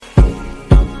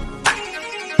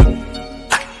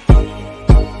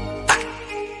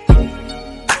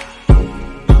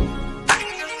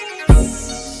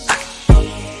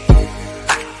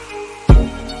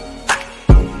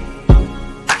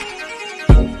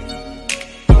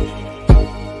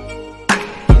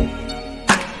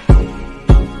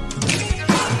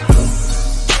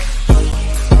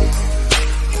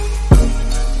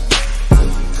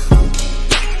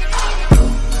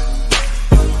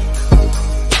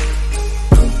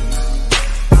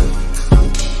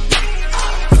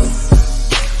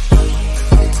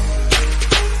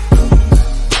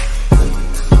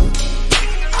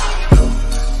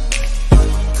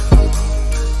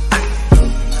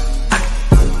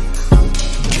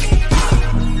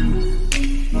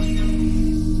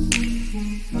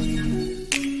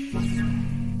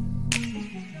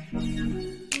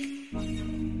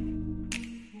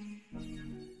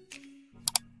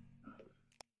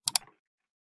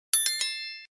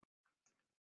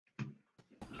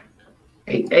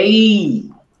Hey, hey,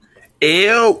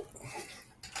 Ew.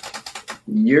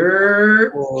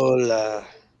 you're Hola.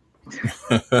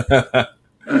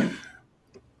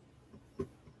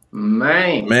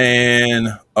 man.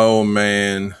 Man, oh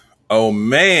man, oh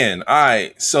man. All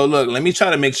right. So look, let me try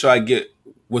to make sure I get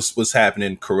what's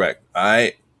happening correct. All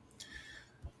right.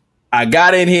 I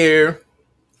got in here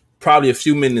probably a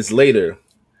few minutes later.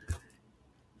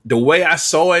 The way I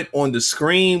saw it on the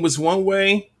screen was one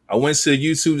way. I went to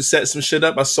YouTube to set some shit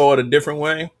up. I saw it a different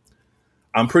way.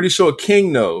 I'm pretty sure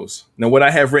King knows. Now what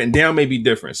I have written down may be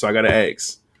different. So I gotta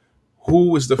ask. Who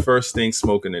was the first thing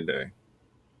smoking today?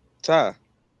 Ty.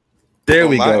 There On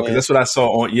we my go. Because end. that's what I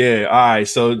saw on. Yeah. All right.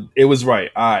 So it was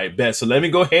right. All right. Bet. So let me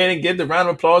go ahead and get the round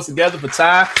of applause together for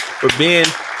Ty for being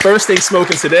first thing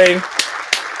smoking today.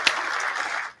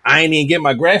 I ain't even get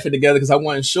my graphic together because I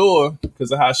wasn't sure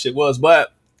because of how shit was.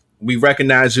 But we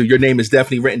recognize you. Your name is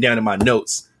definitely written down in my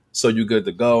notes. So you're good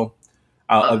to go.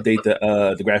 I'll Uh, update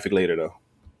the graphic later though.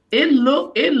 it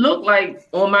looked like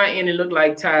on my end it looked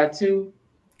like Ty too,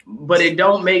 but it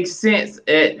don't make sense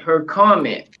at her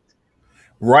comment.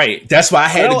 Right. That's why I I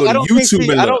had to don't. go I to don't think YouTube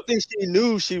she. and I look. don't think she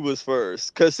knew she was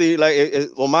first. Cause see, like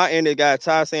on my end, it got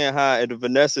Ty saying hi, and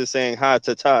Vanessa saying hi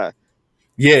to Ty.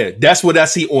 Yeah, that's what I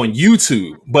see on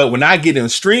YouTube. But when I get in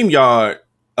StreamYard,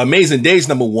 Amazing Days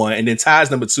number one, and then Ty's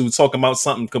number two talking about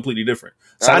something completely different.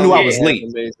 So I I don't knew I even was Yeah, have late.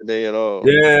 Amazing Day at all.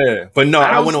 Yeah. But no, I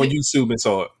I don't went on see. YouTube and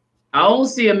saw it. I don't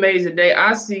see Amazing Day.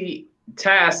 I see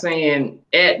Ty saying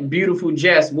at Beautiful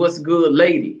Jess, "What's good,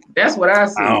 lady?" That's what I I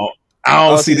see. don't I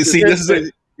don't Oh, see see, the see this is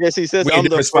it. yes, he says We in I'm the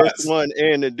different first spots. one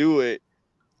in to do it.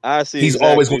 I see He's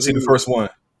always gonna exactly see the who. first one.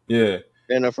 Yeah.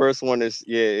 And the first one is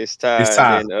it's It's Ty, and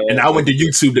Ty. then And I went to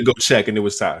YouTube to go check and it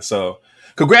was Ty. So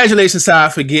congratulations, Ty,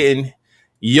 for getting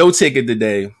your ticket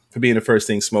today for being the first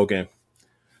thing smoking.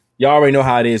 Y'all already know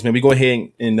how it is, man. We go ahead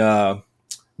and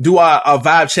do our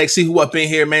vibe check, see who up in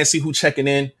here, man, see who checking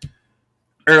in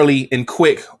early and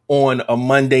quick on a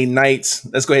Monday night.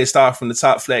 Let's go ahead and start from the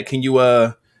top flat. Can you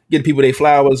get people their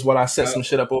flowers while I set Uh, some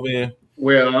shit up over here?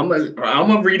 well, I'm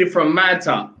gonna read it from my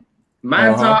top. My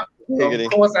Uh-huh. top, of Giggity.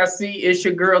 course, I see it's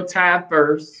your girl Ty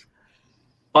first,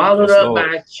 followed Yes, up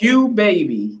Lord. by Q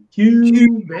Baby, Cute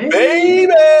Q Baby.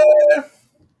 baby.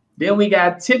 Then we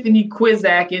got Tiffany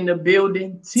Quizak in the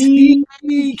building. T.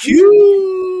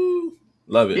 TQ.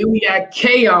 Love it. Then we got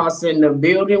Chaos in the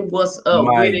building. What's up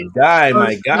with My it? guy, my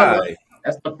First fella. guy.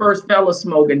 That's the first fella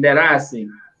smoking that I see.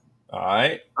 All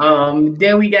right.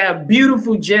 Then we got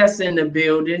beautiful Jess in the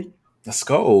building. Let's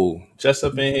go. Just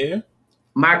up in here.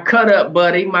 My cut up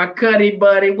buddy, my cutty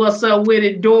buddy. What's up with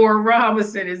it? Dora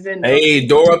Robinson is in the. Hey,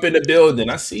 door up in the building.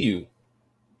 I see you.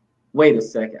 Wait a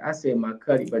second. I said my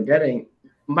cutty, but that ain't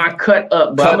my cut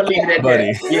up. But I'm Cut gonna leave it up, at that.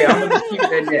 buddy. Yeah, I'm gonna just keep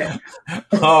it at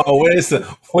Oh,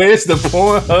 where's the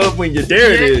porn hub when you're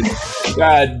there? It that. is.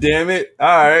 God damn it! All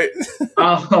right.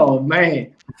 Oh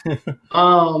man.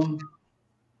 Um.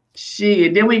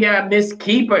 Shit. Then we got Miss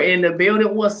Keeper in the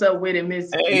building. What's up with it,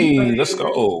 Miss Keeper? Hey, let's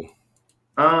go.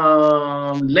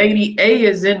 Lady A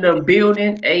is in the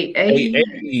building. Hey, A.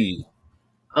 hey.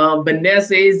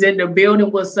 Vanessa is in the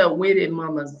building. What's up with it,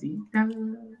 Mama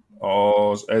Zita?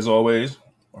 Oh, as always,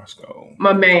 let's go.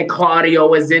 My man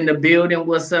Claudio is in the building.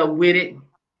 What's up with it?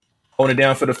 Hold it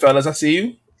down for the fellas. I see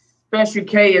you. Special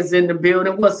K is in the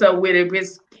building. What's up with it,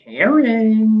 Miss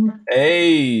Karen?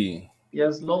 Hey.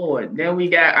 Yes, Lord. Then we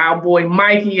got our boy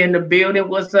Mikey in the building.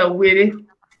 What's up with it?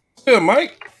 Good,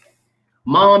 Mike.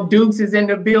 Mom Dukes is in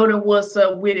the building. What's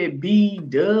up with it? B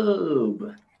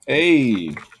Dub. Hey.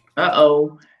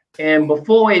 Uh-oh. And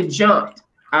before it jumped,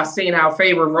 I seen our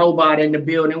favorite robot in the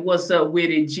building. What's up with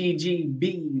it?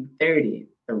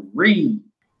 GGB33.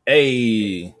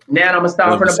 Hey. Now I'm gonna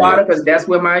start Love from to the see it. bottom because that's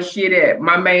where my shit at.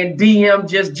 My man DM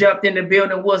just jumped in the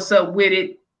building. What's up with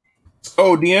it?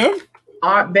 Oh, DM.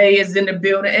 Art Bay is in the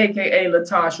building, aka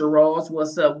Latasha Ross.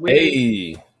 What's up with it?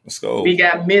 Hey. Let's go. We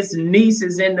got Miss Niece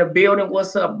is in the building.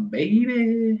 What's up,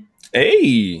 baby?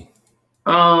 Hey.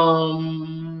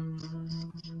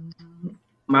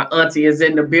 My auntie is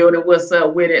in the building. What's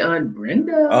up with it, Aunt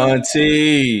Brenda?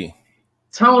 Auntie.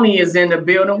 Tony is in the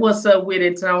building. What's up with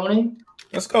it, Tony?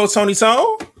 Let's go, Tony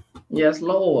Tone. Yes,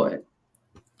 Lord.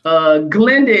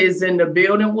 Glenda is in the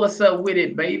building. What's up with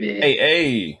it, baby? Hey,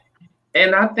 hey.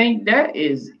 And I think that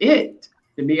is it,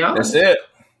 to be honest. That's it.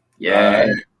 Yeah. Right.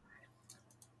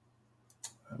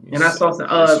 And I saw some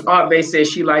Art Bay said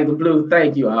she liked the blue.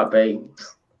 Thank you, Art Bay.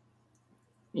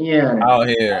 Yeah.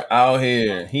 Out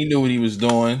here. He knew what he was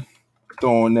doing.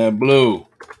 Throwing that blue.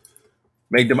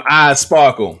 Make them eyes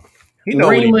sparkle. He know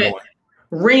what he doing.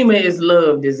 Rima is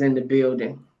loved is in the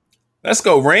building. Let's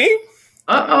go, Rain.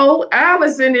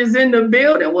 Allison is in the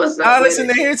building. What's up? Allison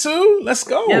in here too. Let's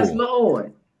go. Yes,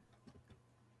 Lord.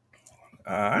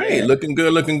 All right, looking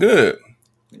good, looking good.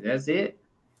 That's it.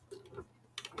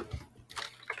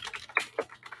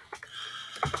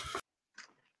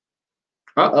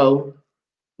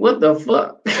 What the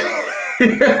fuck?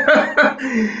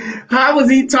 How was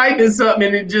he typing something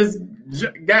and it just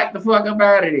got the fuck up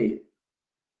out of there?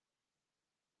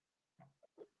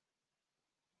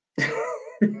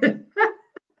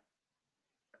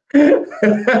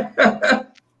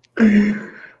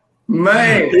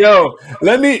 Man, yo,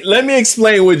 let me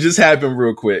explain what just happened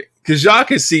real quick, because y'all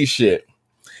can see shit.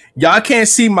 Y'all can't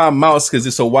see my mouse because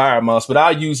it's a wire mouse, but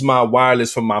I'll use my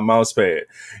wireless for my mouse pad.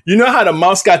 You know how the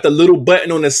mouse got the little button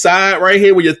on the side right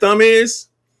here where your thumb is?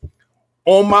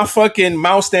 On my fucking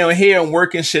mouse down here and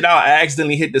working shit out, I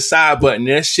accidentally hit the side button.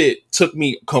 That shit took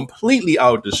me completely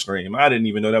out the stream. I didn't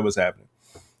even know that was happening.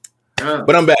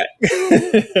 But I'm back.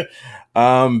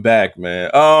 I'm back,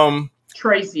 man.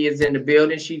 Tracy is in the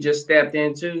building. She just stepped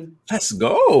in too. Let's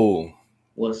go.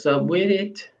 What's up with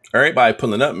it? Everybody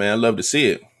pulling up, man. I love to see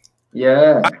it.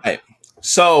 Yeah. All right.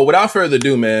 So without further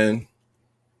ado, man,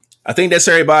 I think that's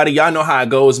everybody. Y'all know how it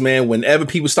goes, man. Whenever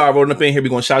people start rolling up in here, we're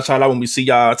going to shout y'all out when we see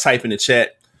y'all type in the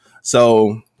chat.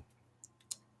 So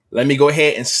let me go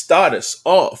ahead and start us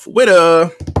off with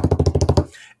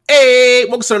hey,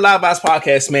 welcome to the Live Vibes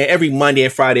Podcast, man. Every Monday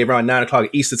and Friday around 9 o'clock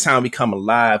Eastern Time, we come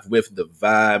alive with the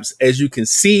vibes. As you can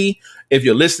see, if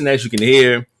you're listening, as you can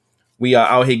hear, we are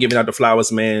out here giving out the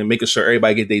flowers, man, making sure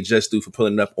everybody get their just due for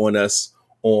pulling up on us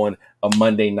on a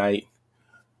Monday night.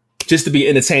 Just to be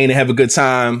entertained and have a good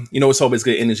time. You know, it's always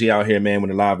good energy out here, man, when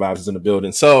the Live Vibes is in the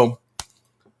building. So,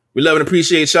 we love and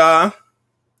appreciate y'all.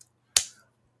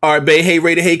 All right, babe. Hey,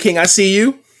 Raider. Hey, King. I see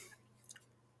you.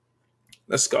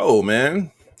 Let's go,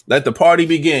 man. Let the party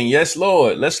begin. Yes,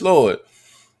 Lord. Let's, Lord.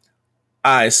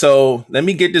 All right, so let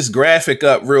me get this graphic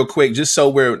up real quick, just so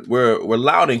we're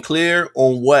loud and clear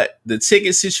on what the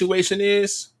ticket situation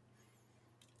is.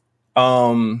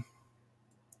 Hold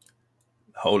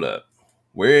up.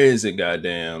 Where is it?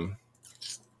 Goddamn.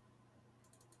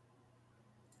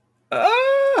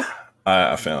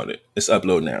 I found it. It's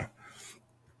upload now.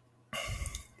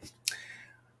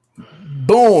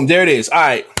 Boom, there it is. All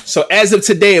right. So as of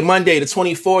today, Monday, the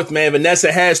 24th, man,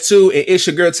 Vanessa has two, and it's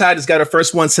your girl Ty just got her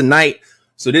first one tonight.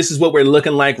 So this is what we're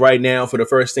looking like right now for the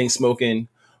first thing smoking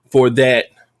for that.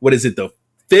 What is it? The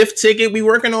fifth ticket we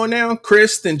working on now?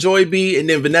 Chris and Joy B, and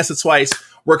then Vanessa twice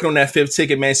working on that fifth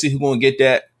ticket, man. See who's going to get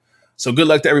that. So good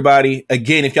luck to everybody.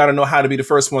 Again, if y'all don't know how to be the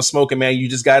first one smoking, man, you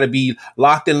just got to be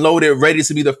locked and loaded, ready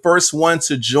to be the first one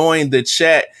to join the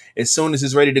chat as soon as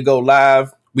it's ready to go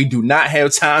live. We do not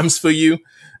have times for you.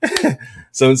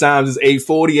 Sometimes it's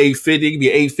 8:40, 8:50, it could be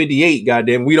 8:58.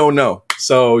 Goddamn, we don't know.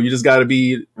 So you just got to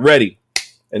be ready.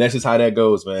 And that's just how that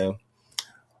goes, man.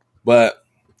 But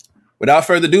without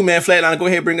further ado, man, Flatliner, go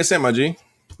ahead and bring us in, my G.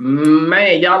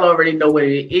 Man, y'all already know what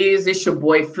it is. It's your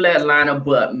boy Flatliner,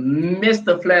 but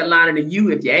Mr. Flatliner to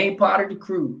you if you ain't part of the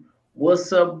crew.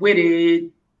 What's up with it?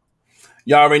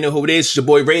 Y'all already know who it is. It's your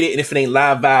boy Rated, and if it ain't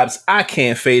Live Vibes, I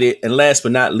can't fade it. And last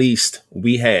but not least,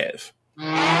 we have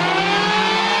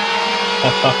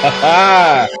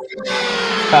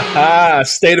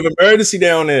State of Emergency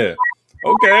down there.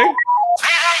 Okay.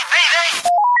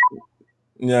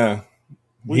 Yeah.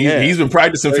 He's been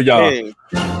practicing for y'all.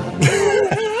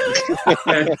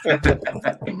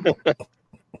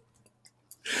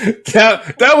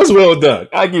 That was well done.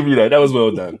 I'll give you that. That was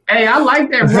well done. Hey, I like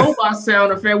that robot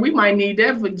sound effect. We might need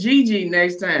that for Gigi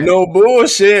next time. No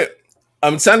bullshit.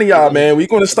 I'm telling y'all, man, we're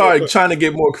going to start trying to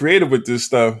get more creative with this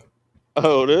stuff.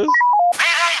 Oh, this?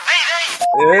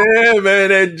 Yeah, man,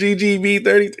 that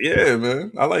GGB30. Yeah,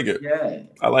 man. I like it. Yeah.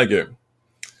 I like it.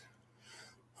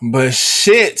 But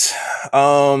shit.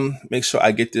 Make sure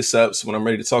I get this up so when I'm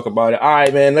ready to talk about it. All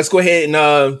right, man. Let's go ahead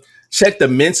and check the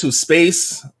mental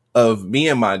space of me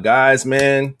and my guys,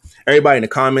 man. Everybody in the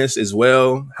comments as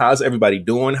well. How's everybody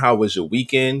doing? How was your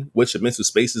weekend? What's your mental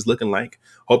space is looking like?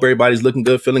 Hope everybody's looking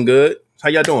good, feeling good. How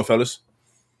y'all doing, fellas?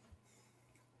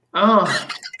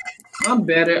 I'm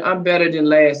better than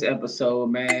last episode,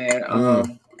 man.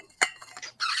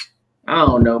 I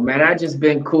don't know, man. I just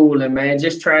been cooling, man.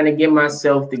 Just trying to get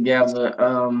myself together.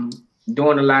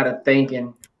 Doing a lot of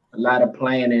thinking, a lot of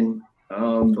planning.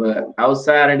 But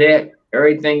outside of that,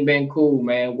 everything been cool,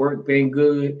 man. Work been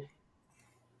good.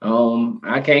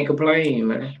 I can't complain,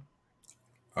 man.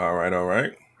 All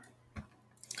right.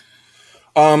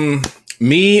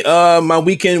 My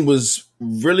weekend was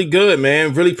really good,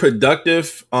 man. Really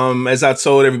productive. As I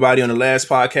told everybody on the last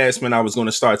podcast, man, I was going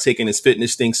to start taking this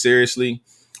fitness thing seriously,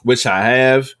 which I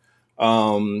have.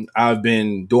 I've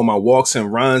been doing my walks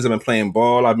and runs. I've been playing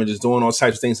ball. I've been just doing all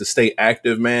types of things to stay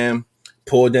active, man.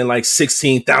 Pulled in like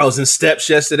 16,000 steps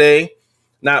yesterday.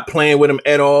 Not playing with him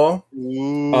at all.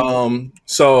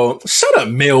 So shut up,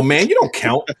 mailman. You don't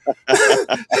count.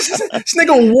 This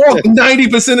nigga walk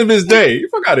 90% of his day.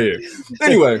 Fuck out of here.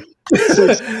 Anyway.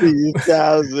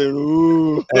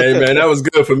 16,000. Hey man, that was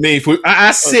good for me. I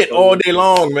sit all day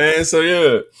long, man. So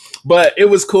yeah. But it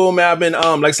was cool, man. I've been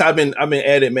like I said, I've been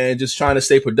at it, man, just trying to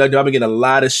stay productive. I've been getting a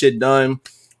lot of shit done.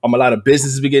 A lot of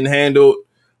businesses been getting handled.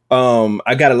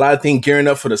 I got a lot of things gearing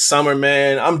up for the summer,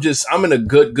 man. I'm in a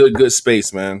good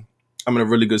space, man. I'm in a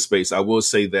really good space. I will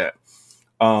say that.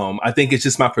 I think it's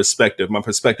just my perspective. My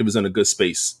perspective is in a good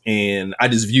space. And I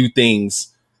just view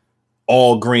things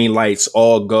all green lights,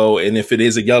 all go. And if it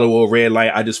is a yellow or red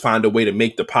light, I just find a way to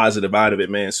make the positive out of it,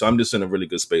 man. So I'm just in a really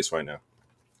good space right now.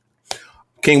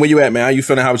 King, where you at, man? How you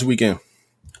feeling? How was your weekend?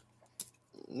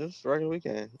 Just regular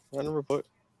weekend. Running report.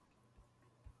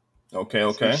 Okay.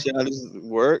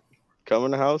 Work, come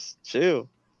in the house, chill.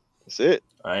 That's it.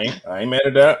 I ain't mad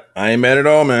at that. I ain't mad at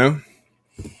all, man.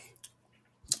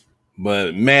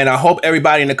 But man, I hope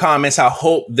everybody in the comments, I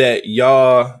hope that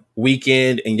y'all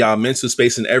weekend and y'all mental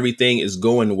space and everything is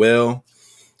going well.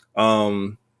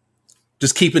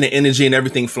 Just keeping the energy and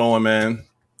everything flowing, man.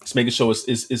 Just making sure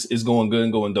it's going good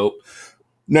and going dope.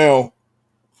 Now,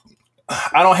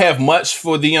 I don't have much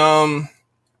for the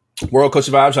World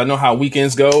Culture Vibes. I know how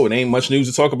weekends go. It ain't much news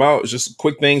to talk about. It's just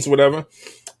quick things or whatever.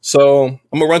 So I'm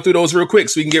gonna run through those real quick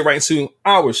so we can get right into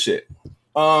our shit.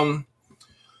 Boom.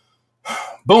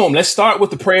 Let's start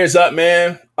with the prayers up,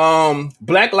 man.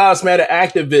 Black Lives Matter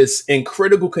activists in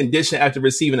critical condition after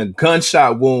receiving a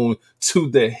gunshot wound to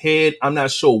the head. I'm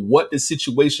not sure what the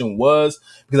situation was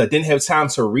because I didn't have time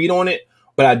to read on it,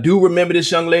 but I do remember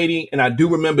this young lady and I do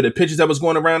remember the pictures that was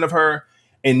going around of her.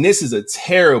 And this is a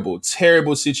terrible,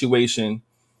 terrible situation,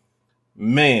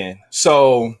 man.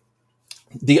 So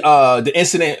the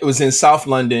incident was in South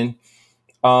London.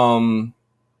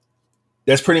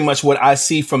 That's pretty much what I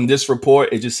see from this report.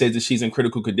 It just says that she's in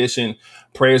critical condition.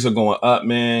 Prayers are going up,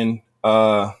 man.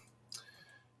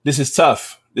 This is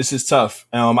tough.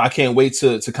 I can't wait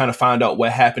to kind of find out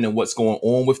what happened and what's going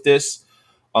on with this.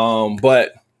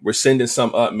 But we're sending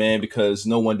some up, man, because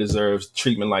no one deserves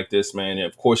treatment like this, man. And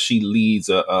of course, she leads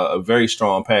a very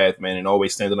strong path, man, and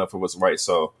always standing up for what's right.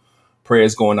 So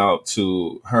prayers going out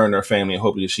to her and her family, and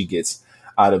hopefully she gets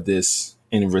out of this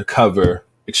and recover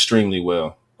extremely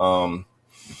well.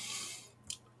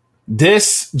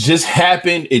 This just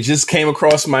happened. It just came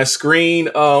across my screen.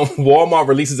 Walmart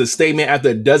releases a statement after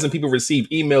a dozen people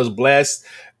received emails blasts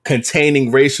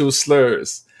containing racial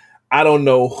slurs. I don't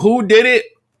know who did it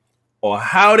or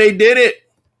how they did it,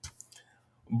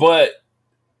 but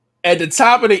at the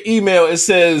top of the email, it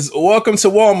says, "Welcome to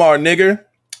Walmart, nigger,"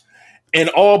 in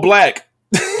all black.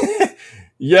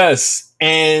 Yes.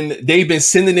 And they've been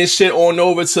sending this shit on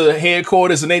over to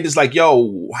headquarters and they just like,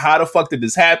 yo, how the fuck did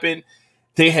this happen?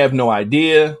 They have no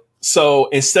idea. So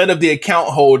instead of the account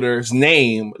holder's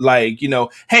name, like,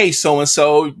 hey,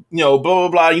 so-and-so, blah, blah,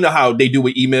 blah, you know how they do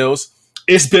with emails.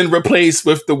 It's been replaced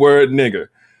with the word nigger.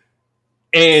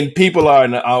 And people are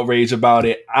in an outrage about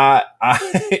it.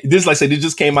 This, like I said, it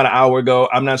just came out an hour ago.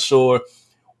 I'm not sure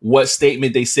what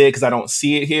statement they said because I don't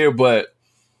see it here, but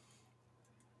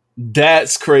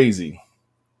that's crazy.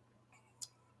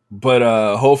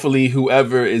 But hopefully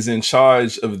whoever is in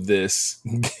charge of this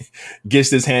gets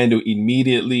this handled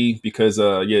immediately because,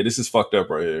 this is fucked up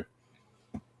right here.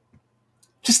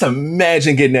 Just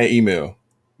imagine getting that email.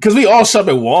 Because we all shop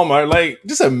at Walmart. Like,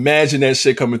 just imagine that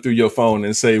shit coming through your phone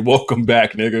and say, "Welcome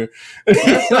back, nigga."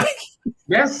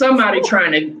 That's somebody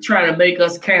trying to make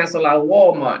us cancel our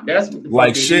Walmart. That's what the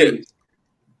like shit. Is.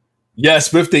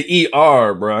 Yes, with the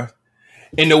ER, bruh.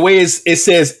 And the way it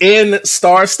says N ********.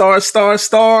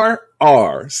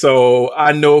 So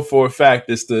I know for a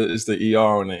fact it's the ER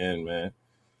on the end, man.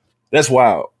 That's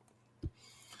wild.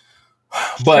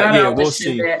 But shout out we'll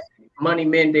see. Money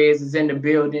Mendez is in the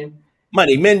building.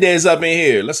 Money Mendez up in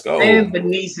here. Let's go. And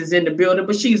Bernice is in the building,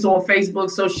 but she's on Facebook,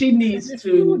 so she needs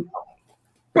to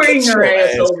bring her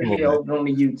ass over here on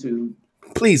the YouTube.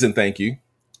 Please and thank you.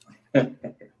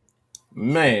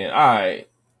 Man, all right.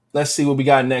 Let's see what we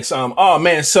got next.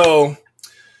 So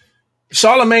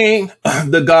Charlemagne,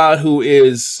 the God who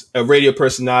is a radio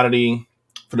personality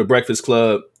for the Breakfast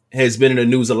Club, has been in the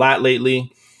news a lot lately.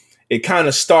 It kind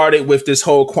of started with this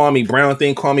whole Kwame Brown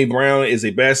thing. Kwame Brown is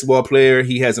a basketball player.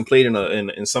 He hasn't played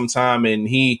in some time, and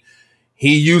he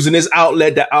using his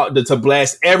outlet to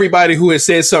blast everybody who has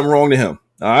said something wrong to him.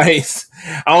 All right,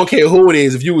 I don't care who it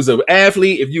is. If you was an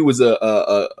athlete, if you was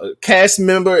a cast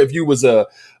member, if you was a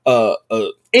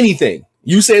anything.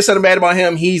 You say something bad about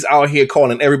him, he's out here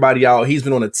calling everybody out. He's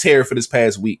been on a tear for this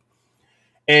past week.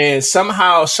 And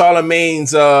somehow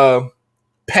Charlemagne's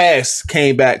past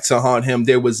came back to haunt him.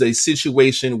 There was a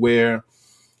situation where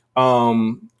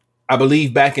I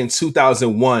believe back in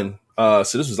 2001, so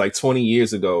this was like 20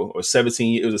 years ago or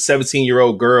 17, it was a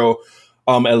 17-year-old girl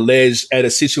alleged at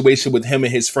a situation with him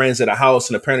and his friends at a house,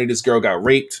 and apparently this girl got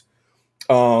raped.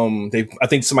 I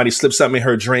think somebody slipped something in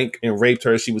her drink and raped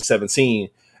her. She was 17.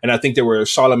 And I think they were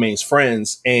Charlemagne's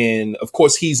friends. And of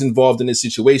course, he's involved in this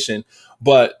situation.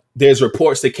 But there's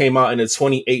reports that came out in a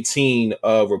 2018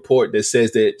 report that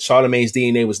says that Charlemagne's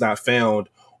DNA was not found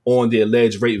on the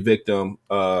alleged rape victim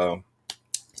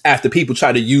after people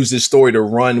tried to use this story to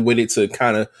run with it to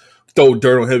kind of throw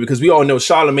dirt on him. Because we all know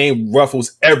Charlemagne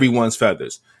ruffles everyone's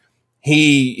feathers.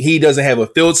 He doesn't have a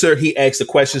filter. He asks the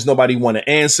questions nobody want to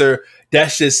answer.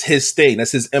 That's just his thing.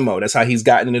 That's his MO. That's how he's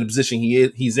gotten in the position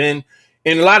he's in.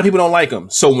 And a lot of people don't like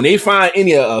him. So when they find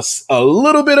any a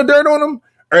little bit of dirt on him,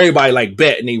 everybody like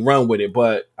bet and they run with it.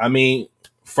 But I mean,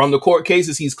 from the court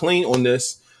cases, he's clean on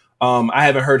this. I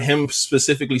haven't heard him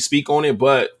specifically speak on it,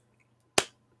 but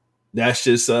that's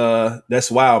just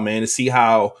that's wild, man, to see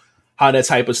how that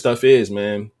type of stuff is,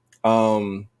 man.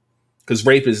 Because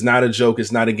rape is not a joke.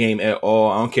 It's not a game at all.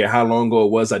 I don't care how long ago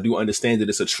it was. I do understand that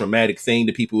it's a traumatic thing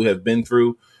that people who have been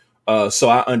through. So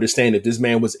I understand if this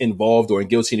man was involved or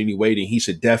guilty in any way, then he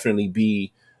should definitely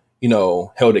be,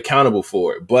 held accountable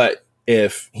for it. But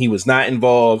if he was not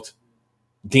involved,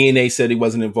 DNA said he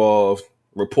wasn't involved,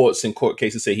 reports in court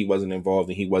cases say he wasn't involved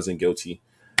and he wasn't guilty.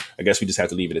 I guess we just have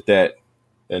to leave it at that.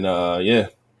 And yeah.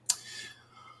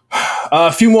 A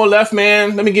few more left,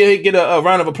 man. Let me get a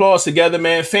round of applause together,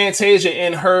 man. Fantasia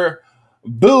and her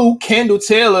boo, Kendall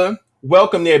Taylor,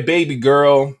 welcome their baby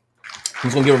girl. I'm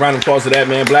just going to give a round of applause to that,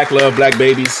 man. Black love, black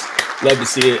babies. Love to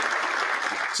see it.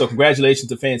 So congratulations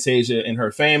to Fantasia and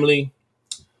her family.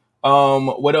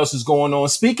 What else is going on?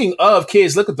 Speaking of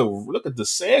kids, look at the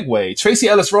segue. Tracee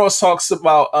Ellis Ross talks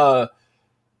about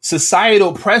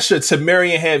societal pressure to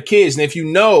marry and have kids. And if you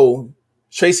know,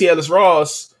 Tracee Ellis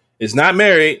Ross is not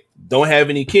married, don't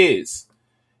have any kids.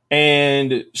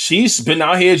 And she's been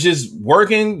out here just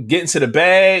working, getting to the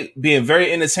bag, being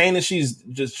very entertaining. She's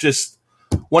just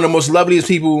one of the most loveliest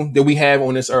people that we have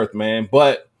on this earth, man.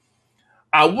 But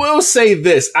I will say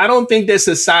this. I don't think that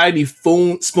society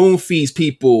spoon feeds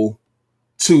people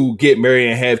to get married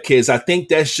and have kids. I think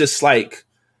that's just like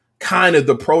kind of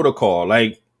the protocol.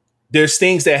 Like there's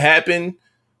things that happen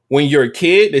when you're a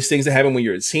kid. There's things that happen when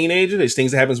you're a teenager. There's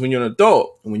things that happen when you're an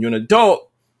adult. And when you're an adult,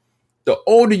 the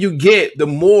older you get, the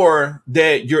more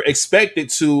that you're expected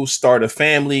to start a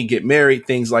family, get married,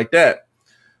 things like that.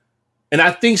 And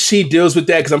I think she deals with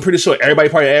that because I'm pretty sure everybody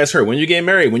probably asks her, when you getting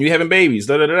married, when you having babies,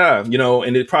 and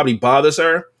it probably bothers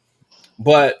her.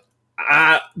 But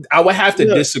I would have to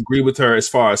disagree with her as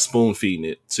far as spoon feeding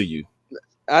it to you.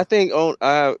 I think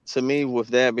to me, with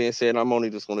that being said, I'm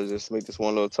only just going to make this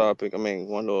one little topic.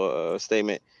 One little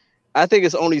statement. I think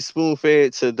it's only spoon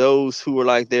fed to those who are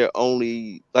like the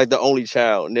only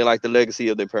child, and they're like the legacy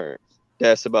of their parent.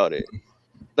 That's about it.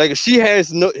 Like if she has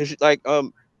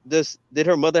did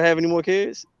her mother have any more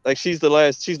kids? Like she's the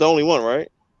only one, right?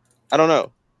 I don't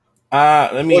know.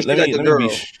 Let me It's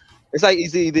like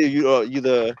it's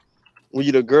either when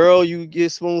you're the girl, you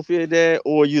get spoon fed that,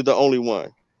 or you're the only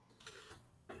one.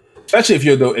 Especially if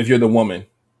you're the woman.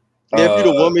 Yeah, if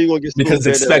you're the woman, you're gonna get spoon fed because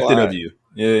it's expected of you.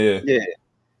 Yeah.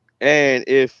 And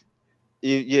if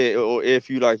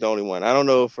you like the only one, I don't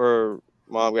know if her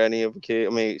mom got any of a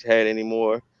kid. Had any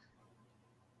more.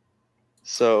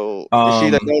 So is she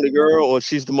the only girl, or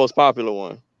she's the most popular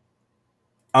one?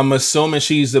 I'm assuming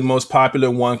she's the most popular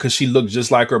one because she looked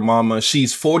just like her mama.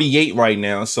 She's 48 right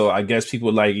now, so I guess people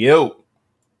are like, yo.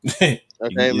 Okay,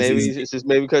 maybe it's just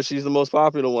because she's the most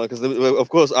popular one. Because of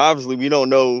course, obviously, we don't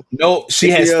know. No,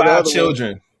 she has 5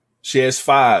 children. She has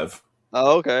 5.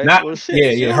 Oh, okay.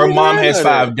 Her mom has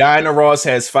 5. Diana Ross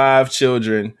has 5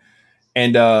 children,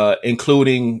 and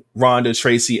including Rhonda,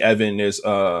 Tracy, Evan.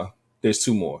 There's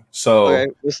 2 more. So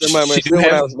okay.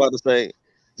 What I was about to say.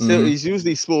 So he's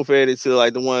usually spoon fed it to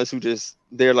like the ones who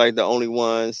they're like the only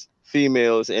ones,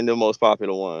 females, and the most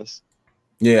popular ones.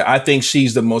 Yeah, I think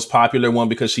she's the most popular one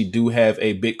because she do have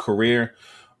a big career,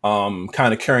 kind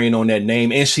of carrying on that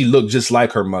name, and she looked just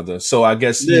like her mother. So I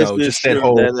guess just that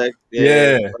whole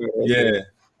yeah.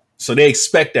 So they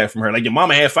expect that from her. Like your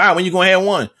mama had 5, when you gonna have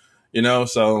 1?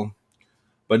 So.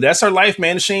 But that's her life,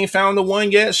 man. She ain't found the one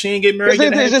yet. She ain't get married.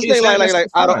 It's just like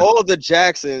out of all the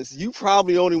Jacksons, you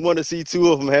probably only want to see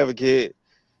 2 of them have a kid.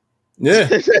 Yeah.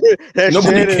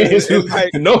 Nobody cares.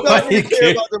 Nobody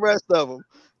cares about the rest of them.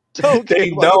 Don't care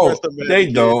They about the rest don't. of Man's They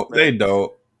kids, don't. man. They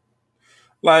don't.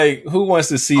 Like, who wants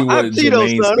to see what I'm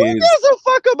Tito's Jermaine's son. Who kids? gives a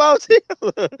fuck about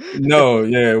Tito? No,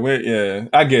 yeah.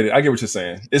 I get it. I get what you're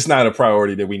saying. It's not a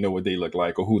priority that we know what they look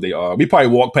like or who they are. We probably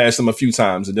walk past them a few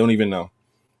times and don't even know.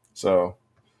 So,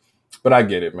 but I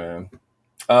get it, man.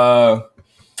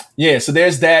 Yeah. So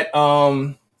there's that.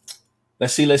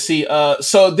 Let's see.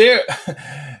 So there.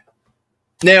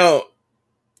 Now,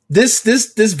 this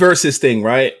versus thing,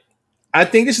 right? I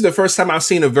think this is the first time I've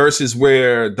seen a versus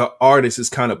where the artist is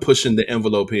kind of pushing the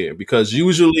envelope here, because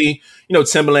usually,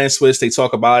 Timbaland, Swizz, they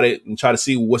talk about it and try to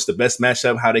see what's the best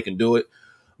matchup, how they can do it.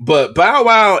 But Bow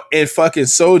Wow and fucking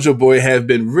Soulja Boy have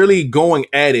been really going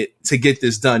at it to get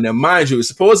this done. Now, mind you, it's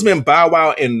supposed to be Bow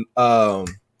Wow and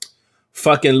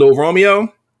fucking Lil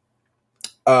Romeo.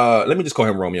 Let me just call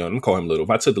him Romeo. I'm gonna call him Little. If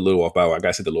I took the Little off Bow Wow, I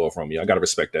gotta say the Little off Romeo. I gotta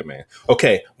respect that man.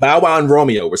 Okay, Bow Wow and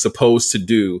Romeo were supposed to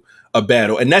do a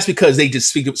battle, and that's because they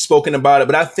just spoken about it.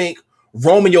 But I think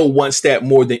Romeo wants that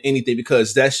more than anything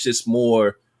because that's just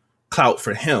more clout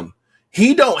for him.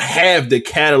 He don't have the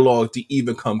catalog to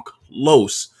even come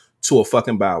close to a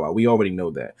fucking Bow Wow. We already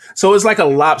know that. So it's like a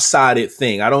lopsided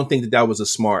thing. I don't think that was a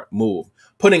smart move.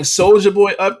 Putting Soulja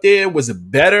Boy up there was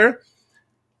better.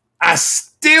 I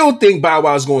still think Bow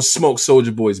Wow is going to smoke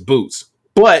Soulja Boy's boots,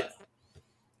 but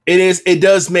it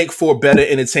does make for better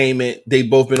entertainment. They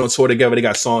both been on tour together. They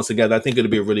got songs together. I think it'll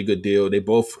be a really good deal. They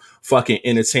both fucking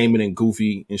entertainment and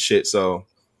goofy and shit. So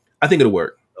I think it'll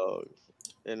work. Oh,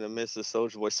 in the midst of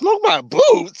Soulja Boy, smoke my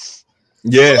boots.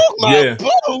 Yeah, Smoke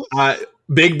my boots.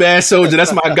 Big Bad Soldier,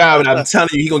 that's my guy. But I'm telling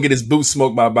you, he gonna get his boots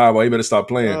smoked by Bow Wow. He better stop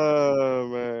playing. Oh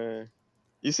man,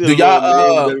 you see Do y'all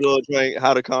that little drink,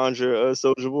 How to Conjure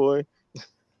Soulja Boy?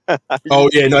 Oh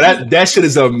yeah, no, that shit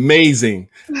is amazing.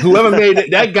 Whoever made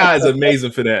it, that guy is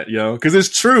amazing for that, yo. Because it's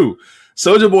true.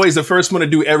 Soulja Boy is the first one to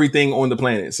do everything on the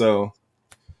planet. So,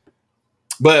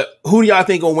 but who do y'all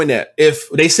think gonna win that? If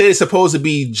they say it's supposed to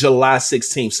be July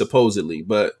 16th, supposedly,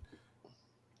 but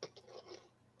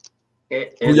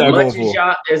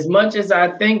as much as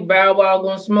I think Bow Wow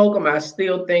gonna smoke him, I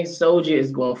still think Soulja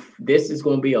is going. This is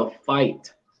gonna be a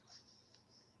fight.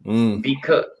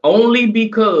 Because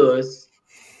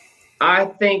I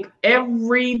think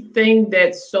everything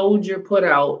that Soulja put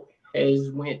out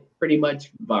has went pretty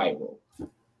much viral.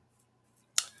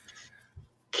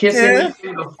 Kissing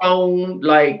through the phone,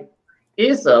 like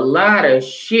it's a lot of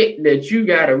shit that you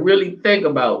gotta really think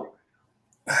about.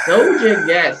 Soulja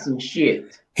got some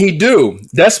shit. He do.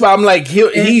 That's why I'm like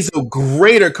he's a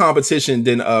greater competition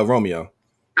than Romeo.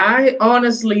 I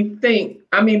honestly think,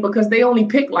 because they only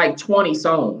pick like 20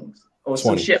 songs or 20.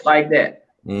 Some shit like that.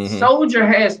 Mm-hmm.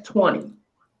 Soulja has 20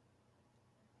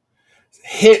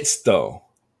 hits though.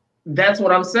 That's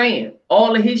what I'm saying.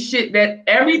 All of his shit, that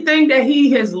everything that he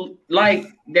has like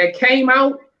that came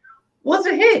out was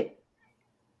a hit.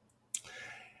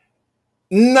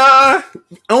 Nah,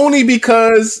 only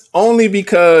because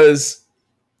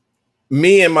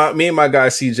me and my guy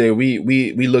CJ,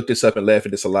 we looked this up and laughed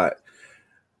at this a lot.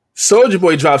 Soulja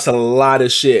Boy drops a lot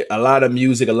of shit, a lot of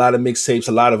music, a lot of mixtapes,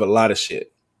 a lot of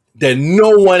shit that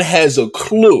no one has a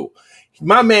clue.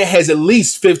 My man has at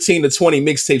least 15 to 20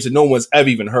 mixtapes that no one's ever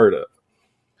even heard of.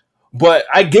 But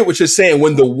I get what you're saying.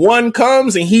 When the one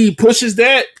comes and he pushes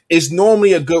that, it's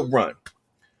normally a good run.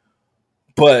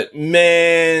 But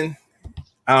man,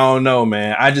 I don't know,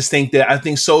 man. I think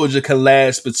Soulja can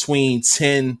last between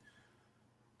 10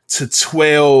 to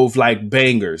 12 like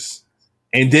bangers.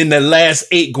 And then the last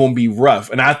 8 gonna be rough.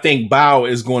 And I think Bow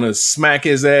is gonna smack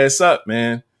his ass up,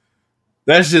 man.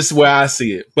 That's just where I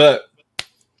see it. But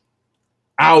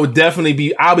I'll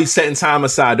be setting time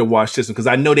aside to watch this one because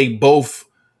I know they both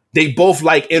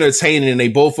like entertaining and they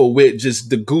both are with just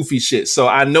the goofy shit. So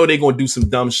I know they're gonna do some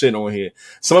dumb shit on here.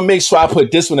 So I'm gonna make sure I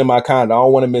put this one in my calendar. I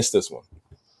don't want to miss this one.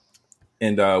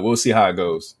 And we'll see how it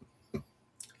goes.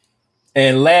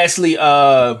 And lastly,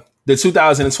 the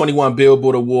 2021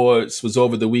 Billboard Awards was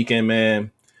over the weekend,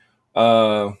 man.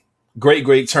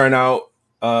 Great turnout.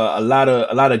 A lot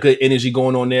of good energy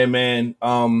going on there, man.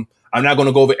 I'm not going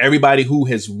to go over everybody who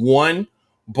has won,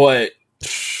 but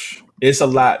it's a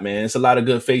lot, man. It's a lot of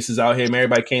good faces out here, man.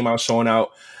 Everybody came out showing out.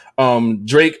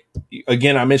 Drake,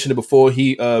 again, I mentioned it before.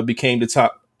 He became the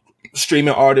top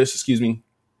streaming artist. Excuse me.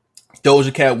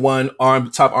 Doja Cat won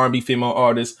top R&B female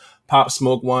artist. Pop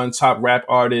Smoke won top rap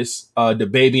artist.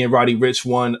 DaBaby and Roddy Ricch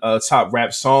won top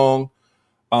rap song.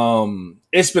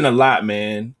 It's been a lot,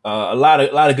 man. A lot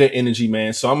of good energy,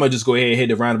 man. So I'm gonna just go ahead and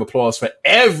hit a round of applause for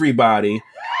everybody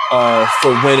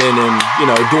for winning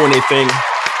and doing their thing.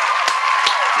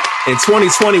 And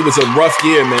 2020 was a rough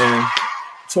year, man.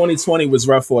 2020 was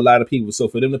rough for a lot of people. So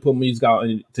for them to put music out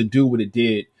and to do what it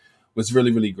did, was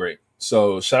really, really great.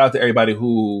 So shout out to everybody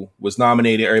who was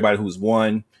nominated, everybody who's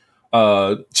won.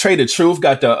 Trey the Truth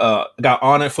got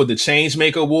honored for the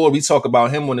Changemaker Award. We talk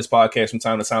about him on this podcast from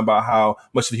time to time about how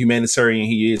much of a humanitarian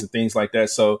he is and things like that.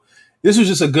 So this was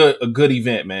just a good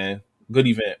event, man. Good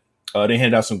event. They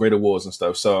handed out some great awards and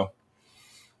stuff. So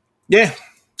yeah,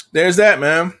 there's that,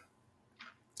 man.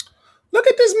 Look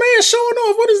at this man showing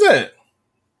off. What is that?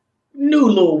 New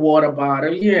little water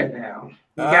bottle. Yeah, now.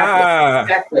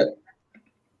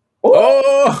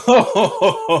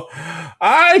 Oh, all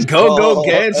right, go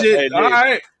gadget. Hey, all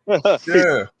right,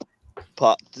 yeah.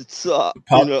 Pop the top.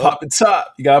 Pop the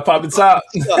top. You gotta pop the top.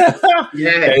 Yeah.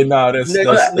 Hey, no, that's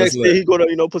next day he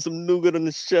gonna put some nougat on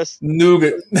his chest.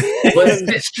 Nougat.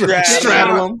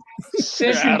 Straddle him.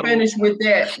 Since you finished with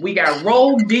that, we got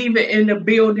Roll Diva in the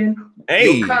building.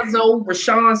 Hey, your cousin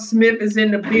Rashawn Smith is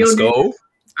in the building. Let's go.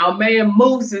 Our man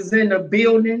Moose is in the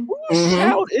building.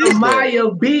 Maya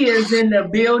B is in the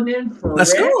building.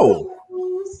 Let's go.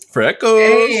 Freckles.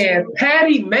 And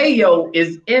Patty Mayo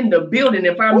is in the building.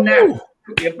 If I'm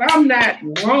not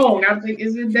wrong, I think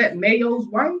isn't that Mayo's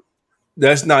wife?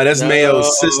 That's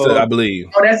Mayo's sister, I believe.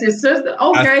 Oh, that's his sister.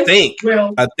 Okay.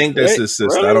 I think that's his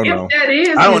sister. Really? I don't know. That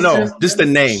is I don't know. Sister, just the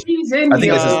name. She's in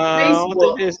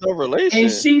Facebook. There's no relation.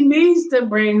 And she needs to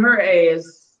bring her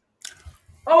ass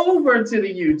over to the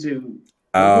YouTube.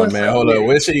 Oh man, hold up.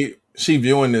 Where's she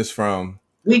viewing this from?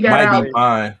 We got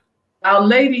our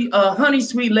lady, honey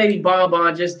sweet lady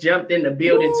Bonbon just jumped in the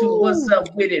building too. What's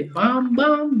up with it? Bum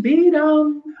bum beat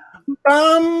 'em.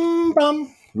 Bum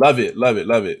bum. Love it.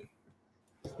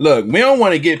 Look, we don't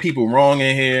want to get people wrong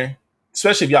in here,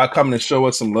 especially if y'all coming to show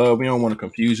us some love. We don't want to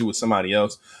confuse you with somebody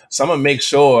else. So I'm gonna make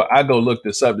sure I go look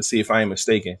this up to see if I am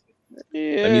mistaken.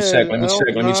 Yeah, let me check.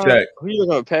 Who you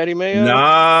looking at, Patty Mayo?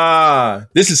 Nah,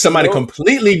 this is somebody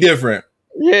completely different.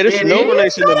 Yeah, this is no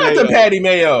relation to Mayo. Patty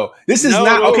Mayo. This is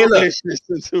not okay. Look,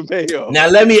 to Mayo. Now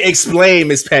let me explain,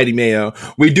 Miss Patty Mayo.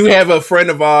 We do have a friend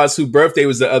of ours whose birthday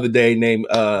was the other day named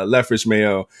Leffridge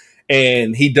Mayo,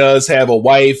 and he does have a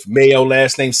wife, Mayo,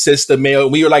 last name Sister Mayo.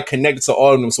 We were like connected to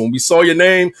all of them. So when we saw your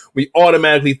name, we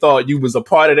automatically thought you was a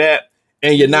part of that,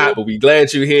 and you're not. But we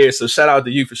glad you're here. So shout out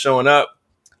to you for showing up.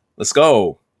 Let's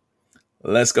go.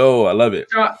 I love it.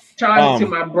 Charge it to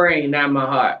my brain, not my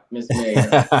heart, Miss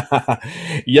Mayo.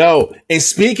 Yo, and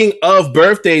speaking of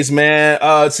birthdays, man,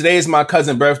 today is my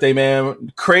cousin's birthday,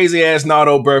 man. Crazy ass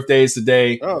Nardo birthdays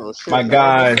today. Oh, shit, my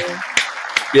guy.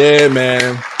 Yeah,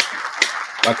 man.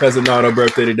 My cousin Nardo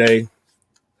birthday today.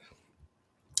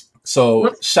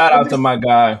 So shout out to my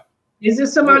guy. Is it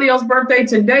somebody else's birthday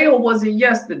today or was it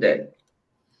yesterday?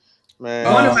 Man,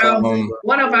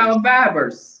 one of our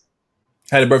vibers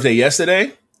had a birthday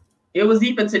yesterday. It was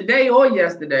either today or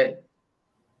yesterday.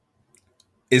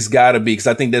 It's gotta be because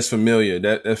I think that's familiar.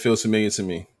 That feels familiar to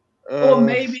me. Or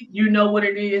maybe you know what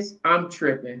it is. I'm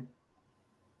tripping.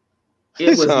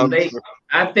 It was late.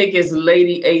 I think it's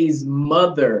Lady A's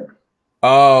mother.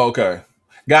 Oh, okay.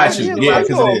 Got you. Yeah,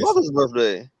 because it is. Mother's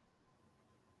birthday.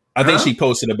 I think she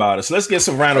posted about it. So let's get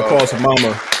some round of applause for Mama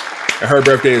and her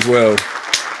birthday as well.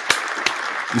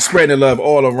 You're spreading the love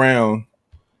all around,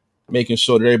 making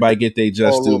sure that everybody get their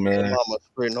just due, man. Mama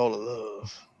spreading all the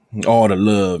love. All the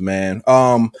love, man.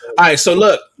 All right, so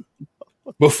look,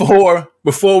 before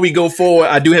we go forward,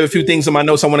 I do have a few things on my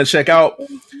notes I want to check out.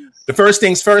 The first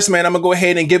things first, man, I'm gonna go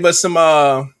ahead and give us some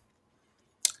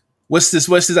what's this?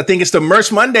 I think it's the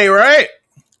Merch Monday, right?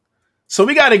 So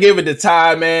we gotta give it to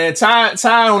Ty, man.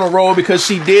 Ty on a roll because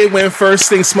she did win First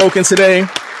Thing Smoking today.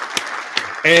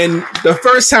 And the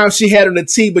first time she had on the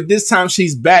tee, but this time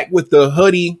she's back with the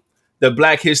hoodie, the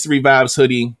Black History Vibes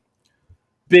hoodie.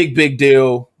 Big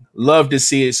deal. Love to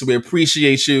see it. So we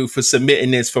appreciate you for submitting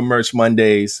this for Merch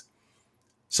Mondays.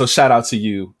 So shout out to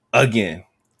you again.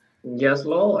 Yes,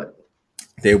 Lord.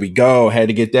 There we go. Had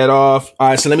to get that off. All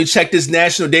right, so let me check this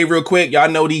National Day real quick. Y'all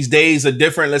know these days are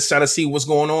different. Let's try to see what's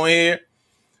going on here.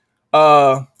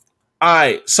 All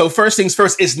right, so first things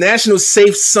first, it's National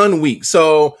Safe Sun Week.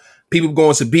 So people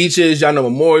going to beaches. Y'all know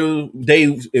Memorial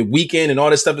Day weekend and all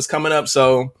this stuff is coming up.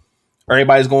 So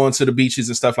everybody's going to the beaches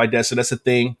and stuff like that. So that's a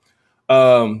thing.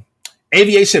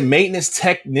 Aviation Maintenance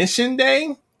Technician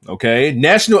Day. Okay.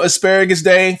 National Asparagus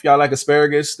Day. If y'all like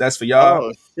asparagus, that's for y'all.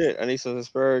 Oh, shit. I need some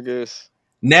asparagus.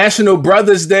 National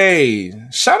Brothers Day.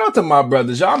 Shout out to my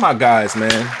brothers. Y'all my guys,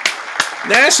 man.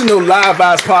 National Live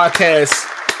Vibes Podcast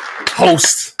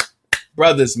host.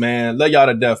 Brothers, man. Love y'all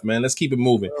to death, man. Let's keep it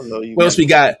moving. What else we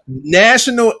got?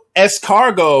 National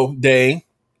Escargot Day.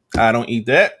 I don't eat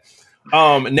that.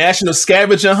 National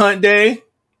Scavenger Hunt Day.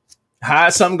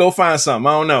 Hide something, go find something.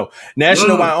 I don't know.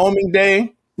 National Wyoming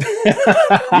Day.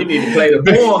 You need to play the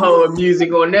Pornhub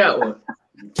music on that one.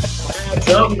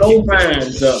 Something go find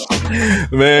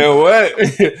something. Man,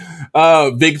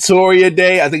 what? Victoria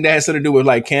Day. I think that has something to do with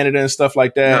like Canada and stuff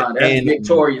like that. Nah, that's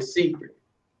Victoria's Secret.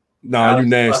 Nah, you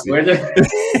nasty.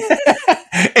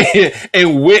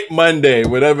 and Wit Monday,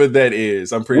 whatever that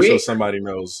is. I'm pretty sure somebody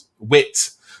knows.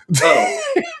 Wit. Oh.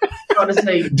 I was gonna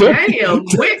say, damn,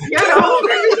 Wit got a whole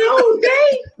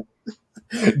day.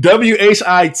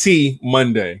 WHIT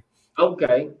Monday.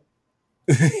 Okay.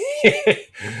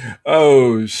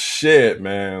 Oh shit,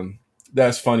 man.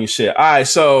 That's funny shit. All right,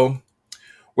 so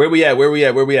where we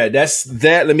at? That's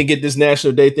that. Let me get this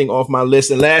National Day thing off my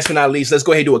list. And last but not least, let's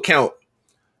go ahead and do a count.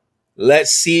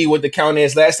 Let's see what the count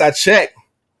is. Last I checked,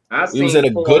 we was at a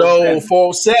good old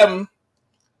 407.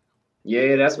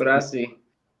 Yeah, that's what I see.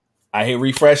 I hit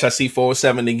refresh. I see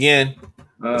 407 again.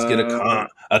 Let's get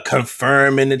a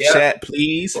confirm in the chat,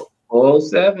 please.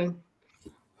 407.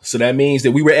 So that means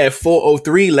that we were at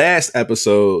 403 last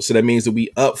episode. So that means that we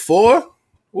up 4.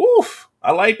 Oof.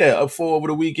 I like that. Up 4 over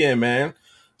the weekend, man.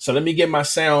 So let me get my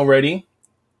sound ready.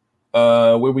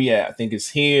 Where we at? I think it's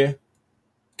here.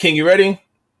 King, you ready?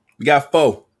 We got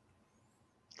 4.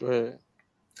 Go ahead.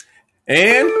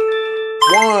 And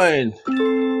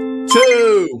 1,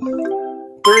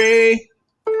 2, 3,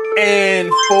 and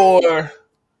 4.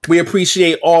 We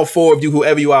appreciate all 4 of you,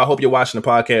 whoever you are. I hope you're watching the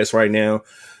podcast right now.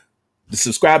 The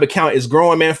subscriber count is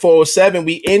growing, man. 407.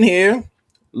 We in here.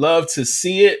 Love to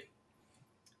see it.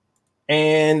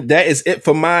 And that is it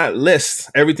for my list.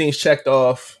 Everything's checked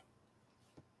off.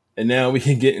 And now we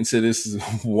can get into this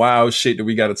wild shit that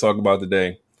we got to talk about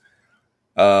today.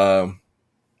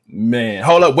 Man,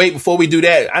 hold up. Wait, before we do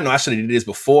that, I know I should have did this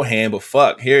beforehand, but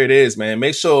fuck, here it is, man.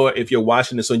 Make sure if you're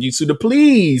watching this on YouTube to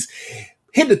please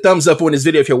hit the thumbs up on this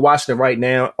video if you're watching it right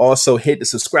now. Also, hit the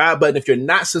subscribe button. If you're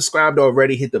not subscribed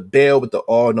already, hit the bell with the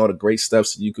all and all the great stuff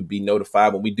so you could be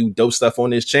notified when we do dope stuff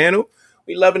on this channel.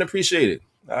 We love and appreciate it.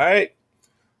 All right.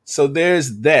 So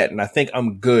there's that. And I think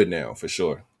I'm good now for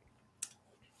sure.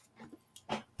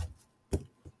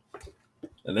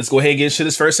 And let's go ahead and get to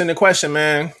this first in the question,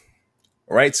 man.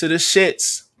 Right to the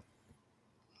shits.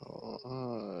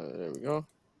 There we go.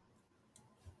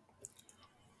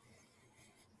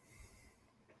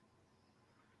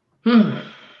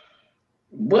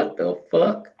 What the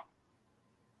fuck?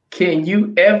 Can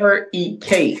you ever eat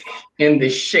cake in the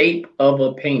shape of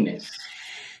a penis?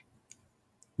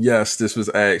 Yes, this was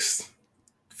asked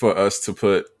for us to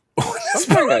put.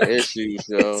 Somebody got issues,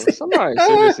 yo. Somebody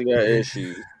seriously got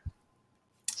issues.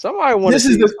 Somebody want to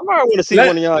see. Somebody want to see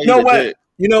one of y'all.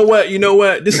 You know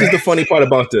what? This is the funny part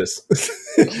about this.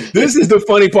 This is the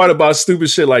funny part about stupid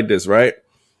shit like this, right?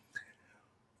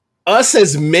 Us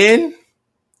as men,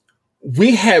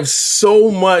 we have so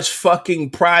much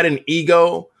fucking pride and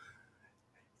ego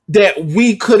that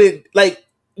we couldn't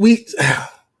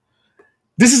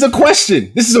this is a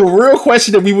question. This is a real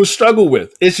question that we will struggle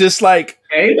with. It's just like,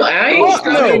 I ain't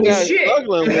struggling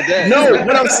with that. No,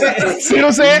 what I'm saying, see what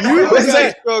I'm saying?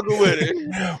 Struggle with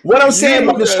it. What I'm saying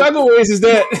about the struggle is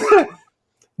that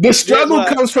the struggle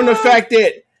comes from the fact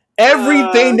that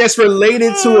everything that's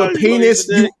related to a penis,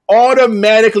 you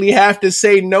automatically have to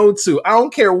say no to. I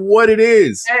don't care what it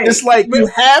is. Hey, it's like you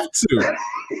have to.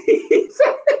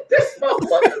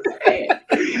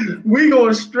 We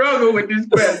gonna struggle with this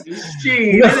question.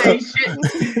 Shit, it ain't shit.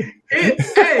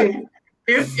 Hey,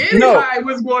 if anybody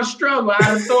was gonna struggle, I'd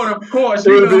have thought, of course,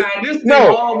 you know how this thing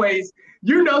always.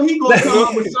 You know he gonna come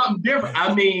up with something different.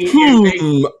 I mean,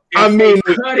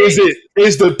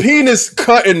 is the penis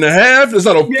cut in half? It's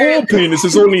not a full penis.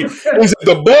 It's only is it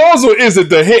the balls or is it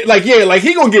the head? Like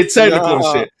he gonna get technical and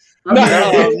shit. No,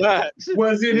 I'm not.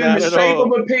 Was it in the shape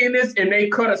of a penis and they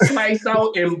cut a slice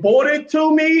out and brought it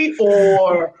to me,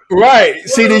 or right?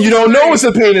 See, then you don't know it's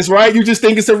a penis, right? You just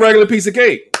think it's a regular piece of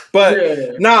cake. But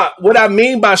what I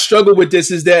mean by struggle with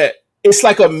this is that it's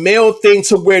like a male thing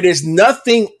to where there's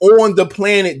nothing on the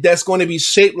planet that's going to be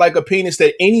shaped like a penis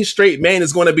that any straight man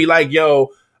is going to be like, yo,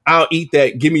 I'll eat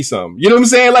that. Give me some. You know what I'm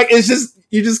saying? Like, it's just,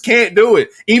 you just can't do it.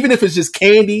 Even if it's just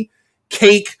candy,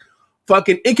 cake,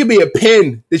 fucking, it could be a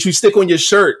pin that you stick on your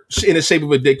shirt in the shape of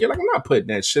a dick. You're like, I'm not putting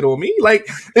that shit on me. Like,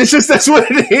 it's just, that's what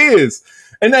it is.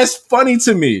 And that's funny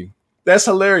to me. That's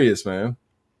hilarious, man.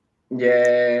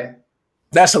 Yeah.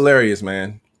 That's hilarious,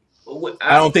 man.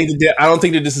 I don't think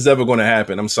that this is ever going to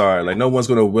happen. I'm sorry. Like, no one's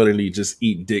going to willingly just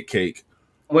eat dick cake.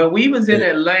 When we was in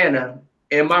Atlanta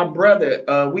and my brother,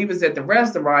 we was at the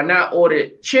restaurant and I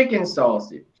ordered chicken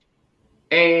sausage.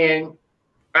 And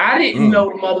I didn't know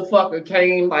the motherfucker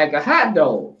came like a hot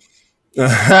dog.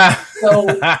 So,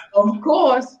 of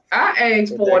course, I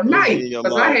asked for a knife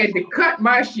because I had to cut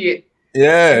my shit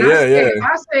Yeah, And yeah.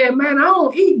 I said, man, I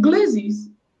don't eat glizzies.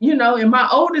 You know, and my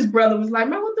oldest brother was like,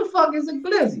 man, what the fuck is a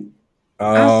glizzy?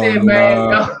 I Oh said, man,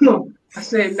 no. no. I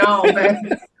said, no,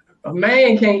 man. A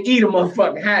man can't eat a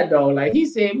motherfucking hot dog. Like he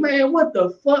said, man, what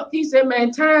the fuck? He said,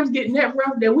 man, time's getting that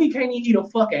rough that we can't even eat a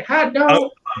fucking hot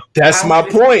dog. That's I my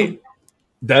said, point.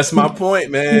 That's my point,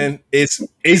 man. It's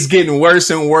getting worse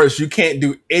and worse. You can't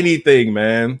do anything,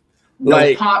 man. no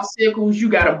Like, popsicles, you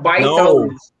gotta bite no.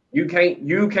 those. You can't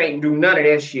do none of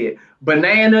that shit.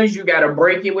 Bananas, you gotta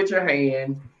break it with your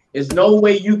hand. There's no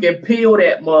way you can peel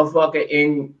that motherfucker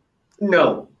and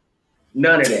no,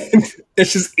 none of that.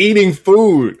 It's just eating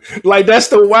food. Like, that's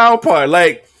the wild part.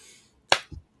 Like,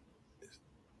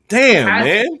 damn,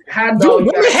 man. Hot Do dog,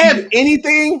 women have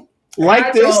anything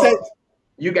like this? dog, That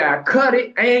you gotta cut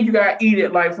it and you gotta eat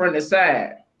it like from the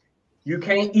side. You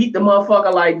can't eat the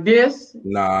motherfucker like this.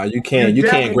 Nah, you can't. You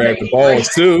can't definitely grab can't the eat balls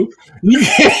like too. You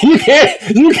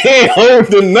can't hold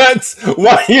the nuts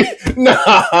while you.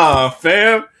 Nah,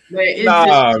 fam. man, it's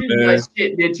Nah, just too much man.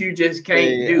 shit that you just can't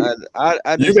Hey, do. I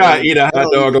You just gotta don't, eat a I hot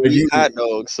don't dog, or even eat you hot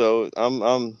dogs, so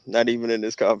I'm not even in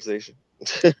this conversation.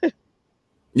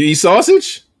 eat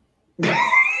sausage. Nah,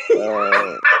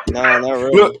 not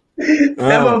Look, really.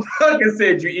 That motherfucker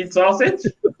said you eat sausage.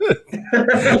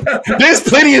 there's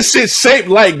plenty of shit shaped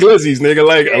like glizzies, nigga.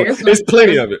 Like, Yeah, there's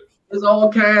plenty of it. There's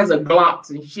all kinds of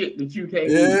glocks and shit that you can't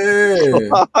eat. Yeah.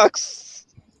 Fox.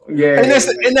 Yeah, And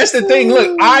that's the thing.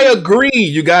 Look, I agree,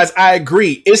 you guys. I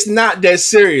agree. It's not that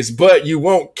serious, but you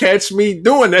won't catch me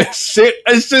doing that shit.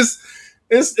 It's just,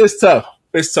 it's tough.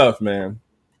 It's tough, man.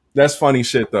 That's funny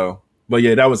shit though. But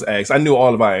yeah, that was X. I knew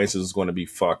all of our answers was going to be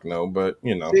fuck no, but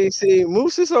you know, See,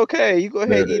 Moose is okay. You go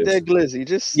ahead there and it eat is. that glizzy.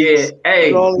 Just yeah.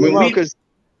 Hey, because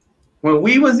when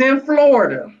we was in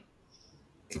Florida,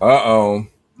 Uh-oh.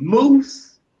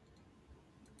 Moose,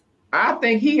 I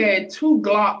think he had 2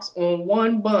 Glocks on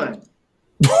one bun.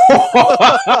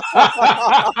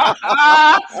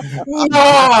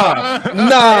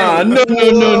 Nah, no.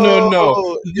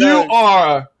 Whoa, You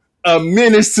are a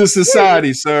menace to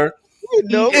society, sir. you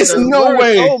know, It's a- no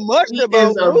way. so much He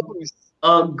about is Moose.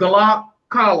 a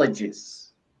Glockologist.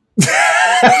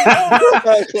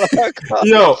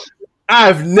 Yo,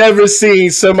 I've never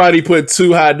seen somebody put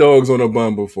 2 hot dogs on a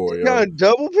bun before, yo. Got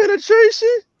double penetration.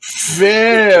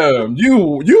 Fam,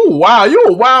 you wow, you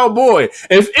a wild boy.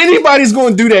 If anybody's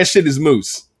gonna do that shit, is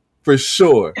Moose for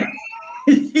sure.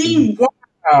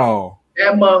 Wow,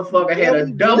 That motherfucker had a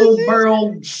double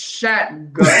barrel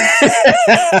shotgun.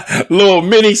 little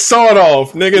mini sawed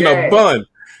off nigga in Yeah. a bun.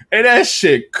 Hey, that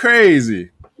shit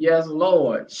crazy. Yes,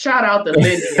 Lord. Shout out to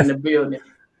Lindy in the building.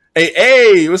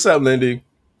 Hey, what's up, Lindy?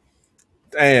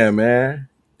 Damn, man,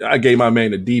 I gave my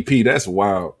man a DP. That's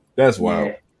wild. That's wild.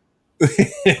 Yeah.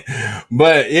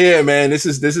 But yeah, man, this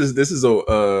is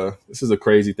a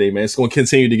crazy thing, man. It's going to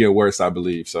continue to get worse, I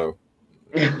believe. So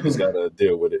you just gotta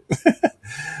deal with it,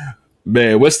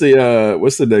 man. What's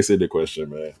the next end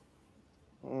question, man?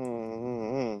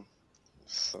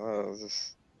 So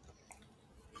just...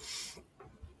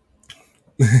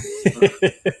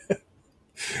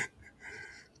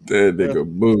 That nigga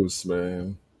Moose,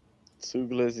 man. 2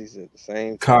 glizzies at the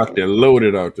same time. Cocked and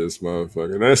loaded out this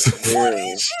motherfucker. That's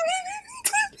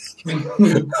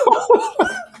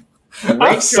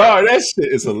I'm sorry, that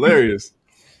shit is hilarious.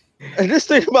 And just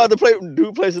think about the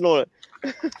dude placing on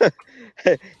it.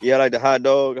 Yeah, like the hot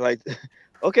dog. Like,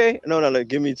 okay, no,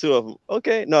 give me 2 of them.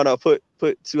 Okay, no, put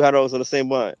 2 hot dogs on the same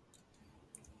bun.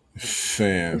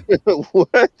 Fam,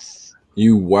 What?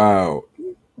 you wild.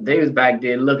 They was back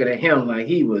there looking at him like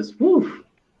he was, woof.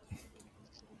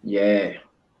 Yeah.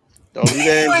 Don't do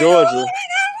that in Georgia.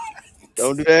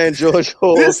 Don't do that in Georgia.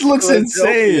 This looks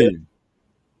insane.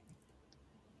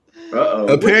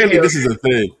 Uh-oh. Apparently, this is a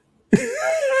thing.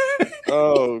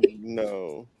 Oh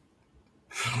no.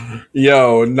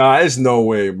 Yo, nah, it's no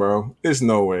way, bro. It's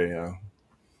no way, yo.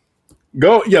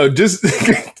 Just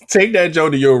take that Joe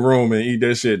to your room and eat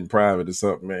that shit in private or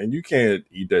something, man. You can't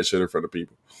eat that shit in front of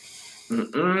people.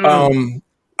 All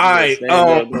right.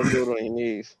 Don't do it on your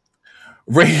knees.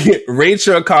 Rate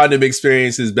your condom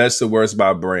experiences best or worst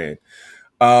by brand.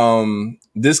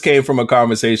 This came from a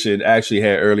conversation actually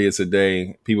had earlier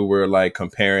today. People were like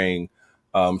comparing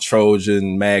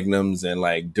Trojan Magnums and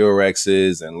like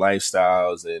Durexes and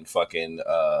Lifestyles and fucking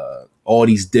all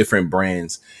these different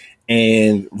brands,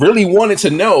 and really wanted to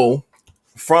know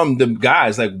from the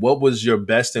guys, like, what was your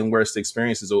best and worst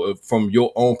experiences, or from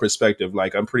your own perspective?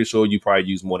 Like, I'm pretty sure you probably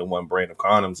use more than one brand of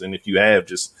condoms, and if you have,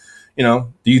 just, you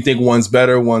know, do you think one's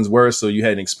better, one's worse? So you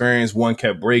had an experience, one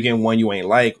kept breaking, one you ain't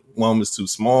like, one was too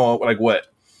small. Like, what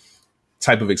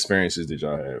type of experiences did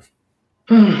y'all have?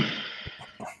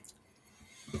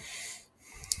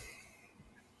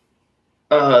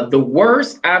 The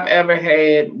worst I've ever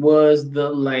had was the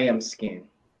lambskin.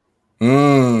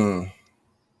 Never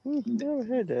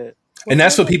had that. And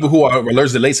that's for people who are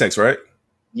allergic to latex, right?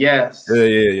 Yes.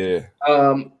 Yeah.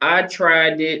 I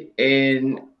tried it,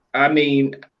 and I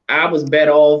mean, I was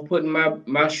better off putting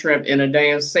my shrimp in a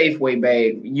damn Safeway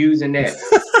bag using that.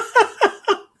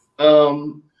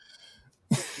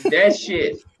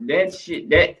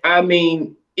 That I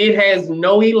mean, it has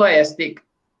no elastic.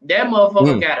 That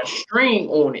motherfucker got a string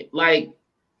on it. Like,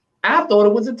 I thought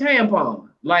it was a tampon.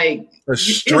 Like a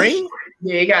string?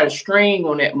 Yeah, it got a string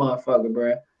on that motherfucker,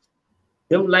 bro.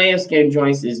 Them lambskin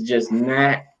joints is just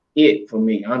not it for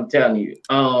me. I'm telling you.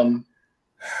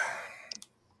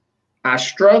 I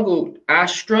struggled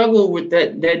with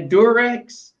that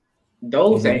Durex.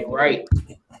 Those ain't right.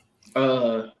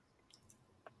 Durex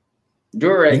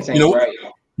ain't right.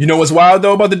 You know what's wild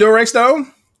though about the Durex though?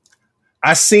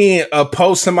 I seen a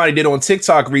post somebody did on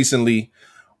TikTok recently.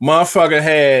 Motherfucker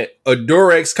had a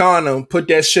Durex condom, put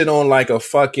that shit on like a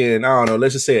fucking, I don't know,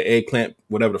 let's just say an eggplant,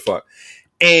 whatever the fuck.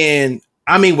 And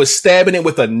I mean, was stabbing it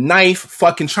with a knife,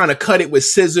 fucking trying to cut it with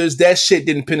scissors. That shit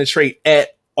didn't penetrate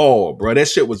at all, bro. That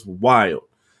shit was wild.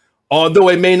 Although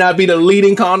it may not be the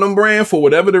leading condom brand for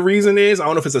whatever the reason is. I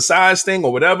don't know if it's a size thing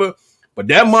or whatever, but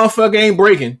that motherfucker ain't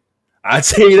breaking. I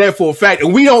tell you that for a fact.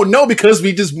 And we don't know because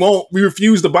we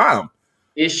refuse to buy them.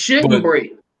 It shouldn't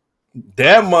break.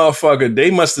 That motherfucker, they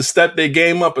must have stepped their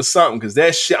game up or something. Because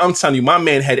that shit, I'm telling you, my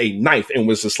man had a knife and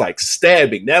was just like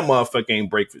stabbing. That motherfucker ain't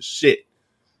break for shit.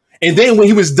 And then when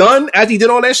he was done, after he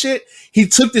did all that shit, he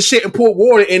took the shit and poured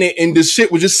water in it, and the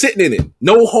shit was just sitting in it.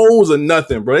 No holes or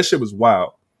nothing, bro. That shit was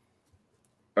wild.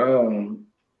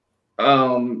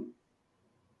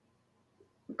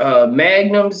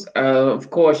 Magnums, of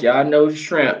course, y'all know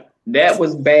shrimp. That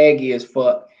was baggy as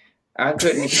fuck. I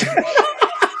couldn't.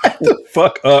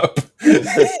 Fuck up.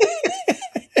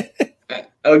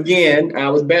 Again, I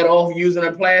was better off using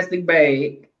a plastic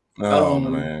bag. Oh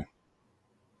man.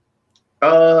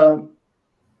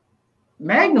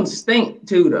 Magnums stink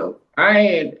too, though.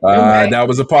 That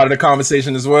was a part of the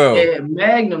conversation as well. Yeah,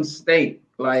 Magnums stink.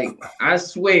 Like, I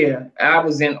swear, I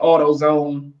was in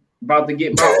AutoZone about to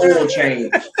get my oil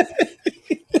changed.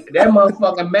 That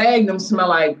motherfucking Magnum smell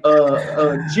like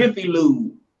Jiffy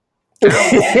Lube.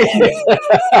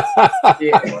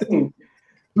 Yeah.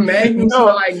 Magnum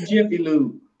smell like Jiffy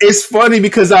Lube. It's funny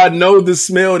because I know the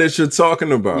smell that you're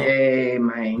talking about. Yeah,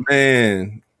 man.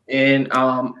 Man. And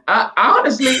I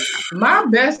honestly, my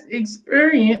best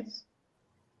experience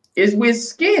is with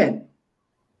skin.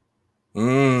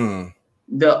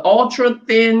 The ultra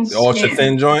thin skin. Ultra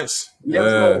thin joints. Yes,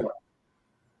 Lord.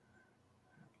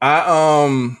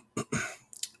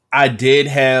 I did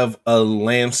have a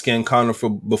lambskin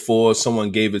condom before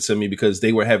someone gave it to me because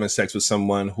they were having sex with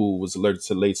someone who was allergic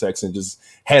to latex and just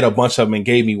had a bunch of them and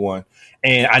gave me one.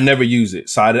 And I never used it.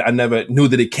 So I never knew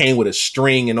that it came with a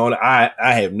string and all that.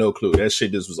 I have no clue. That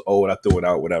shit just was old. I threw it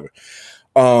out, whatever.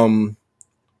 When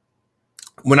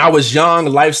I was young,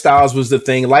 Lifestyles was the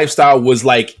thing. Lifestyle was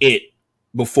like it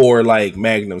before like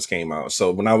Magnums came out.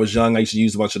 So when I was young, I used to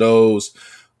use a bunch of those.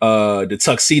 The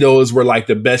tuxedos were like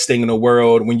the best thing in the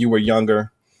world when you were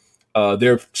younger.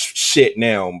 They're shit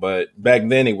now, but back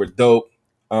then they were dope.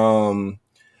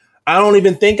 I don't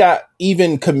even think I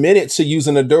even committed to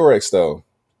using a Durex though,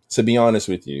 to be honest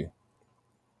with you.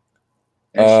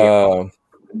 Crowns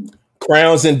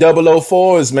and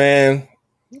 004s, man.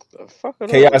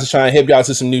 Chaos is trying to hip y'all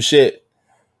to some new shit.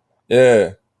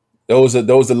 Yeah. Those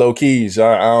are low keys.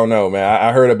 I don't know, man.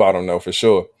 I heard about them though, for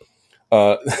sure.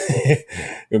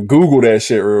 Google that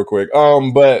shit real quick.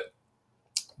 But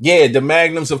yeah, the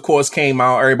Magnums, of course, came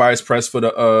out. Everybody's pressed for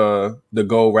the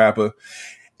Gold Rapper.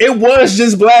 It was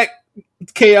just black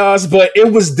chaos, but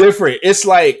it was different. It's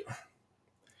like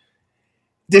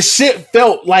the shit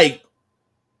felt like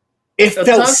it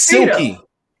felt silky.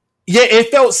 Yeah, it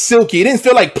felt silky. It didn't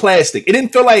feel like plastic. It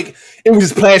didn't feel like it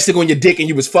was plastic on your dick and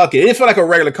you was fucking. It didn't feel like a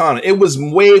regular condom. It was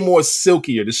way more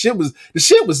silkier. The shit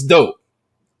was dope.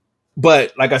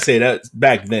 But like I said, that's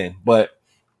back then. But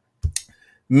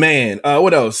man,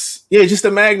 what else? Yeah, just the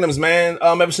Magnums, man.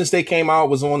 Ever since they came out,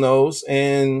 was on those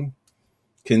and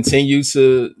continue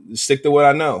to stick to what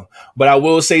I know. But I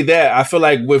will say that I feel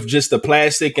like with just the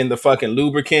plastic and the fucking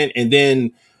lubricant, and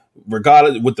then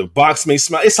regardless with the box may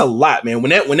smell, it's a lot, man.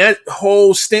 When that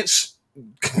whole stench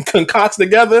concocts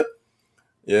together,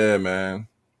 yeah, man.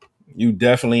 You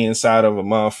definitely inside of a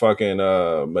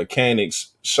motherfucking mechanic's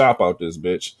shop out this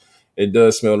bitch. It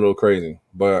does smell a little crazy.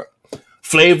 But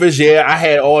flavors, yeah, I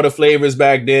had all the flavors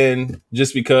back then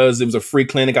just because it was a free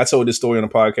clinic. I told this story on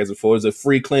the podcast before. It was a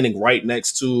free clinic right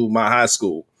next to my high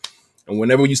school. And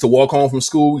whenever we used to walk home from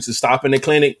school, we used to stop in the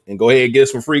clinic and go ahead and get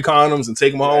some free condoms and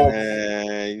take them home.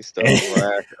 Man, you still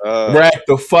rack up. Rack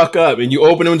the fuck up. And you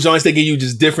open them joints, they give you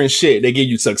just different shit. They give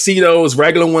you tuxedos,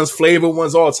 regular ones, flavored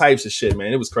ones, all types of shit,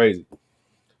 man. It was crazy.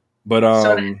 But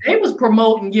so they was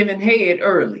promoting giving head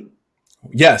early.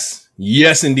 Yes,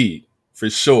 indeed. For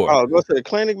sure. Oh, go to the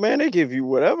clinic, man. They give you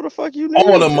whatever the fuck you need.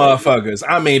 All the motherfuckers.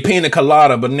 I mean, pina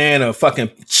colada, banana, fucking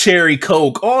cherry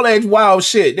coke, all that wild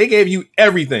shit. They gave you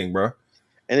everything, bro.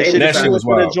 And that shit was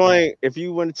wild. If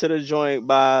you went to the joint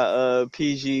by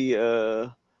PG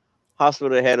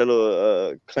hospital that had a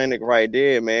little clinic right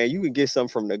there, man, you could get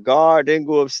something from the guard, then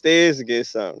go upstairs and get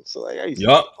something. So like, I used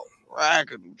to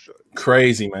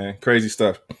crazy, man, crazy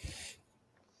stuff.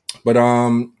 But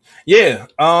yeah,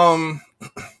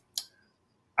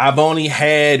 I've only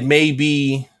had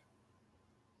maybe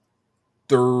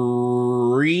 2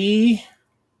 or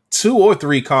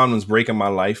 3 condoms break in my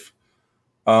life.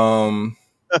 Yeah,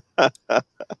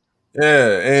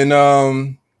 and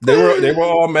they were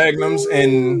all magnums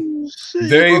and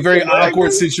very, very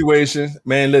awkward situations.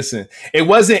 Man, listen, it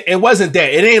wasn't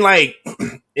that. It ain't like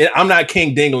I'm not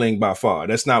King Dingling by far.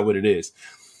 That's not what it is.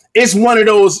 It's one of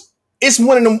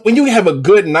them when you have a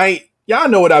good night. Y'all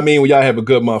know what I mean when y'all have a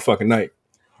good motherfucking night.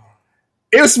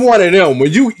 It's one of them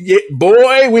when you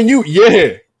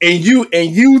and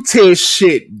you tear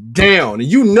shit down and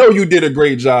you know you did a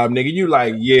great job, nigga. You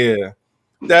like, yeah,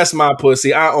 that's my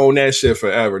pussy. I own that shit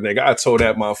forever, nigga. I tore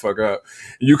that motherfucker up.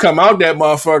 You come out that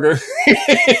motherfucker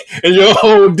and your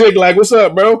whole dick like, what's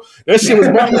up, bro? That shit was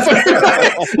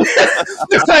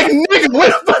it's like, nigga, where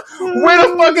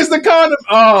the fuck is the condom?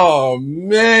 Oh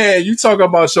man, you talking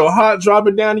about your heart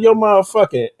dropping down to your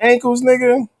motherfucking ankles,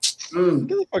 nigga. Get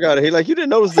the fuck out of here! Like you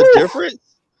didn't notice the difference.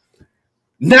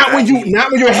 Not when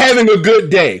you're having a good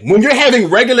day. When you're having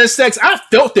regular sex, I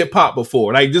felt it pop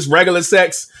before. Like just regular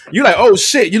sex, you like, oh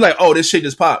shit. You like, oh, this shit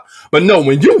just popped. But no,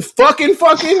 when you fucking,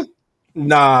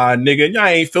 nah, nigga,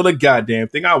 I ain't feel a goddamn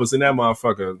thing. I was in that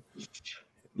motherfucker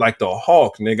like the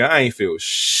Hulk, nigga. I ain't feel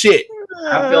shit.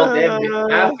 I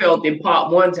felt it pop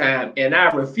one time, and I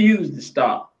refused to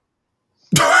stop.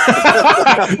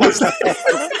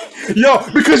 Yo,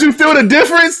 because you feel the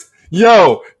difference?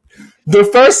 Yo, the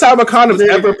first time a condom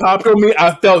ever popped on me,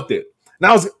 I felt it.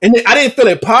 And I didn't feel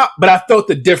it pop, but I felt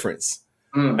the difference.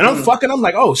 Mm-hmm. And I'm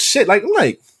like, oh shit. Like, I'm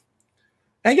like,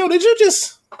 hey, yo, did you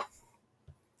just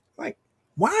like,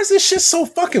 why is this shit so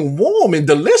fucking warm and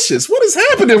delicious? What is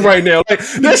happening right now? Like,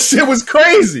 that shit was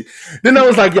crazy. Then I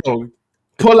was like, yo,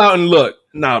 pull out and look.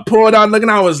 Nah, pull it out and look.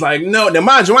 And I was like, no. Now,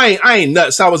 mind you, I ain't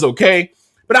nuts. I was okay.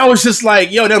 But I was just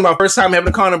like, yo, that was my first time having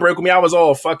a condom break with me. I was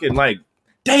all fucking like,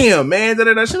 damn, man.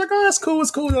 She's like, oh, it's cool. It's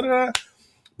cool. Da-da-da.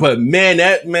 But man,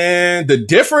 the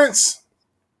difference,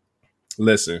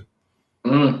 listen,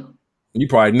 you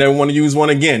probably never want to use one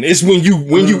again. It's when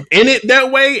you in it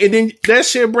that way and then that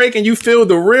shit break and you feel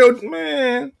the real,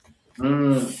 man.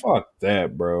 Fuck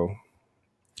that, bro.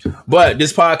 But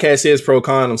this podcast is pro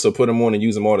condom, so put them on and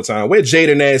use them all the time. Where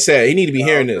Jaden ass at? He need to be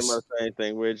hearing this. Same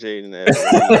thing. Where Jaden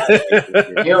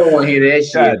at? You don't want to hear that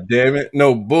shit. God damn it.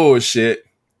 No bullshit.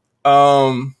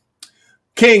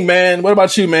 King, man, what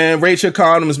about you, man? Rate your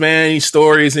condoms, man. Any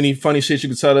stories, any funny shit you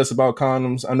can tell us about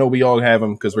condoms? I know we all have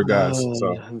them because we're guys. So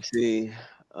let me see.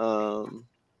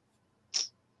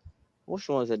 Which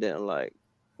ones I didn't like?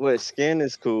 Well, skin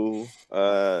is cool.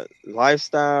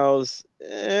 Lifestyles,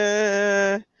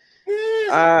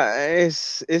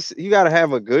 it's you gotta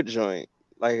have a good joint,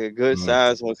 like a good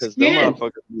size one, because the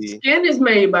motherfuckers skin is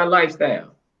made by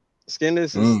Lifestyle. Skin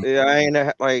is I ain't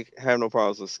have no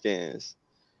problems with skins,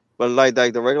 but like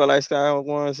the regular Lifestyle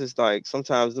ones, it's like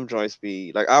sometimes them joints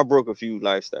be like I broke a few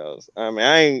Lifestyles. I mean,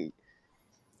 I ain't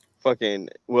fucking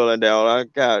willing down. I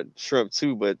got shrimp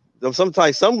too, but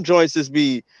sometimes some joints just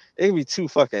be too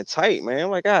fucking tight, man.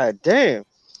 I'm like, god damn.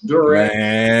 Durex.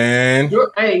 Man.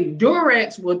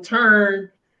 Durex will turn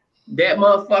that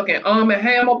motherfucking Arm &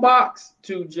 Hammer box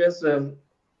to just a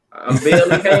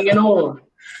belly hanging on.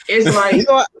 It's like, you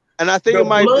know, and I think the it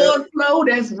might blood flow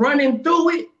that's running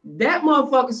through it. That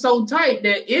motherfucker's so tight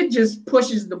that it just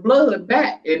pushes the blood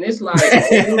back, and it's like,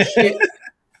 oh shit.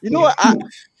 You know what?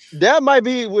 That might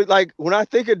be with like when I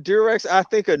think of Durex, I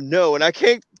think of no, and I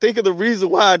can't think of the reason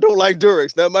why I don't like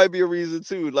Durex. That might be a reason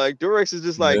too. Like Durex is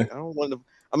just like I don't want to.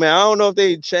 I mean, I don't know if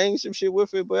they changed some shit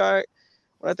with it, but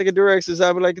when I think of Durex,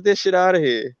 I'll be like, get this shit out of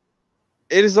here.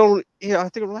 It is only, I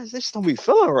think they just don't be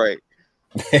feeling right.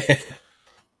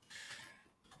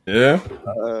 Yeah.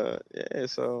 Yeah.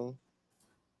 So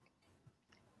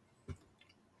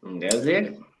that's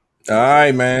it. All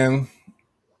right, man.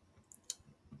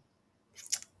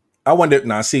 I wonder.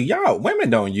 Now, see, y'all women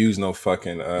don't use no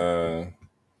fucking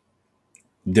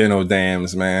dental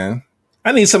dams, man.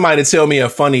 I need somebody to tell me a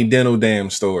funny dental dam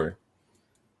story.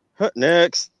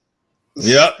 Next.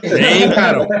 Yep, they ain't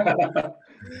got them.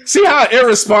 See how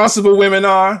irresponsible women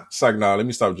are? It's like, nah, let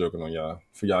me stop joking on y'all.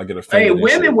 For y'all get offended. Hey,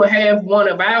 women will have one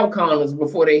of our condoms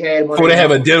before they had one. Before they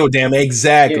have a dental dam.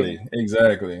 Exactly. Yeah.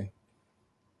 Exactly.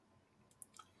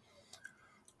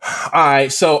 All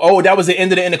right. So, that was the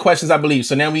end of the questions, I believe.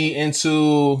 So now we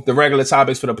into the regular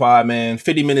topics for the pod, man.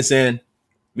 50 minutes in.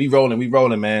 We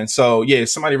rolling, man. So, yeah,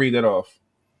 somebody read that off.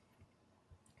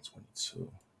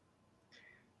 22.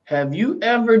 Have you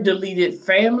ever deleted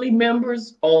family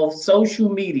members off social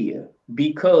media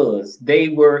because they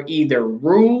were either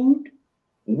rude,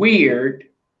 weird,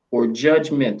 or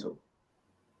judgmental?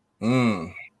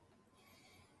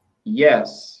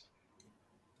 Yes.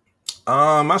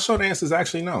 My short answer is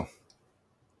actually no.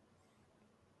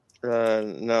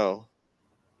 No.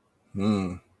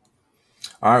 All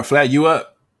right, Flat, you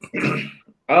up?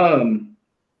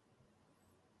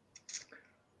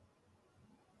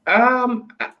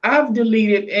 I've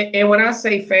deleted, and when I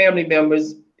say family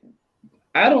members,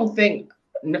 I don't think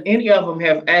any of them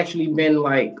have actually been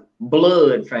like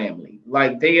blood family.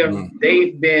 Like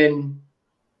they've been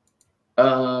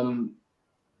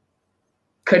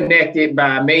connected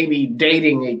by maybe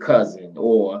dating a cousin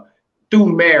or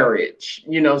through marriage,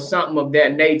 something of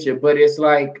that nature. But it's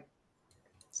like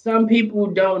some people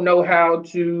don't know how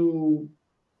to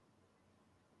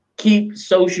keep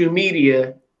social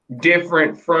media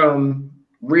different from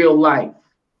real life.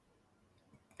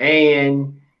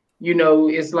 And,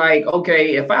 it's like,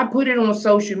 okay, if I put it on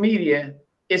social media,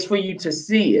 it's for you to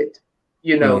see it,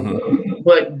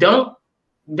 but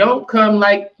don't come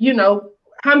like,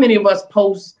 how many of us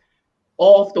post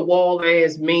off the wall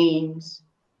ass memes?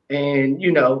 And,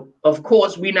 of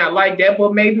course we not like that,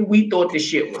 but maybe we thought the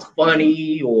shit was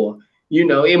funny or,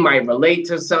 it might relate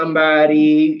to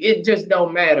somebody. It just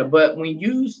don't matter. But when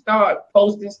you start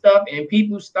posting stuff and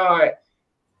people start,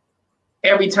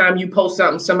 every time you post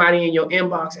something, somebody in your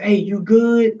inbox, hey, you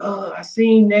good? I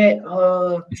seen that.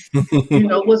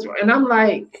 What's wrong? And I'm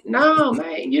like, no,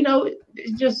 man,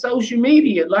 it's just social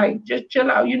media. Like, just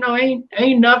chill out.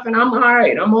 Ain't nothing. I'm all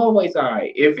right. I'm always all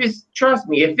right. Trust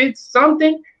me, if it's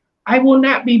something, I will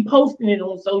not be posting it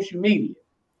on social media.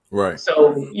 Right.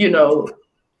 So,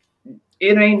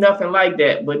 it ain't nothing like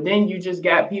that. But then you just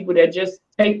got people that just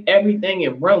take everything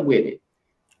and run with it.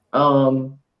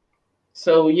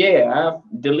 So yeah, I've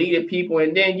deleted people,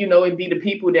 and then it'd be the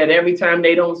people that every time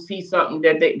they don't see something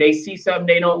that they see something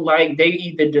they don't like, they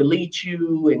either delete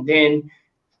you, and then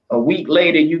a week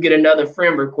later you get another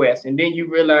friend request, and then you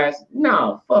realize,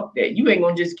 no, fuck that, you ain't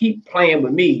gonna just keep playing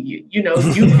with me. You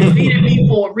deleted me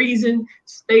for a reason.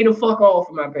 Stay the fuck off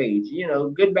of my page.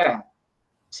 Goodbye.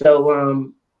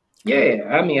 So yeah,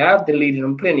 I mean, I've deleted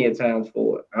them plenty of times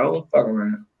for it. I don't fuck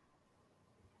around.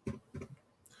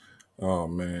 Oh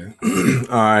man.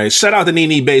 All right. Shout out to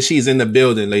Nene Bay. She's in the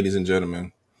building, ladies and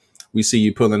gentlemen. We see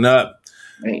you pulling up.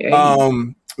 Hey.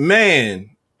 Man.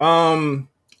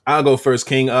 I'll go first,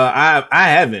 King. I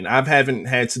haven't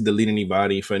had to delete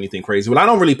anybody for anything crazy. Well, I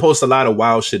don't really post a lot of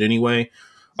wild shit anyway.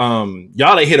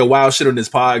 Y'all ain't hit a wild shit on this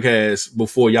podcast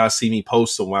before y'all see me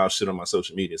post some wild shit on my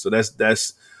social media. So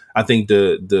that's I think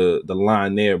the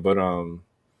line there. But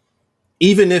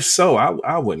even if so,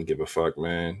 I wouldn't give a fuck,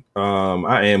 man.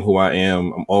 I am who I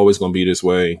am. I'm always gonna be this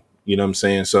way. You know what I'm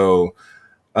saying? So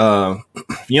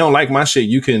if you don't like my shit,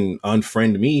 you can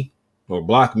unfriend me or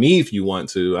block me if you want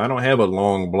to. I don't have a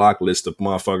long block list of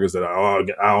motherfuckers that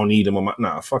I don't need them on my.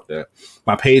 Nah, fuck that.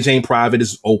 My page ain't private.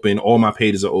 It's open. All my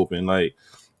pages are open. Like,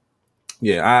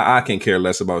 yeah, I can care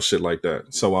less about shit like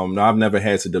that. So I've never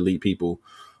had to delete people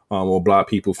or block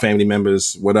people, family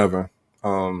members, whatever.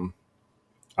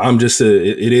 I'm just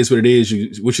it is what it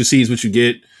is. What you see is what you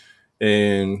get,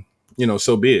 and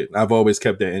so be it. I've always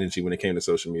kept that energy when it came to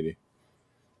social media.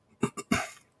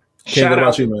 Ken, what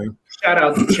about you, man? Shout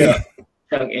out to Chuck.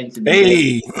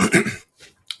 Hey,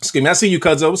 excuse me. I see you,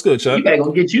 Cuzzo. What's good, Chuck? You gotta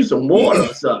go get you some water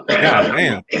or something. God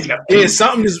damn. Yeah,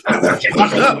 something is fucked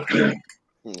up.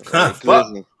 Fuck.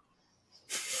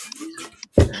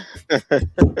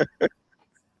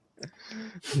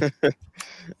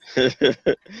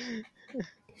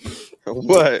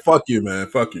 What? Fuck you, man.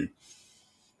 Fuck you.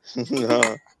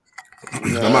 No.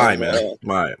 I'm all right, man.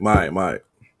 My.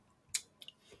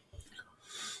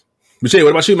 But Jay, what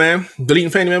about you, man?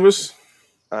 Deleting family members?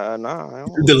 Nah.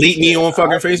 Delete me on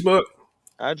fucking Facebook?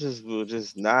 I just will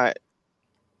just not.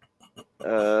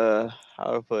 How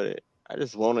to put it? I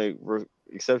just want to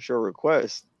accept your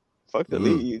request. Fuck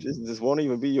delete you. Just want to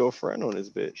even be your friend on this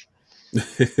bitch.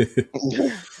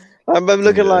 I've been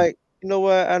looking Yeah. like, you know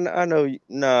what? I know.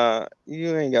 Nah,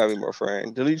 you ain't gotta be my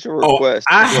friend. Delete your Oh, request.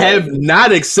 I Like, have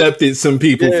not accepted some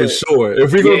people for yeah, sure.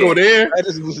 If we're gonna Yeah, go there, I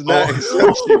just was not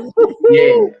accept you. oh,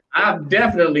 yeah. I've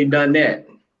definitely done that.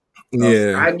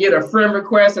 yeah, I get a friend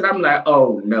request and I'm like,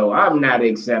 oh no, I'm not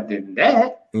accepting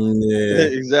that. yeah, I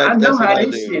Exactly. know That's what how I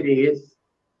this do. shit is.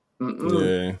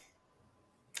 Mm-mm. yeah.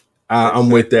 I'm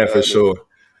with Exactly that what for I do. sure.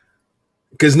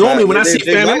 Because normally when I see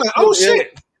They family, I'm might like, still oh be in.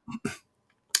 shit,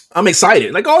 I'm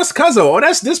excited. Like, oh, it's Cuzzo. Oh,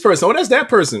 that's this person. Oh, that's that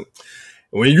person.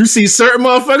 When you see certain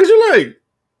motherfuckers, you're like,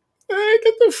 hey,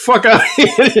 get the fuck out of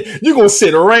here. You're gonna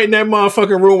sit right in that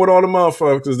motherfucking room with all the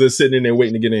motherfuckers that's sitting in there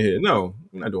waiting to get in here. No,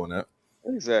 I'm not doing that.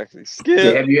 Exactly.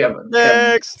 Yeah, Skip.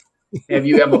 Next. have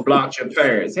you ever blocked your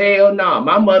parents? Hell no.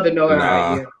 My mother know how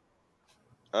I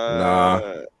Nah,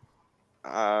 am.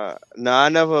 nah. No, I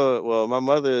never. Well, my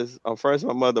mother is. I'm first.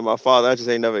 My mother, my father. I just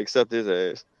ain't never accept his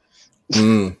ass.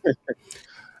 Mm.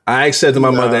 I accepted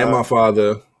my mother and Nah, my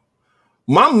father.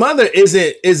 My mother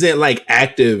isn't like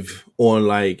active on,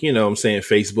 like, you know what I'm saying,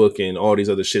 Facebook and all these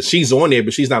other shit. She's on there,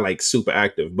 but she's not like super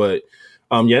active. But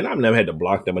yeah, and I've never had to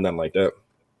block them or nothing like that.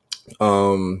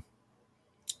 Um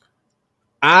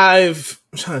I'm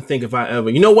trying to think if I ever,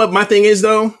 you know what my thing is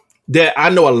though, that I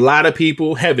know a lot of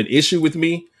people have an issue with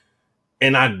me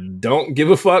and I don't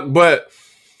give a fuck, but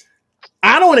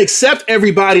I don't accept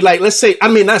everybody. Like, let's say, I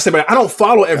mean, not everybody, I don't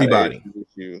follow got an everybody. issue with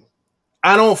you.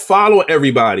 I don't follow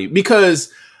everybody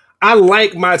because I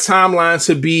like my timeline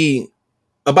to be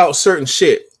about certain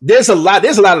shit. There's a lot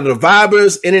of the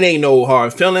vibers, and it ain't no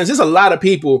hard feelings. There's a lot of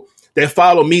people that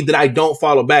follow me that I don't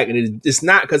follow back, and it's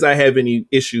not because I have any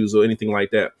issues or anything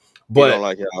like that. You don't But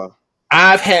like y'all.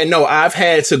 I've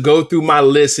had to go through my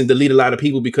list and delete a lot of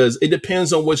people because it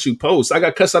depends on what you post. I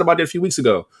got cussed out about that a few weeks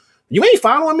ago. You ain't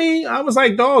following me. I was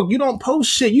like, dog, you don't post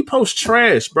shit. You post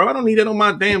trash, bro. I don't need that on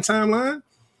my damn timeline.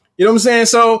 You know what I'm saying?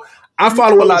 So I You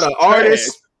follow a lot post of trash.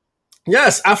 artists.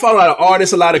 Yes, I follow a lot of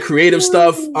artists, a lot of creative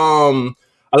stuff,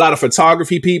 a lot of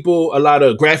photography people, a lot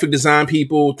of graphic design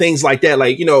people, things like that.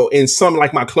 Like, you know, and some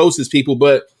like my closest people.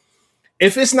 But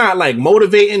if it's not like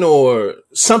motivating or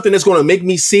something that's going to make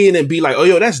me see it and be like, oh,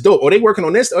 yo, that's dope. Or they working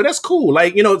on this. Oh, that's cool.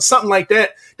 Like, you know, something like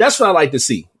that. That's what I like to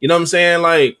see. You know what I'm saying?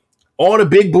 Like all the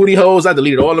big booty hoes, I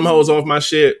deleted all them hoes off my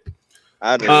shit.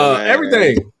 I do, man.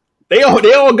 Everything. They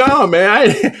all gone,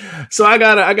 man. So I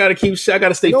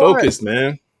gotta stay You know focused,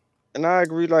 man. And I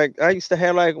agree. Like I used to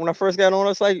have, like when I first got on,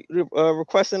 it's like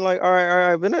requesting, like, all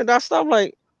right. But then I stopped.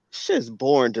 Like, shit's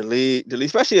boring. Delete.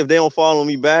 Especially if they don't follow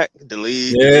me back. Yeah,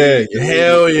 Delete.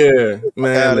 hell yeah,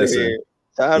 man. Out of here.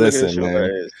 Tired of looking at your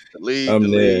Man. ass. Delete.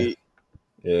 I'm there.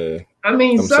 Yeah, I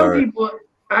mean, I'm some sorry. people,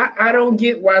 I don't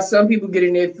get why some people get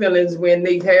in their feelings when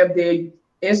they have their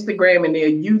Instagram and their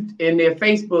youth and their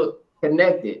Facebook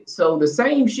connected. So the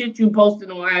same shit you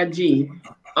posted on IG,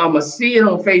 I'ma see it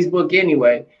on Facebook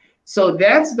anyway. So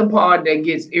that's the part that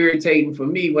gets irritating for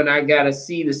me when I gotta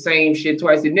see the same shit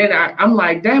twice. And then I'm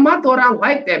like, damn, I thought I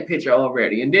liked that picture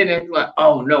already. And then it's like,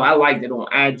 oh no, I liked it on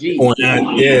IG.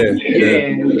 Yeah.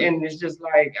 And it's just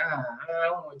like, I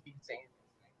don't want to keep saying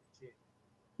shit.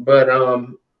 But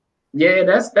yeah,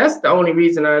 that's the only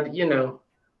reason I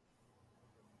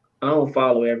don't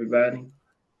follow everybody.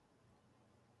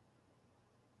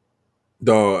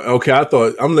 Dog. Okay, I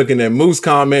thought I'm looking at Moose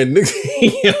comment.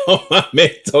 Yo, my man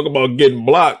talk about getting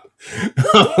blocked.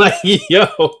 I'm like, yo,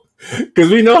 because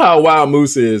we know how wild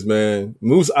Moose is, man.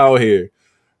 Moose out here.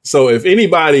 So if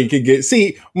anybody could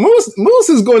Moose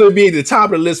is going to be at the top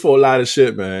of the list for a lot of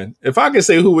shit, man. If I could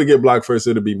say who would get blocked first,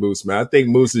 it'll be Moose, man. I think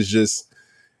Moose is just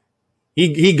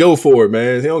he go for it,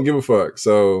 man. He don't give a fuck.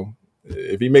 So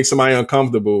if he makes somebody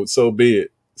uncomfortable, so be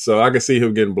it. So I can see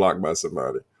him getting blocked by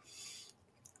somebody.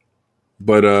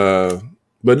 But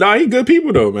nah, he good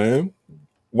people though, man.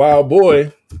 Wild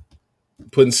boy,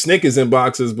 putting Snickers in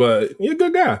boxes, but he a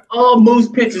good guy. All Moose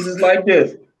pictures is like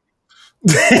this.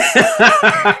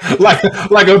 like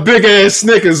a big ass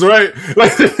Snickers, right?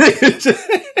 Like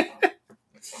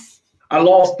I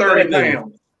lost 30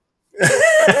 pounds.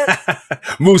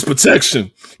 Moose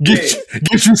protection. Get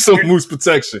you some moose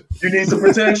protection. You need some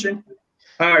protection?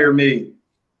 Hire me.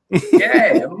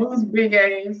 Yeah, Moose big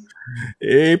ass. He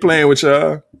ain't playing with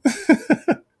y'all.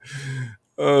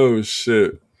 Oh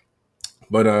shit.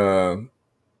 But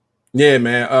yeah,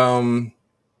 man.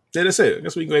 Yeah, that's it. I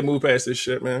guess we can go ahead and move past this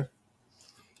shit, man.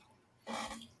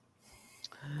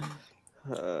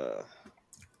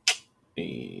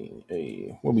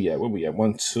 Hey, where we at?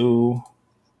 1, 2.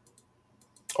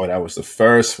 Oh, that was the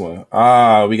first one.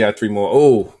 We got 3 more.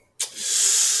 Oh.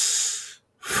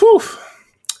 Whew.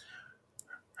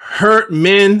 Hurt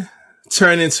men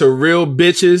turn into real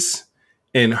bitches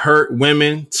and hurt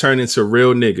women turn into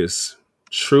real niggas.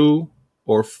 True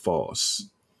or false?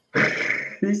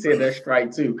 He said that's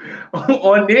strike too.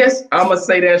 On this, I'm gonna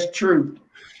say that's true.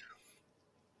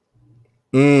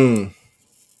 Mm.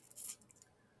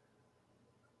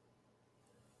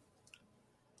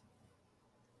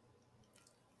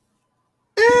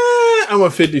 I'm a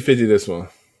 50-50 this one.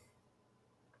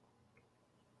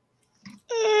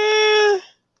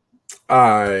 All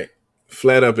right.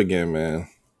 Flat up again, man.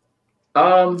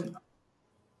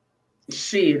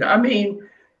 Shit. I mean,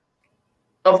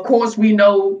 of course, we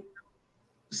know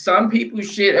some people's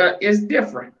shit is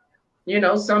different. You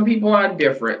know, some people are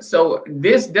different. So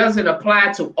this doesn't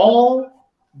apply to all,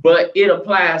 but it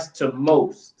applies to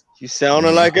most. You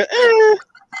sounding like a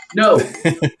No.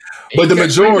 But the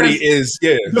majority is,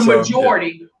 yeah. The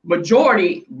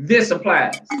majority, this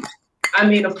applies. I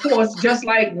mean, of course, just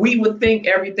like we would think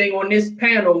everything on this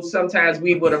panel, sometimes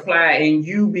we would apply and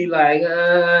you be like,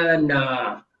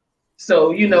 nah.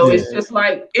 So, you know, it's just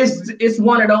like, it's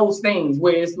one of those things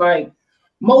where it's like,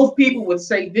 most people would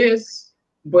say this,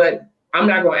 but I'm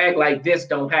not going to act like this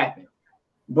don't happen.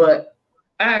 But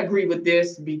I agree with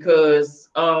this because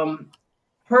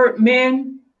hurt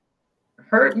men.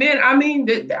 I mean,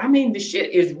 the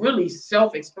shit is really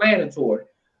self-explanatory.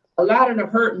 A lot of the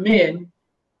hurt men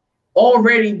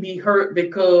already be hurt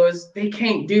because they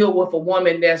can't deal with a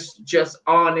woman that's just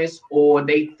honest, or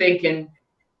they thinking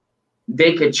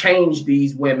they could change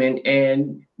these women,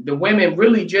 and the women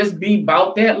really just be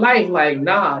about that life. Like,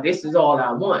 nah, this is all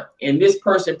I want. And this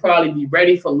person probably be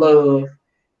ready for love,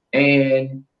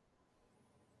 and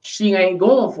she ain't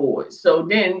going for it. So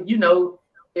then, you know,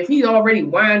 if he's already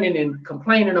whining and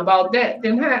complaining about that,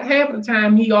 then half the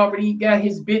time he already got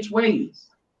his bitch ways.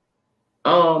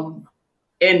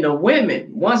 And the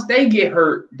women, once they get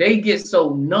hurt, they get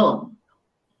so numb.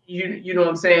 You know what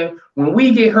I'm saying? When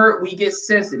we get hurt, we get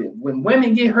sensitive. When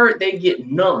women get hurt, they get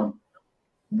numb.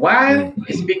 Why?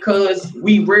 It's because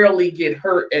we rarely get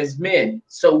hurt as men.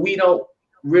 So we don't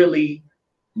really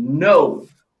know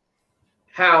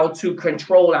how to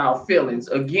control our feelings.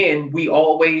 Again, we've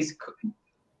always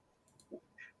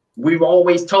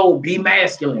told, be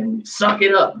masculine, suck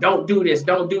it up, don't do this,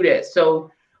 don't do that.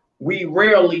 So we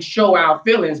rarely show our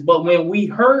feelings, but when we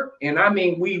hurt, and I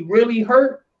mean we really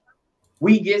hurt,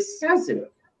 we get sensitive.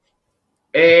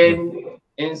 And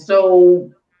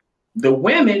so the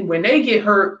women, when they get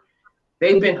hurt,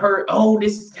 they've been hurt. Oh,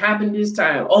 this happened this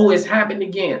time. Oh, it's happened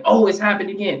again. Oh, it's happened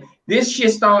again. This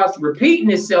shit starts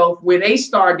repeating itself where they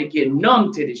start to get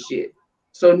numb to the shit.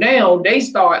 So now they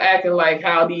start acting like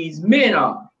how these men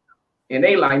are. And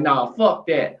they like, nah, fuck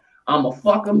that. I'ma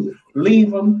fuck them,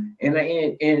 leave them, and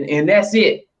that's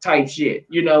it type shit,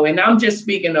 you know. And I'm just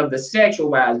speaking of the sexual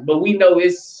wise, but we know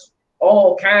it's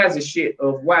all kinds of shit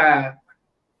of why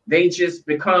they just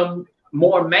become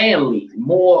more manly,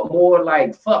 more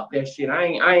like, fuck that shit. I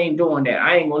ain't doing that.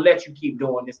 I ain't gonna let you keep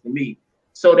doing this to me.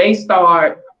 So they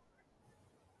start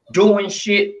doing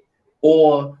shit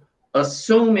or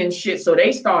assuming shit. So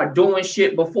they start doing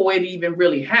shit before it even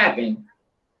really happened,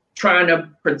 trying to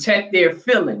protect their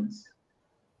feelings.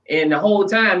 And the whole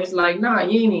time it's like, nah,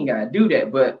 you ain't even gotta do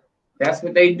that. But that's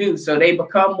what they do. So they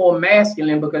become more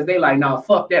masculine because they like, nah,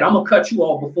 fuck that. I'm gonna cut you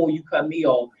off before you cut me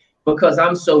off because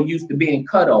I'm so used to being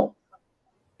cut off.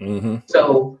 Mm-hmm.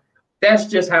 So that's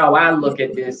just how I look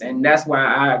at this. And that's why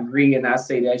I agree. And I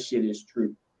say that shit is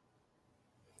true.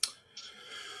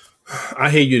 I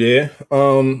hear you there.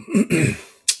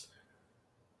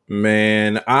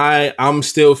 Man, I'm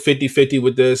still 50-50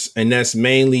 with this. And that's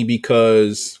mainly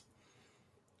because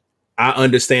I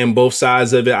understand both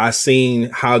sides of it. I've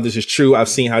seen how this is true. I've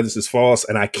seen how this is false.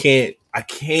 And I can't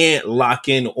lock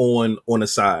in on a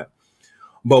side.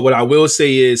 But what I will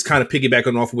say is kind of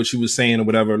piggybacking off of what you were saying or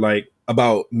whatever, like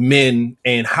about men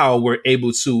and how we're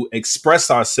able to express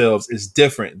ourselves is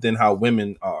different than how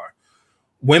women are.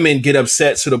 Women get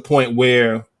upset to the point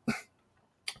where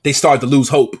they start to lose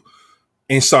hope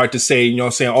and start to say, you know what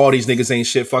I'm saying, all these niggas ain't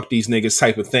shit, fuck these niggas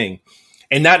type of thing.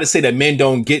 And not to say that men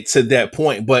don't get to that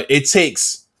point, but it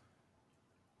takes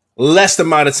less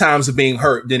amount of times of being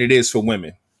hurt than it is for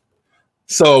women.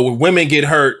 So when women get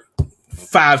hurt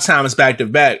 5 times back to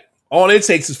back, all it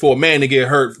takes is for a man to get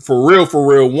hurt for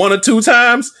real, 1 or 2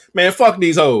 times. Man, fuck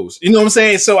these hoes. You know what I'm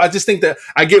saying? So I just think that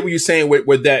I get what you're saying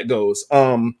where that goes.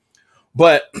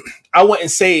 But I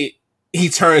wouldn't say he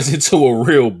turns into a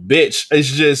real bitch. It's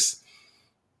just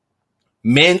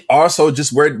men also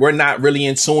just we're not really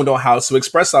in tune on how to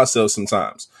express ourselves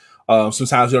sometimes.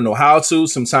 Sometimes we don't know how to.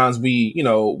 Sometimes we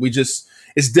just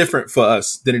it's different for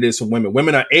us than it is for women.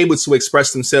 Women are able to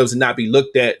express themselves and not be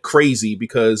looked at crazy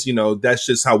because, you know, that's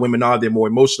just how women are. They're more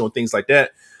emotional and things like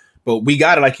that. But we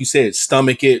got to, like you said,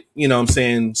 stomach it, you know what I'm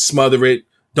saying? Smother it.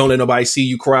 Don't let nobody see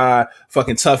you cry.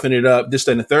 Fucking toughen it up. This,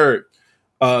 that, and the third.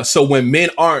 So when men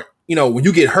aren't, you know, when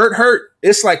you get hurt,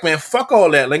 it's like, man, fuck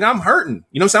all that. Like, I'm hurting.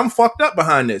 You know what I'm saying? I'm fucked up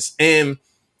behind this. And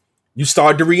you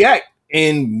start to react.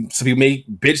 And some people make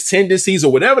bitch tendencies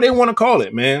or whatever they want to call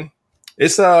it, man.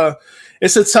 It's a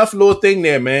tough little thing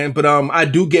there, man. But I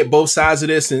do get both sides of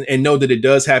this and know that it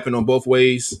does happen on both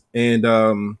ways.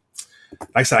 And like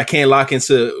I said, I can't lock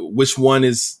into which one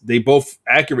is, they both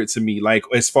accurate to me, like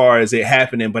as far as it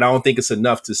happening, but I don't think it's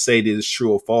enough to say that it's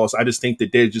true or false. I just think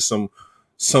that there's just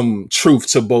some truth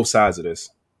to both sides of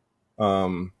this.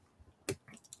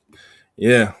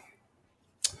 Yeah.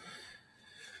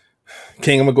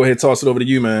 King, I'm gonna go ahead and toss it over to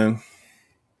you, man.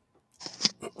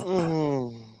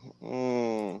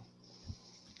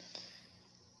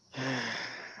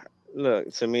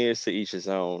 Look, to me, it's to each his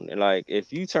own. And like,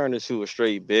 if you turn into a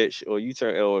straight bitch, or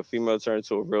a female turn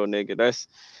into a real nigga,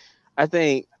 I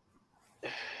think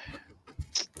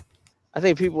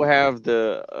people have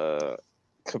the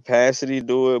capacity to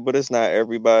do it, but it's not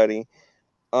everybody.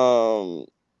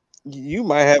 You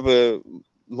might have a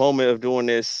moment of doing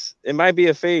this. It might be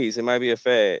a phase. It might be a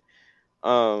fad.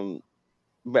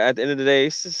 But at the end of the day,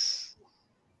 it's just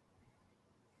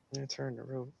turn the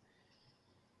road.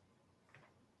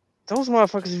 Those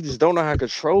motherfuckers who just don't know how to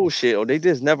control shit, or they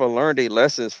just never learned their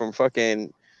lessons from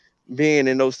fucking being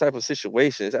in those type of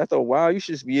situations. After a while, you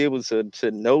should just be able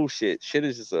to know shit. Shit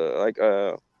is just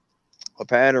a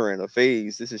pattern, a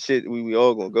phase. This is shit we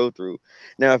all gonna go through.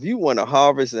 Now, if you want to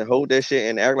harvest and hold that shit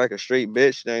and act like a straight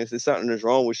bitch, then there's something that's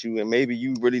wrong with you, and maybe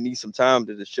you really need some time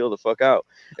to just chill the fuck out.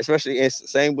 Especially, and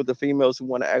same with the females who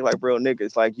want to act like real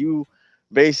niggas. Like, you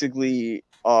basically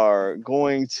are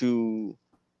going to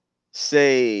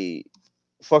say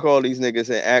fuck all these niggas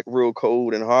and act real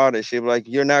cold and hard and shit. But like,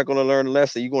 you're not gonna learn a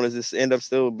lesson. You're gonna just end up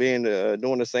still being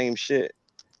doing the same shit.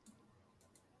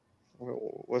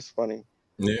 What's funny?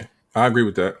 Yeah, I agree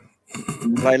with that.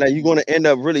 Like you're gonna end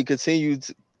up really continue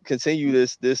this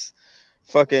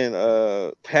fucking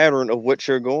pattern of what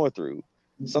you're going through.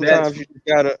 Sometimes you just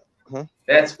gotta.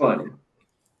 That's funny.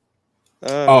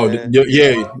 Your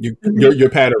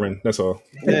pattern. That's all.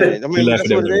 Yeah, I mean, that's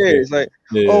what it is. Like,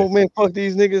 oh man, fuck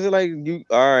these niggas. Like, you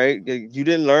all right? You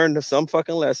didn't learn some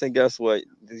fucking lesson. Guess what?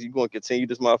 You're gonna continue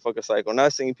this motherfucking cycle.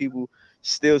 Not seeing people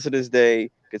still to this day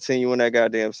continuing that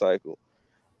goddamn cycle.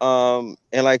 And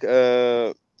like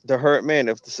the hurt man.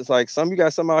 If this is like you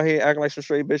got some out here acting like some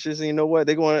straight bitches, and you know what?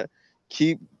 They're gonna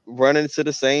keep running into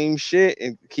the same shit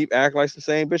and keep acting like the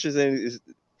same bitches. And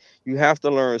you have to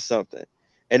learn something.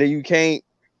 And then you can't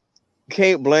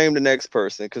blame the next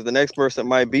person, because the next person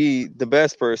might be the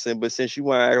best person, but since you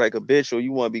want to act like a bitch or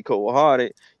you want to be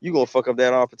cold-hearted, you're gonna fuck up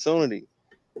that opportunity.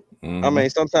 I mean,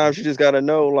 sometimes you just gotta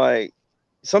know, like,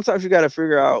 sometimes you gotta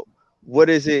figure out what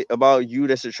is it about you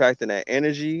that's attracting that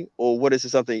energy, or what is it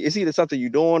something? It's either something you're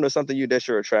doing or something that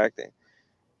you're attracting,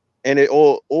 and it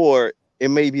or it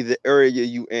may be the area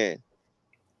you in.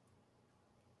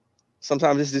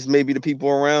 Sometimes it's just maybe the people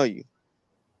around you.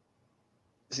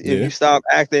 If you stop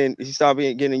acting, if you stop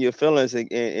getting your feelings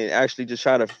and actually just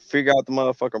try to figure out the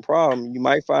motherfucking problem, you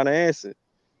might find an answer.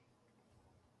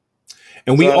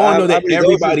 And we all know that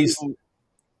everybody's.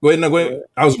 Go ahead.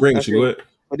 I was agreeing with you. Go ahead.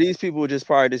 But these people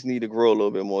probably need to grow a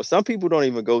little bit more. Some people don't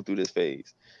even go through this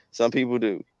phase. Some people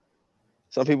do.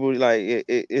 Some people like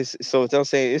it's so I'm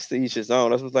saying it's to each his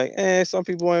own. That's what's like, some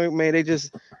people, man, they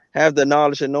just have the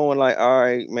knowledge of knowing, like, all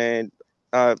right, man,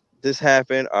 this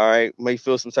happened. All right, may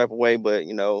feel some type of way, but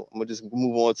I'm gonna just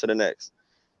move on to the next.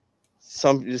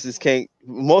 Some just can't.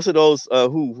 Most of those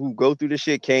who go through this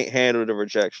shit can't handle the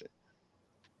rejection.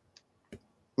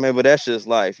 Man, but that's just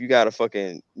life. You gotta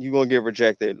you're gonna get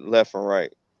rejected left and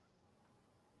right.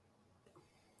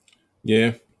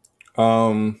 Yeah.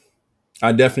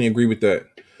 I definitely agree with that.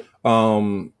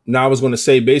 Now I was gonna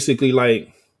say, basically,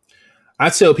 like, I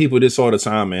tell people this all the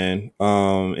time, man.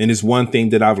 And it's one thing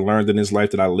that I've learned in this life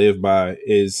that I live by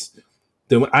is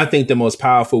I think the most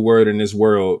powerful word in this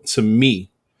world to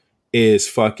me is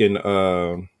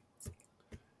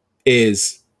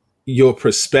is your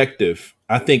perspective.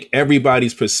 I think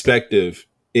everybody's perspective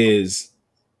is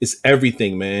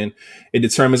everything, man. It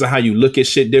determines how you look at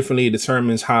shit differently. It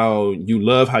determines how you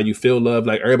love, how you feel love.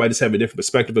 Like, everybody just have a different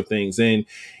perspective of things. And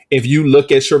if you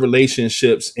look at your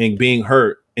relationships and being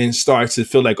hurt and start to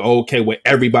feel like, okay, well,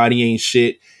 everybody ain't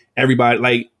shit. Everybody,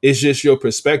 like, it's just your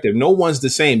perspective. No one's the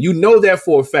same. You know that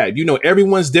for a fact.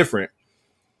 Everyone's different.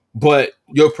 but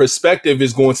your perspective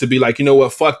is going to be like, you know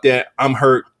what, fuck that, I'm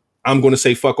hurt. I'm going to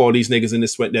say fuck all these niggas in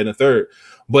this, sweat, that, and the third.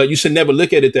 But you should never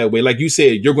look at it that way. Like you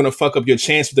said, you're going to fuck up your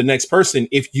chance with the next person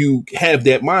if you have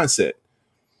that mindset.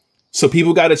 So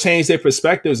people got to change their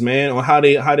perspectives, man, on how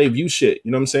they view shit.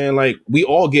 You know what I'm saying? Like we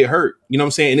all get hurt. You know what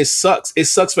I'm saying? And it sucks. It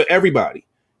sucks for everybody.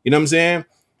 You know what I'm saying?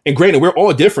 And granted, we're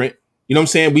all different. You know what I'm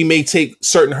saying? We may take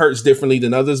certain hurts differently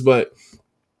than others, but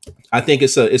I think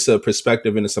it's a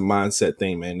perspective and it's a mindset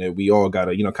thing, man, that we all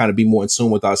gotta, you know, kind of be more in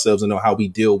tune with ourselves and know how we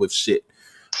deal with shit.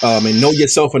 And know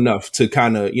yourself enough to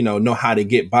kind of, you know how to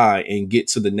get by and get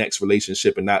to the next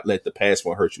relationship and not let the past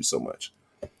one hurt you so much.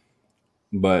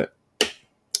 But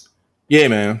yeah,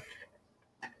 man.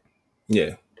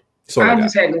 Yeah. So I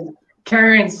just had to,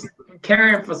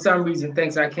 Karen for some reason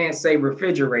thinks I can't say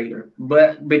refrigerator,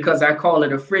 but because I call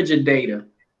it a frigidator.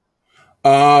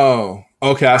 Oh,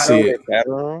 okay, I see it.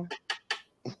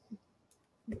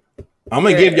 I'm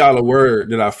gonna give y'all a word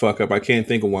that I fuck up. I can't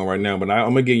think of one right now, but I'm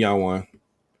gonna give y'all one.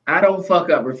 I don't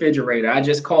fuck up refrigerator. I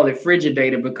just call it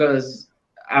frigidator because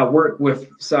I work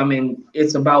with some, and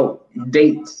it's about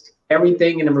dates.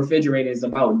 Everything in the refrigerator is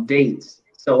about dates.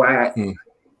 So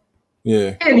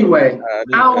yeah. Anyway,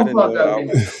 I don't fuck up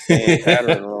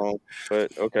pattern wrong,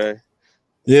 but okay.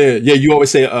 Yeah. You always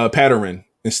say pattern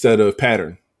instead of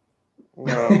pattern. You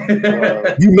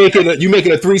make it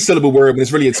a 3-syllable word, but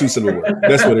it's really a 2-syllable word.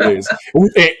 That's what it is.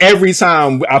 And every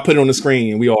time I put it on the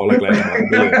screen, we all like laughing.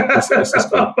 Yeah, it's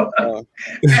cool.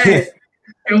 Hey,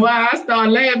 and while I started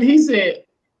laughing, he said,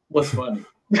 "What's funny?"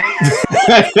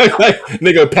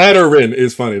 Nigga, pattern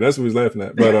is funny. That's what he's laughing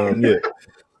at.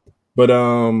 But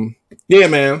yeah,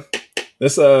 man.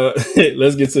 Let's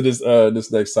get to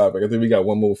this next topic. I think we got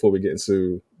one more before we get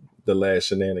into the last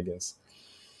shenanigans.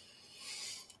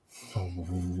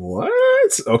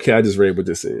 What? Okay, I just read what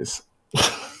this is.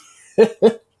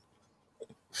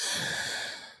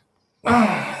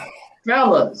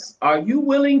 Fellas, are you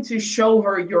willing to show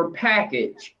her your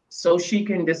package so she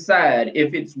can decide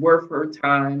if it's worth her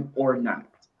time or not?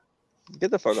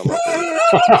 Get the fuck out of my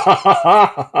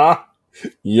face.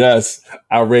 Yes,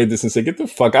 I read this and said, "Get the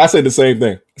fuck." I said the same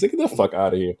thing. I said, "Get the fuck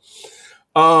out of here."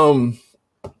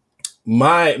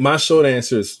 My short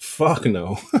answer is fuck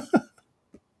no.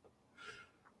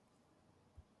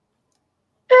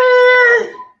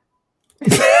 Go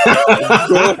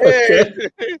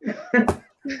ahead.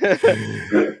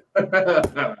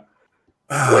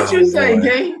 What you say,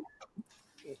 Gay?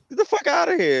 Get the fuck out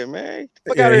of here, man.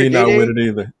 He's not with it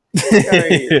either.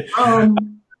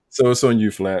 So it's on you,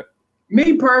 Flat.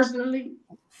 Me personally,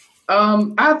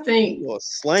 I think you'll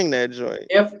slang that joint.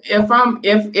 If I'm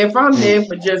there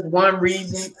for just one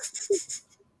reason,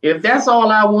 if that's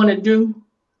all I want to do,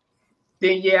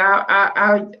 then yeah,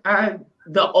 I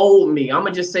the old me. I'm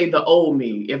gonna just say the old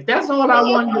me. If that's all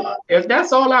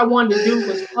I wanted to do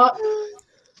was fuck,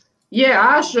 yeah,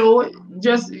 I'll show it.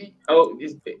 Just is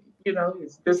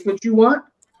this what you want?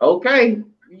 Okay,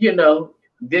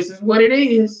 this is what it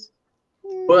is.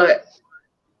 But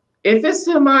if it's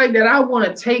somebody that I want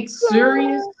to take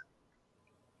serious,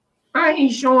 I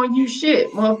ain't showing you shit,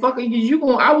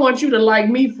 motherfucker. I want you to like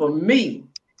me for me.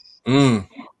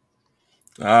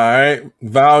 All right,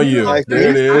 value. Like there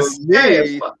it is.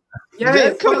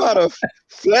 Yeah, come out of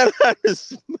Flat out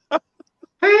his mouth.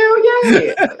 Hell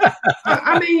yeah!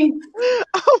 I mean,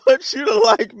 I want you to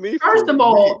like me. First of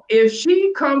all, if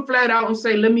she come flat out and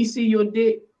say, "Let me see your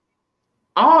dick,"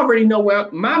 I already know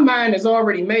where my mind is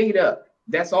already made up.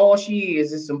 That's all she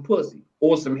is some pussy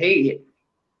or some head.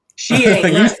 She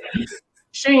ain't nothing.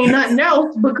 She ain't nothing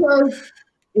else, because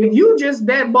if you just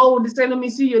that bold to say, "Let me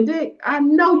see your dick," I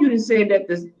know you didn't say that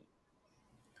to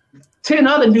 10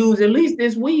 other dudes at least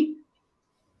this week.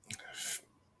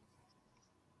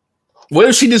 What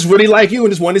if she just really like you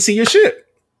and just wanted to see your shit?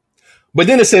 But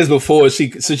then it says before so she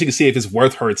can see if it's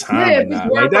worth her time. Yeah, if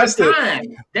it's worth her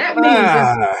time.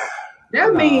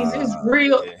 That means it's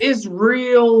real. Yeah. It's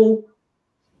real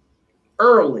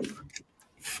early.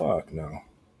 Fuck no.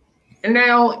 And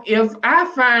now, if I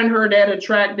find her that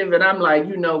attractive, and I'm like,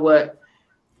 you know what?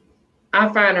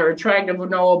 I find her attractive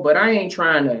and all, but I ain't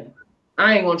gonna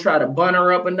try to bun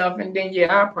her up enough. And then,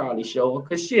 yeah, I'll probably show her.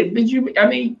 Cause shit,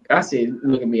 I said,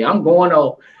 look at me, I'm going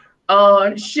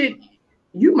on. Shit,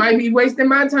 you might be wasting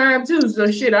my time too.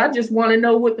 So shit, I just want to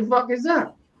know what the fuck is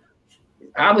up.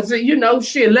 I would say,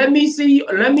 shit, let me see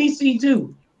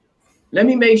too. Let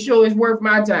me make sure it's worth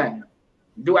my time.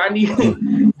 Do I need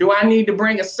to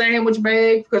bring a sandwich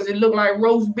bag because it looked like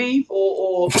roast beef,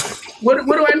 or what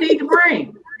do I need to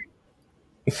bring?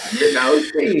 Shit.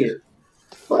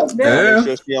 Fuck that. Make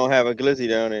sure she don't have a glizzy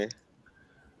down there.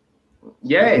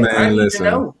 Yeah, man, I need listen.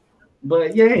 to know.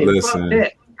 But yeah, fuck Listen,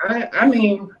 that. I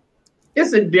mean,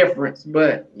 it's a difference,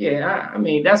 but yeah, I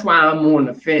mean that's why I'm on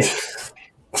the fence.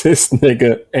 this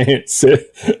nigga ain't said,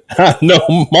 I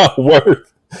know my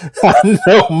worth. I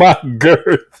know my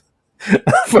girth.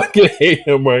 I fucking hate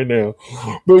him right now.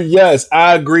 But yes,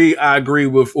 I agree. I agree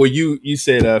with, or you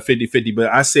said 50-50,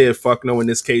 but I said fuck no in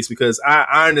this case because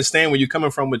I understand where you're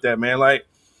coming from with that, man. Like,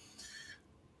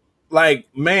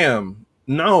 ma'am,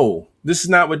 no, this is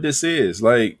not what this is.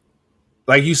 Like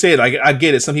you said, like I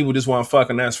get it. Some people just want fuck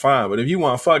and that's fine. But if you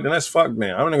want fuck, then that's fuck,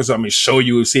 man. I'm not gonna show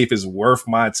you see if it's worth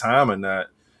my time or not.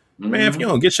 Man, if you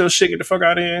don't get your shit, get the fuck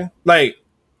out of here. Like,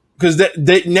 because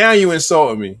now you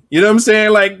insulting me. You know what I'm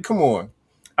saying? Like, come on.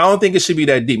 I don't think it should be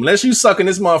that deep. Unless you sucking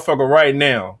this motherfucker right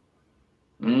now.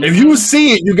 If you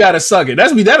see it, you gotta suck it.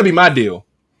 That'll be my deal.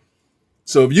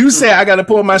 So if you say I gotta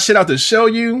pull my shit out to show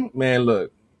you, man,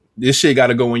 look, this shit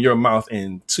gotta go in your mouth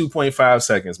in 2.5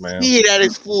 seconds, man. See it at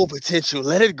its full potential.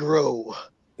 Let it grow.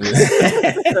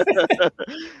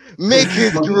 Make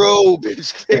it grow,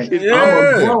 bitch.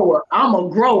 Yeah. I'm a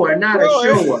grower, not a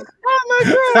shower. Oh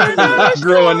my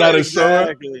grower, not a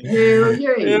shower. Hell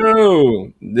yeah.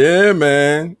 Yeah,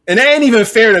 man. And that ain't even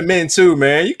fair to men too,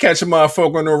 man. You catch a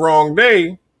motherfucker on the wrong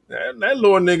day, that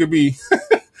little nigga be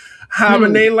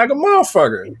hibernating like a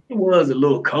motherfucker. It was a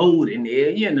little cold in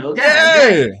there, you know.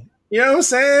 Yeah. You know what I'm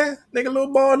saying? Nigga a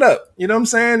little balled up. You know what I'm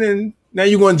saying? And now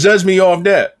you gonna judge me off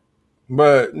that.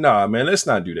 But nah, man, let's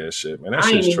not do that shit, man. That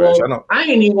shit's trash. I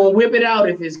ain't even gonna whip it out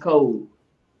if it's cold.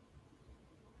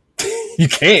 You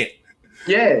can't.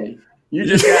 Yeah, you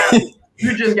just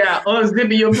got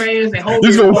unzipping your pants and hold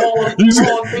your balls. You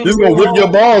just gonna whip your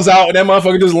balls out and that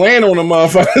motherfucker just land on the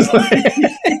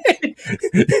motherfucker.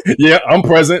 Yeah, I'm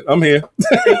present. I'm here.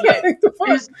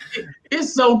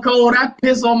 It's so cold. I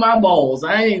piss on my balls.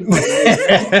 I ain't.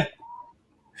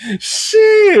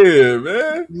 Shit,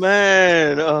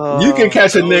 man. You can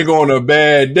catch a nigga on a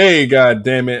bad day. God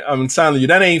damn it! I'm telling you,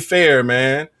 that ain't fair,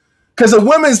 man. Because a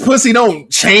woman's pussy don't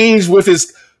change with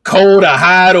it's cold or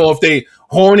hot or if they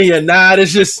horny or not.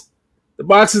 It's just the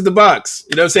box is the box.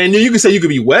 You know what I'm saying? You can say you could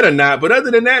be wet or not, but other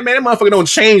than that, man, that motherfucker don't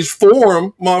change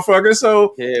form, motherfucker.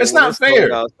 So it's not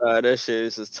fair. Outside, that shit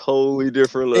is a totally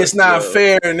different look. It's not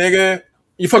fair, nigga.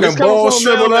 You fucking balls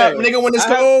shrivel up, nigga, when it's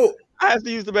cold. I have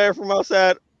to use the bathroom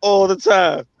outside all the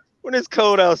time. When it's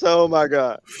cold outside, oh my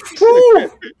God.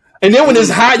 And then when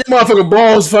it's hot, your motherfucking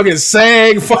balls fucking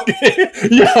sag, fucking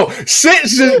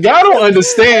shit. Y'all don't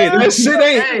understand. That shit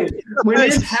ain't. Hey, when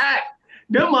it's hot,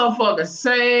 them motherfuckers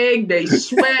sag, they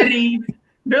sweaty.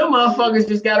 Them motherfuckers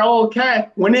just got all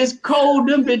cat. When it's cold,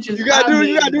 them bitches. You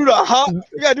gotta do the hot.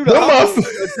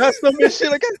 Dust them and shit.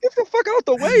 Like, get the fuck out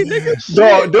the way, nigga.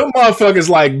 Dog, them motherfuckers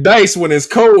like dice when it's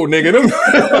cold, nigga.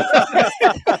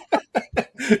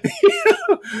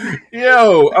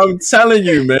 Yo, I'm telling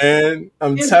you, man.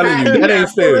 That ain't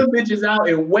fair. Them bitches out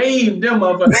and wave them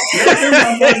motherfuckers. Them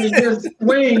motherfuckers just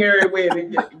swing everywhere to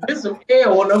get some air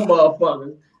on them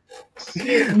motherfuckers.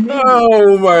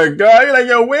 Oh my God! You're like,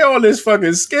 yo, where all this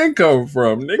fucking skin come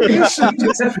from, nigga?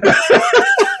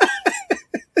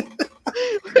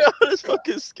 Where all this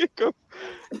fucking skin come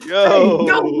from? Yo, hey,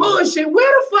 no bullshit.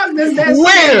 Where the fuck does that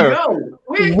skin go?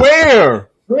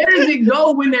 Where does it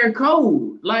go when they're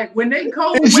cold? Like when they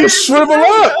cold, it just shrivel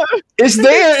up. It's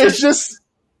there. It's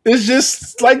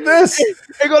just like this.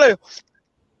 They go like.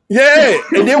 Yeah,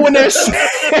 and then when that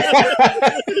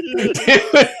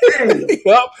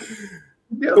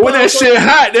when that shit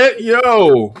hot,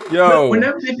 when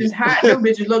them bitches hot, them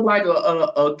bitches look like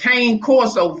a Cane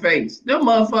Corso face. Them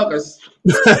motherfuckers.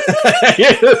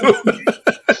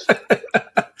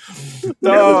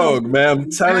 Dog, man, I'm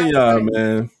telling y'all,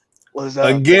 man.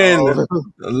 Again,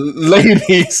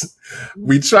 ladies,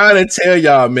 we trying to tell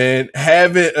y'all, man,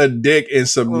 having a dick and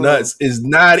some nuts is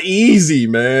not easy,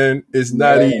 man. It's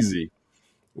not easy.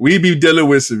 We be dealing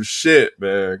with some shit,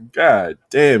 man. God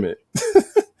damn it.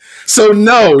 So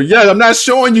no, I'm not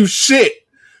showing you shit.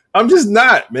 I'm just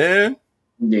not, man.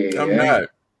 Yeah, I'm not.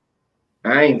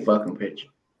 I ain't fucking picture.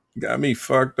 Got me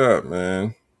fucked up,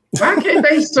 man. Why can't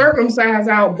they circumcise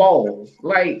our balls?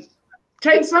 Like,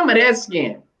 take some of that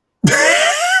skin.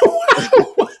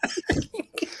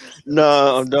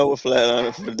 No, I'm done with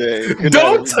Flatliner for today.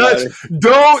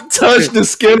 Don't touch the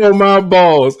skin on my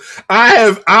balls.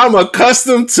 I'm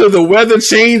accustomed to the weather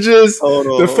changes,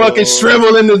 the fucking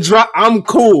shrivel in the drop. I'm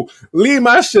cool. Leave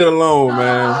my shit alone,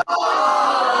 man.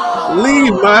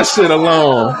 Leave my shit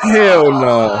alone. Hell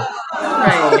no.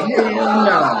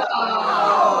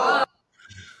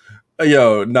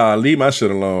 Yo, nah, leave my shit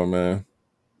alone, man.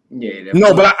 Yeah.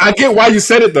 No, but I get why you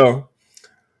said it though.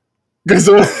 Because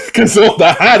on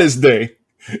the hottest day,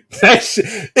 That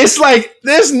shit, it's like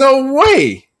there's no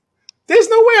way. There's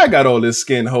no way I got all this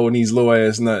skin holding these low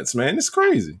ass nuts, man. It's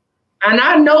crazy. And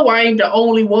I know I ain't the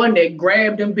only one that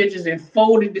grabbed them bitches and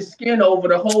folded the skin over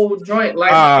the whole joint.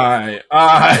 Like, all right,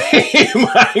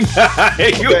 my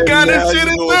guy, you kind of shit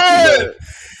is that?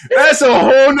 That's a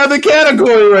whole nother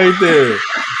category right there.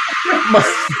 My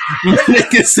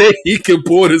nigga said he could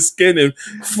pull the skin and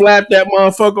flap that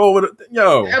motherfucker over the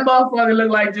yo. That motherfucker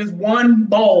look like just one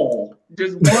ball,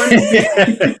 just one.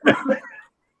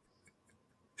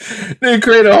 They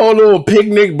create a whole little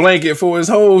picnic blanket for his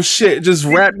whole shit. Just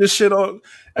wrap this shit on.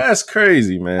 That's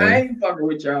crazy, man. I ain't fucking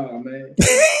with y'all, man.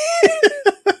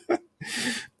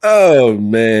 Oh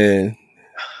man.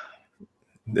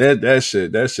 That's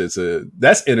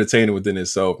entertaining within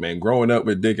itself, man. Growing up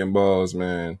with dick and balls,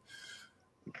 man.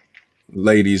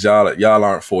 Ladies, y'all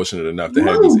aren't fortunate enough to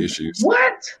have these issues.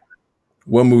 What?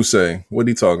 What Moose say? What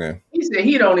he talking? He said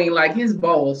he don't even like his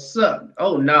balls suck.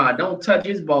 Oh nah, don't touch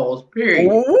his balls. Period.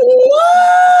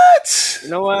 What? You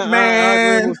know what,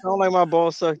 man? I don't like my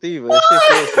balls sucked either.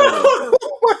 Oh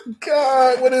my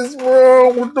God! What is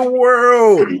wrong with the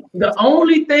world? The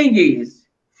only thing is,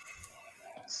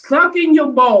 sucking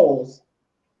your balls.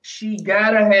 She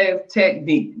gotta have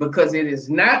technique because it is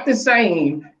not the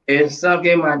same as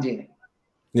sucking my dick.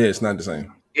 Yeah, it's not the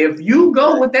same. If you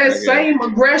go with that same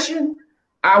aggression,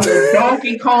 I will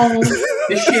Donkey Kong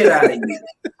the shit out of you.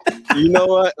 You know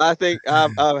what? I think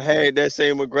I've had that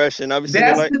same aggression. I've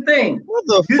That's like, the thing. what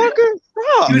the fucker?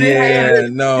 Stop.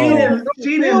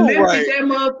 She done lifted that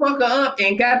motherfucker up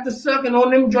and got the sucking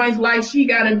on them joints like she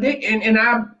got a dick, and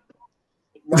I.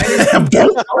 What you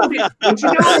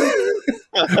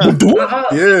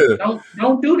Yeah.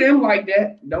 Don't do them like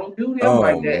that. Don't do them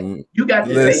like that. You got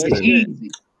to take it easy.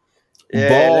 Yeah,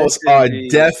 balls are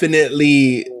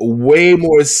definitely way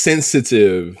more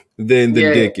sensitive than the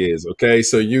dick is. Okay,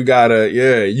 so you gotta,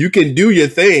 you can do your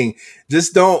thing.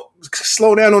 Just don't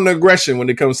slow down on the aggression when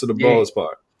it comes to the balls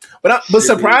part. But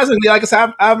surprisingly, like I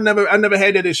said, I've never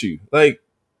had that issue. Like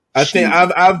I think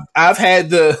I've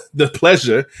had the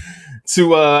pleasure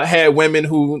to have women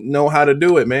who know how to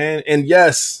do it, man. And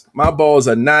yes, my balls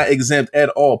are not exempt at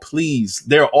all. Please,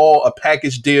 they're all a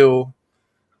package deal.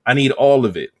 I need all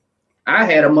of it. I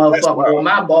had a motherfucker on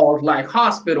my balls like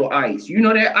hospital ice. You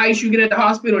know that ice you get at the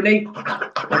hospital? They.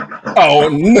 Oh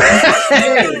no!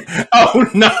 Oh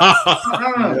no!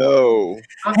 No!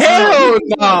 Hell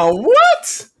no!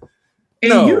 What?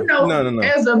 And no.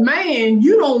 As a man,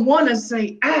 you don't want to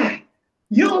say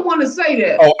You don't want to say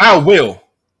that. Oh, I will.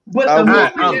 But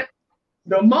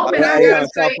the moment I gotta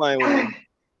say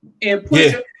and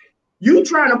push her, you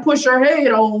trying to push her head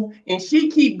on, and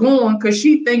she keep going because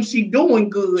she thinks she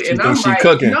doing good, and I'm like,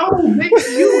 cooking. No,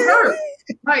 nigga, you hurt.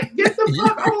 Like, get the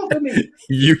fuck off of me.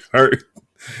 You hurt.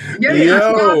 Yeah,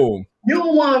 yo. You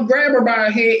don't want to grab her by her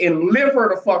head and lift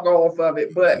her the fuck off of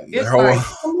it, but it's like,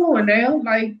 come on now,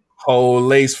 like whole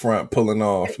lace front pulling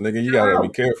off, nigga. You gotta be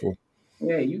careful.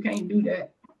 Yeah, you can't do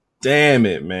that. Damn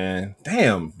it, man.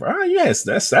 Damn, bro. Yes,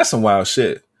 that's some wild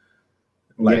shit.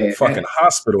 Like fucking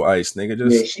hospital ice, nigga.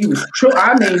 Just she was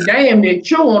damn near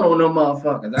chewing on them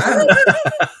motherfuckers.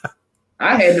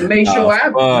 I had to make sure I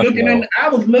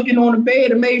was looking on the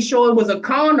bed and made sure it was a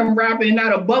condom wrapper and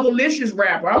not a Bubblicious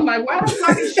wrapper. I'm like, why the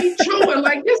fuck is she chewing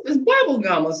like this is bubble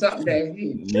gum or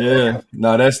something? Yeah,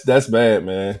 no, that's bad,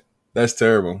 man. That's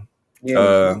terrible.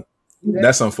 Yeah,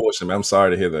 that's unfortunate, man. I'm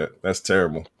sorry to hear that. That's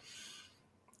terrible.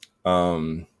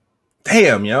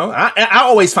 Damn, yo. I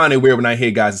always find it weird when I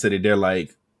hear guys say that they're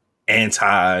like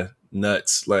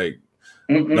anti-nuts, like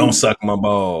don't suck my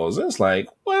balls. It's like,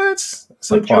 what? It's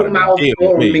a part of the deal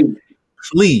with me.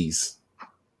 Please.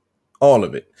 All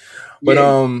of it. But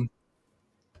all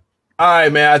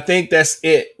right, man. I think that's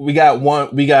it. We got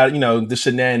the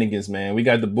shenanigans, man. We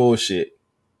got the bullshit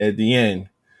at the end.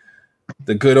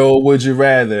 The good old would you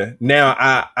rather. Now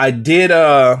I did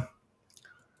have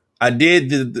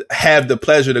the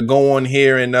pleasure to go on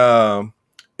here and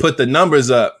put the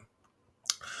numbers up.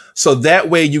 So that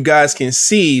way you guys can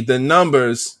see the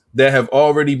numbers that have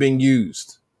already been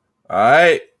used. All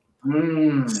right.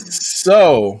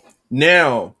 So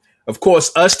now, of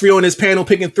course, us three on this panel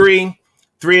picking three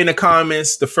in the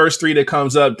comments. The first three that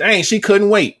comes up, dang, she couldn't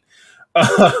wait.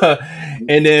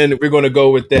 And then we're going to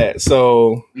go with that.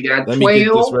 So we got let 12. me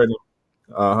get this ready.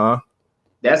 Uh-huh.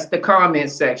 That's the comment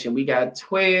section. We got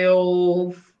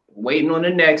 12 waiting on the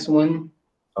next one.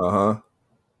 Uh-huh.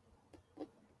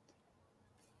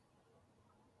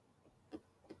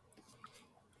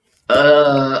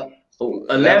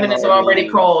 11 is already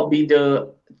called. Be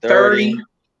the 30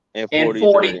 and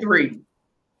 43.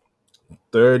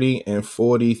 30 and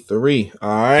 43. All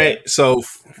right. So,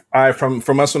 all right,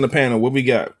 from us on the panel, what we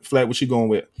got? Flat, what you going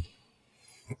with?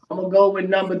 I'm gonna go with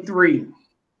number 3.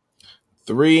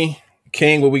 3.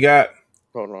 King, what we got?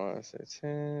 Hold on. I said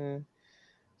 10.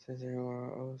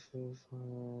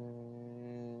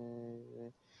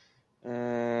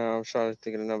 I'm trying to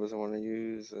think of the numbers I want to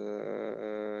use.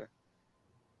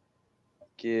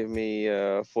 Give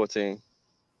me 14.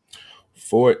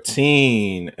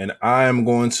 14. And I'm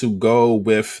going to go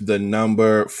with the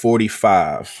number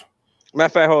 45. Matter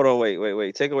of fact, hold on.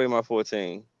 Wait. Take away my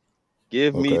 14.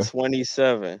 Give me Okay.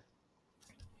 27.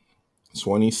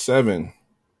 27.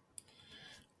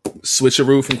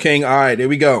 Switcheroo from King. All right, there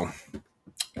we go.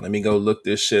 Let me go look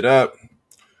this shit up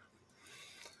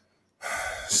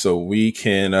so we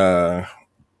can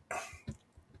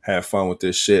have fun with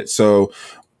this shit. So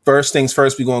first things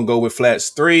first, we're going to go with Flats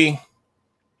 3.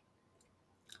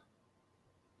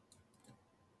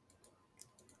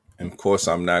 And of course,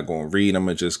 I'm not going to read. I'm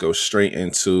going to just go straight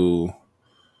into...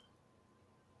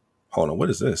 Hold on, what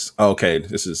is this? Okay,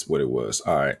 this is what it was.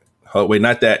 All right. Oh, wait,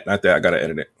 not that. I got to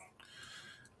edit it.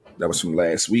 That was from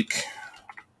last week.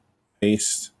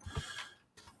 Paste.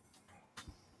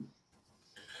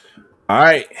 All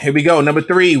right, here we go. Number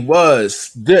 3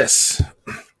 was this.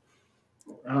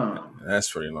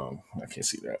 That's pretty long. I can't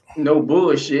see that. No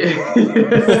bullshit.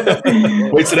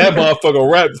 Wait till that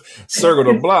motherfucker rap circle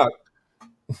the block.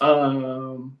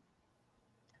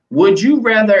 Would you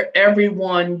rather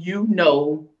everyone you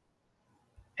know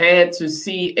had to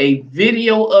see a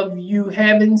video of you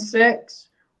having sex,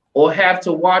 or have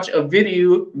to watch a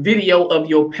video of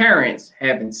your parents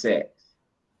having sex?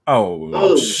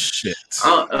 Oh, shit.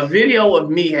 A video of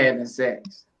me having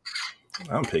sex.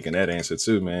 I'm picking that answer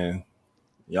too, man.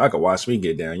 Y'all can watch me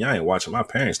get down. Y'all ain't watching my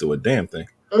parents do a damn thing.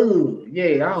 Oh,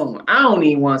 yeah, I don't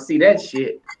even want to see that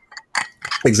shit.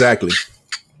 Exactly.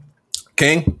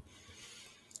 King?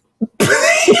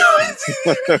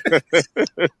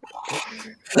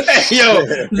 Yo,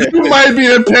 you might be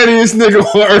the pettiest nigga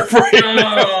on earth right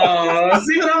now.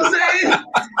 See what I'm saying?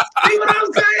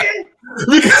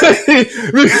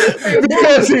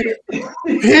 Because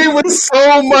he would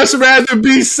so much rather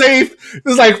be safe.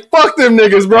 It's like, fuck them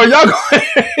niggas, bro. Y'all go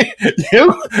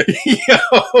yo.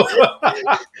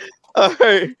 All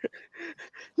right.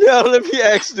 Now let me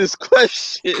ask this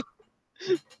question.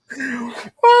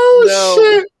 Oh,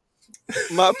 shit.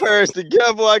 My parents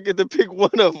together, I get to pick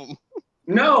one of them.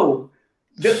 No.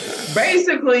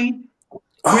 Basically,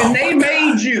 when they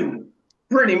made you,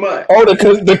 pretty much. Oh,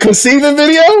 the conceiving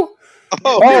video?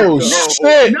 Oh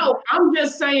shit! No, I'm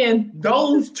just saying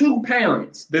those two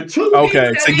parents, the two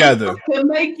okay together can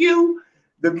make you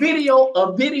the video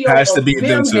has of to be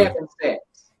them too. Having sex.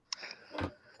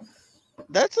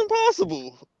 That's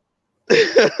impossible.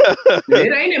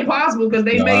 It ain't impossible because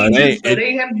they made you, so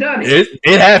they have done it.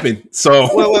 It happened. So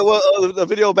wait, the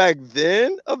video back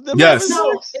then of them?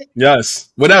 Yes,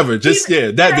 whatever. Just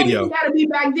that video. It gotta be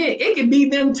back then. It could be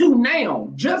them two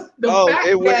now. Just the fact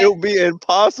it would be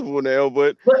impossible now,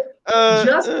 but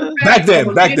just the fact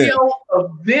back then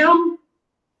of them.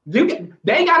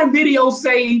 They got a video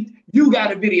saved. You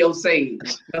got a video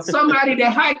saved. Now somebody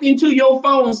that hacked into your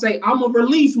phone say, "I'm gonna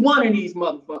release one of these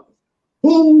motherfuckers."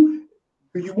 Who?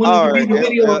 Do you want to be the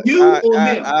video of you or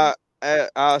them?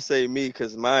 I'll say me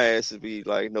because my ass would be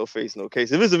like no face, no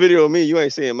case. If it's a video of me, you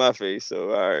ain't seeing my face.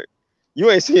 So all right, you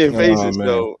ain't seeing faces.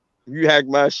 So you hacked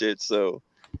my shit. So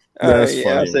that's funny.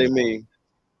 I'll say me.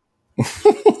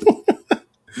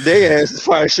 They ass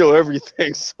probably show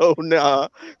everything. So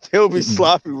they'll be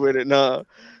sloppy with it.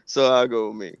 So I'll go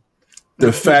with me.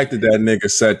 The fact that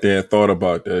nigga sat there and thought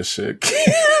about that shit.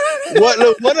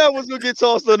 What I was gonna get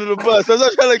tossed under the bus? I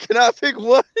was like, can I pick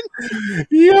one?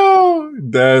 Yo,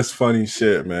 that's funny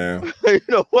shit, man. You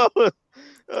know what?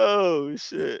 Oh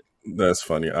shit. That's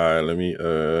funny. All right, let me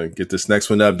get this next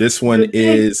one up. This one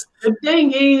is the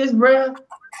thing is, bro.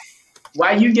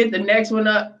 While you get the next one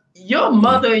up, your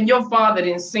mother and your father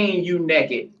didn't seen you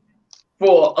naked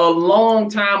for a long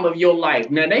time of your life.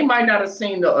 Now they might not have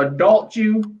seen the adult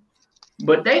you,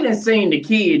 but they didn't seen the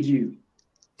kid you.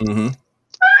 Mm-hmm.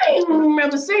 I ain't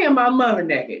remember seeing my mother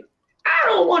naked. I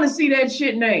don't want to see that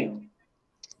shit now. Yeah.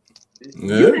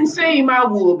 You didn't see my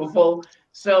wood before,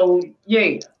 so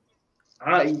yeah.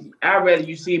 I'd rather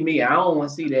you see me. I don't want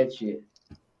to see that shit.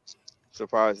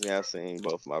 Surprisingly, I've seen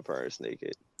both my parents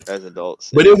naked as adults.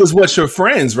 But it was what your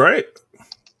friends, right?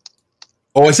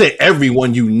 Or I say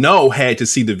everyone you know had to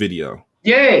see the video.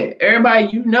 Yeah, everybody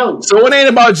you know. So it ain't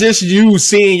about just you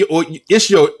seeing, or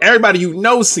it's everybody you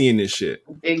know seeing this shit.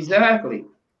 Exactly.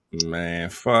 Man,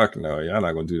 fuck no. Y'all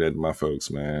not gonna do that to my folks,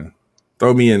 man.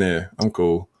 Throw me in there. I'm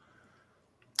cool.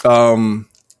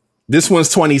 This one's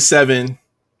 27.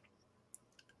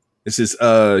 This is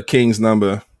King's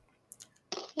number.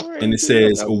 And it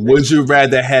says, would you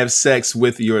rather have sex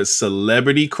with your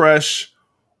celebrity crush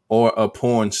or a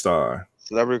porn star?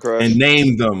 Celebrity crush. And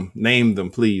name them,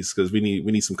 please, because we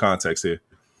need some context here.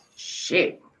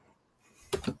 Shit.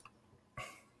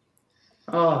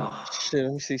 Oh shit,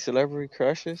 let me see celebrity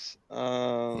crushes.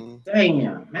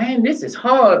 Damn, man, this is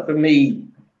hard for me.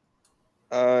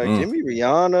 Give me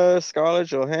Rihanna, Scarlett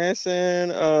Johansson,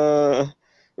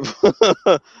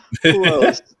 who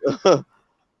else?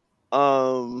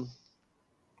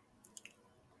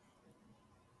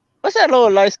 What's that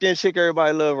little light skinned chick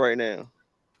everybody love right now?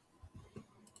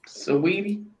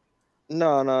 Sweetie?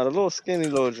 No, the little skinny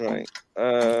little joint.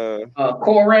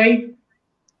 Corey?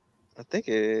 I think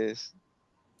it is.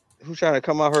 Who's trying to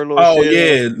come out her little shell?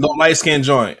 Yeah, little light skinned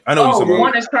joint. I know. The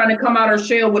one that's trying to come out her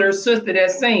shell with her sister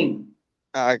that sing.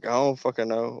 I don't fucking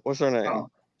know. What's her name?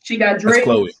 She got dreads,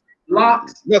 Chloe.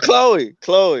 Locks. No, Chloe.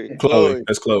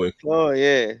 That's Chloe. Chloe,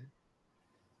 yeah.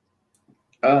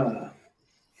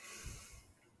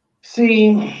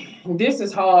 See, this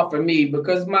is hard for me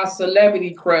because my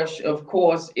celebrity crush, of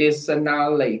course, is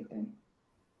Sanaa Lathan.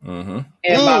 Mm-hmm.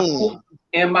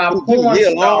 And my porn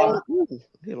star.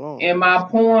 And my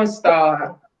porn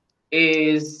star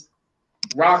is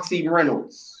Roxy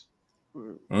Reynolds.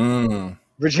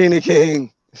 Regina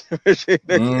King.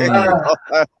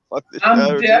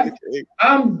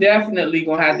 I'm definitely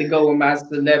gonna have to go with my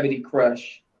celebrity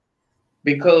crush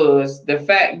because the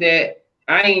fact that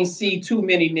I ain't see too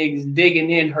many niggas digging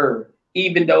in her,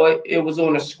 even though it was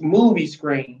on a movie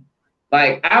screen.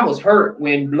 Like I was hurt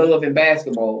when Love and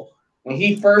Basketball, when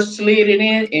he first slid it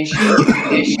in and she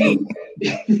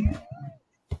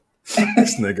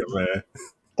this nigga, man.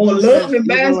 On Love and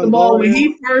Basketball, when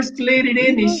he first slid it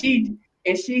in and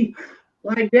she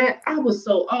like that, I was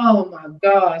so, oh my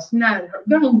gosh, not her.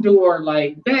 Don't do her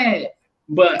like that.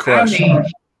 But crush. I mean,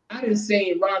 I didn't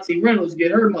see Roxy Reynolds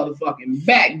get her motherfucking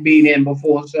back beat in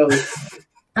before, so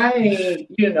I ain't,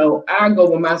 I go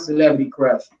with my celebrity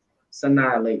crush,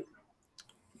 Sanaa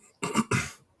Lathan.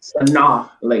 Sanaa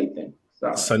Lathan.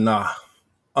 Sanaa.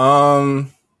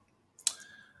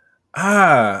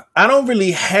 I don't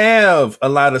really have a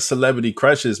lot of celebrity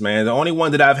crushes, man. The only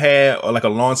one that I've had, like a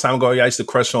long time ago, I used to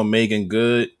crush on Megan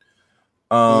Good.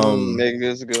 Megan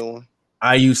Good's a good one.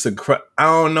 I used to I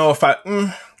don't know if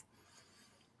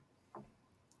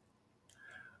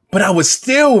but I would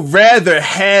still rather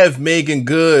have Megan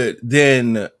Good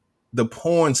than the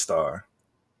porn star.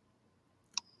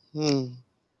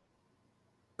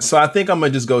 So I think I'm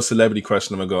gonna just go celebrity crush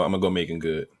and I'm gonna go Megan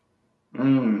Good.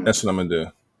 That's what I'm gonna do.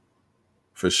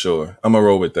 For sure. I'm gonna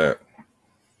roll with that.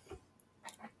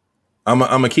 I'm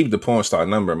gonna keep the porn star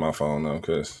number in my phone though,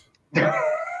 because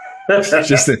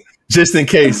just in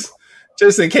case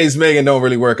Megan don't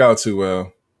really work out too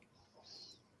well.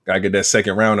 Gotta get that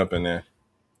second round up in there.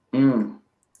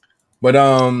 But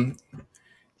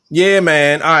yeah,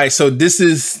 man. All right, so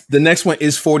the next one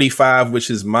is 45, which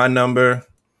is my number.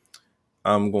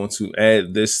 I'm going to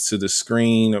add this to the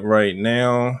screen right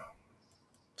now.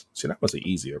 See, that was an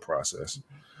easier process.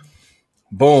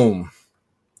 Boom.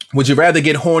 Would you rather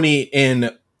get horny in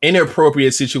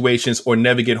inappropriate situations or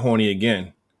never get horny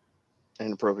again?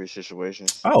 Inappropriate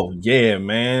situations. Oh yeah,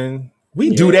 man.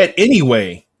 We do that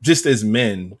anyway, just as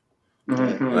men.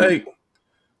 Like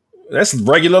that's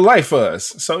regular life for us.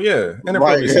 So yeah,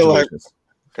 inappropriate situations.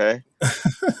 Okay.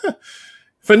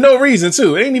 For no reason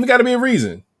too. It ain't even got to be a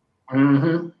reason.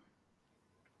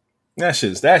 That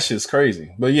shit's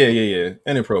crazy. But yeah.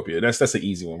 Inappropriate. That's an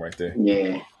easy one right there.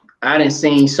 Yeah. I done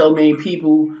seen so many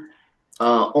people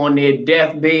on their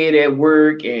deathbed at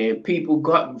work and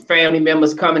family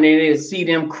members coming in there to see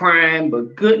them crying,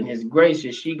 but goodness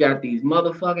gracious, she got these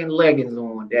motherfucking leggings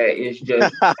on that is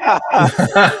just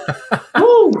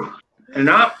woo. And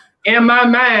I'm in my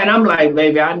mind, I'm like,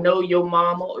 baby, I know your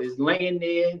mama is laying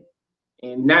there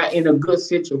and not in a good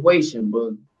situation,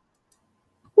 but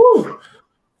whoo.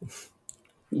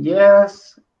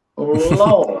 Yes,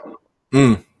 Lord.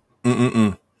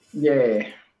 Yeah.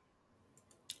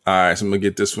 All right, so I'm gonna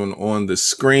get this one on the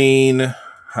screen.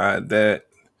 Hide that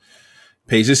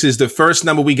page. This is the first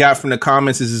number we got from the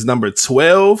comments. This is number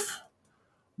 12.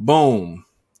 Boom.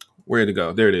 Where'd it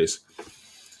go? There it is.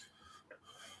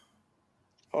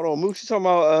 Hold on, Mooch, you talking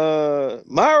about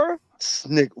Myra?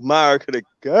 Myra could have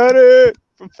got it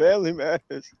from Family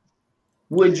Matters.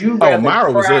 Would you rather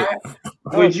Myra cry?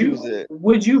 Was it?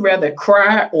 Would you rather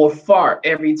cry or fart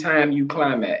every time you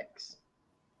climax?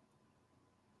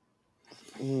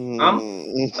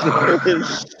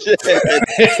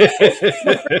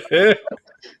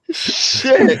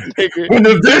 Shit, nigga. When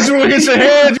the visual hits your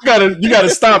head, you gotta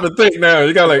stop and think now.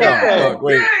 You gotta like, God, fuck,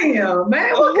 wait. damn,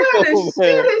 man. What kind of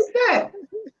shit is that?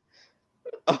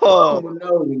 Oh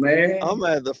no, man. I'm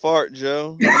gonna have to fart,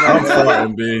 Joe. I'm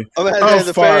farting, B. I'm gonna I'm have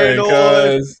the fan farting,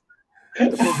 on. cuz.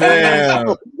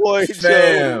 Fam. Boy,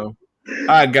 Joe. Fam.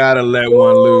 I gotta let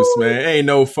one loose, man. Ain't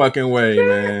no fucking way,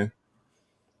 man.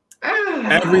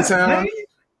 Every time. Man.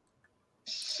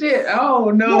 Shit,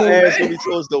 oh no, My ass man. will be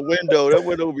towards the window. That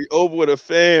window will be open with a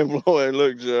fan blowing.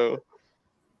 Look, Joe.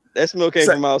 That smell came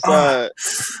from outside.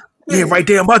 Yeah, right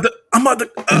there. I'm about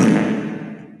to.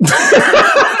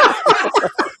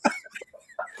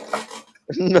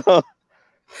 No.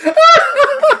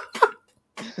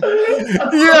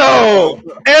 Yo,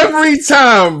 every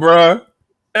time, bro.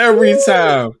 Every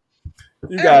time.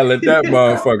 You gotta let that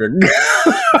motherfucker go.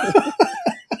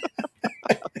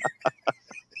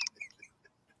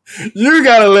 You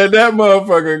gotta let that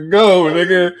motherfucker go,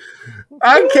 nigga.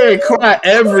 I can't cry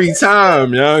every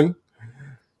time, young.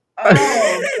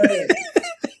 Oh, man.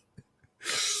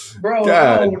 Bro,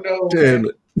 God oh no, damn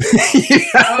man. it.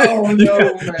 Oh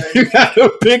no, man. You gotta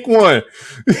pick one.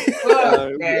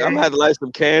 Fuck, man. I'm gonna have to light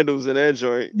some candles in that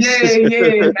joint. Yeah,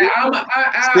 man.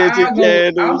 Scented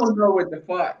candles. I'm gonna go with the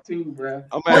fart too, bro.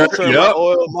 I'm gonna have to turn Yup.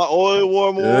 my oil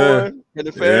warmer on and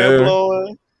the fan Yeah.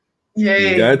 blowing. Yeah,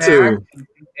 You got man. to. I can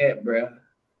do that, bro.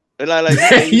 And like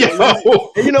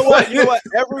Yo. and you know what? You know what?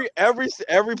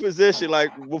 Every position, like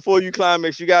before you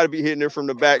climax, you got to be hitting it from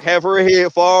the back. Have her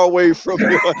head far away from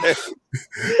your head.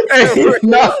 Hey,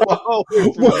 no.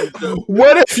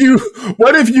 What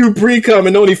if you pre-cum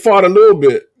and only fart a little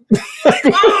bit?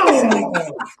 Oh,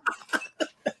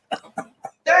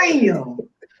 damn.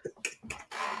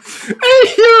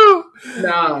 Hey, you.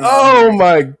 Nah. Oh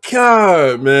my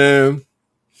God, man.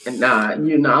 Nah,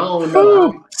 you know, I don't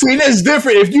know. See, that's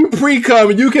different. If you pre-cum,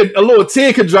 a little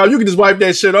tear could drop, you can just wipe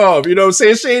that shit off. You know what I'm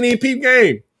saying? She ain't even peep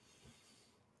game.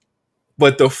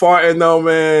 But the farting though,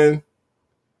 man.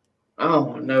 I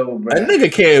don't know, bro. A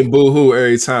nigga can't boo-hoo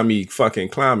every time he fucking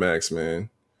climax,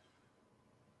 man.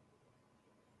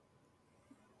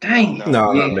 Dang.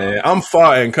 Nah, Yeah. man. I'm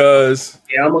farting, cuz.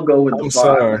 Yeah, I'm gonna go with the I'm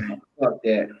fart. sorry. Man. Fuck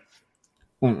that.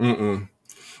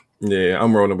 Yeah,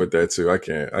 I'm rolling with that too. I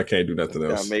can't do nothing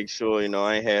else. Gotta make sure,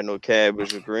 I ain't had no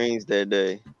cabbage or greens that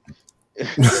day.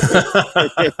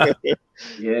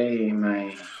 Yeah,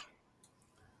 man.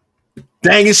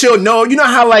 Dang it, she'll know. You know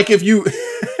how like if you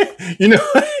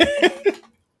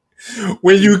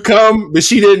when you come, but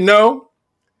she didn't know?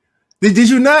 Did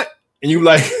you not? And you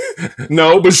like,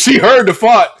 no, but she heard the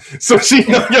fart, so she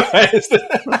know your ass.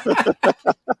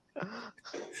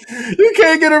 You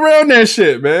can't get around that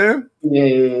shit, man.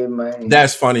 Yeah, man.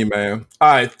 That's funny, man.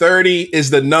 All right, 30 is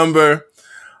the number.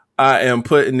 I am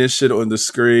putting this shit on the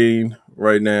screen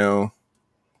right now.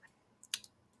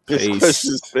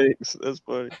 This face. That's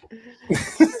funny.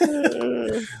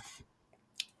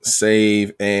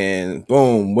 Save and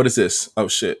boom. What is this? Oh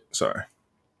shit. Sorry.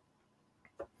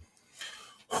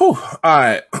 Whew. All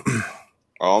right.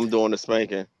 Oh, I'm doing the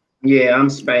spanking. Yeah, I'm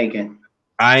spanking.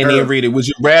 I ain't even read it. Would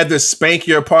you rather spank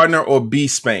your partner or be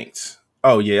spanked?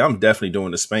 Oh yeah, I'm definitely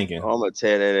doing the spanking. I'm gonna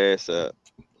tear that ass up.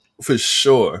 For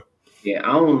sure. Yeah,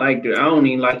 I don't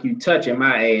even like you touching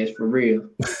my ass for real.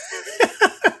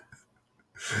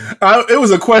 It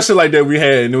was a question like that we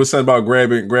had, and it was something about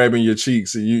grabbing your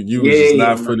cheeks, and you was just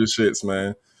not for the shits,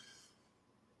 man.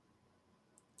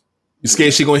 You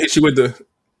scared she gonna hit you with the?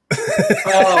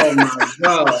 Oh my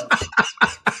God!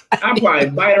 I probably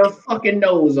bite her fucking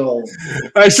nose off.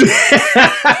 This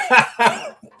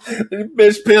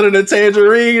bitch peeling a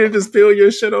tangerine and just peel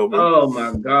your shit over. Oh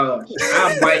my gosh!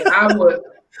 I would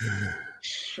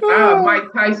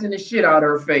Mike Tyson the shit out of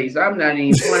her face. I'm not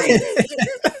even playing.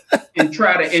 And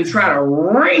try to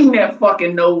wring that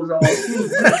fucking nose off.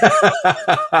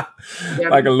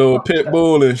 Like a little pit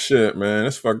bull and shit, man.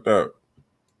 That's fucked up.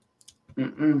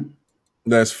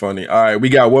 That's funny. All right, we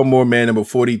got one more, man. Number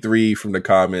 43 from the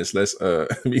comments. Let's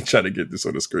let me try to get this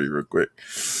on the screen real quick.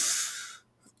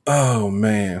 Oh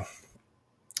man.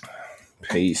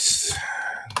 Paste,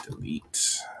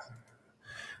 delete,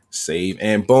 save,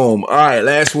 and boom. All right,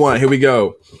 last one. Here we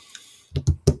go.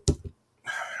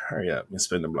 Hurry up and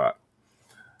spin the block.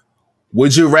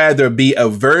 Would you rather be a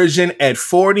virgin at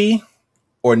 40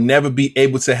 or never be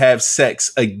able to have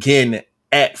sex again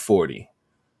at 40?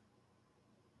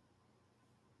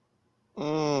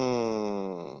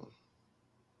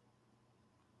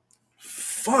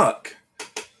 Fuck.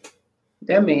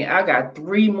 That means I got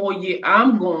 3 more years. I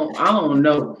don't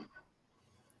know.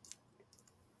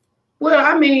 Well,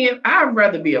 I mean, I'd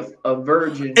rather be a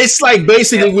virgin. It's like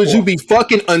basically, would you be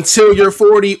fucking until you're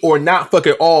 40 or not fuck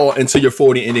at all until you're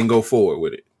 40 and then go forward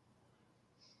with it?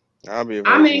 I'll be a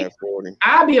virgin at 40.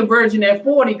 I'll be a virgin at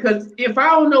 40 because if I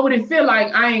don't know what it feel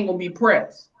like, I ain't gonna be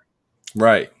pressed.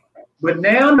 Right. But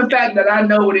now the fact that I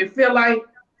know what it feel like,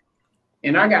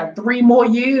 and I got 3 more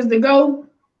years to go,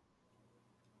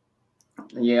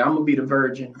 yeah, I'm gonna be the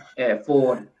virgin at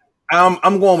 40.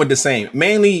 I'm going with the same,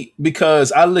 mainly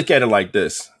because I look at it like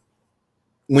this: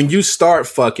 when you start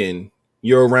fucking,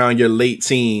 you're around your late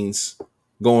teens,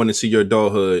 going into your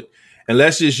adulthood, and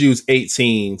let's just use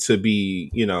 18 to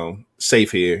be,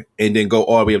 safe here, and then go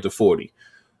all the way up to 40.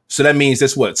 So that means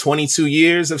that's what, 22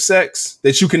 years of sex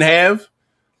that you can have,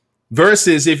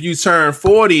 versus if you turn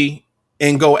 40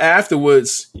 and go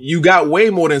afterwards, you got way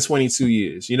more than 22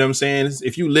 years. You know what I'm saying?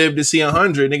 If you live to see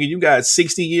 100, nigga, you got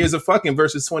 60 years of fucking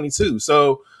versus 22.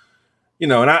 So,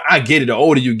 and I get it. The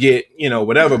older you get,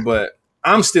 whatever, but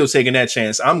I'm still taking that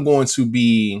chance. I'm going to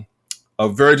be a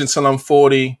virgin till I'm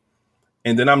 40,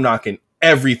 and then I'm knocking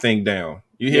everything down.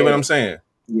 You hear what I'm saying?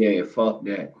 Yeah, fuck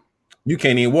that. You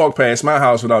can't even walk past my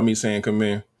house without me saying, come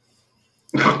in.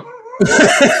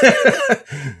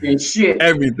 And shit.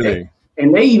 Everything.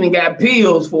 And they even got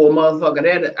pills for a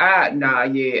motherfucker. I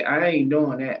ain't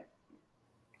doing that.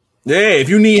 Yeah, if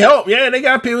you need help, they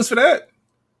got pills for that.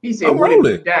 He said, what if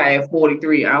you die at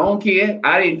 43? I don't care.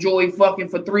 I enjoyed fucking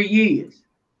for 3 years.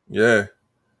 Yeah.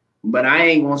 But I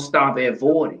ain't gonna stop at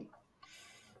 40.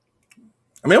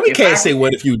 I mean, we can't say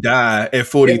what if you die at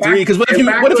 43, because what if you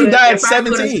die at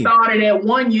 17? If I started at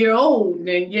 1 year old,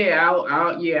 then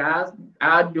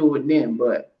I'll do it then.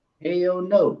 But hell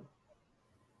no.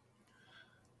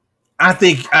 I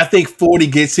think 40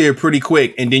 gets here pretty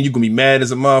quick, and then you can be mad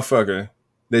as a motherfucker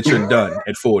that you're done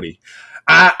at 40.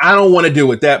 I don't want to deal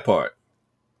with that part.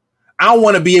 I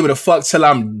want to be able to fuck till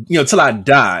I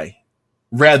die,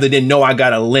 rather than know I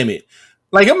got a limit.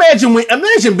 Like imagine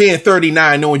being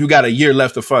 39 knowing you got a year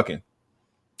left of fucking.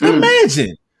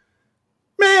 Imagine.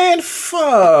 Man,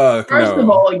 fuck. First of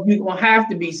all, you're gonna have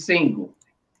to be single.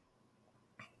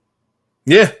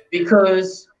 Yeah.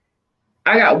 Because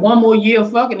I got 1 more year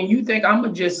of fucking, and you think I'm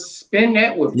gonna just spend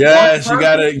that with? Yes, you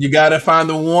gotta find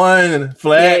the one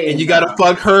flat, and you gotta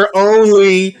fuck her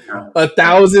only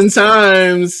 1,000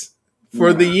 times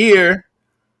for the year.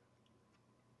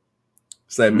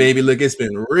 It's like, baby, look, it's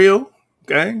been real.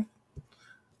 Okay,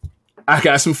 I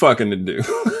got some fucking to do.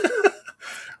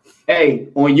 Hey,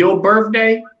 on your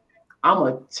birthday, I'm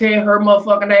gonna tear her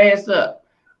motherfucking ass up,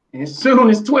 and as soon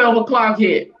as 12 o'clock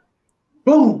hit,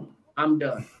 boom, I'm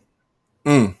done.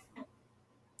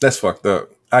 That's fucked up.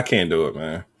 I can't do it,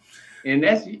 man. And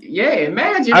that's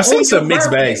imagine. I've seen some mixed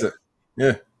bags.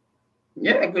 Yeah,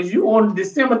 because you on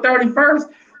December 31st,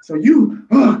 so you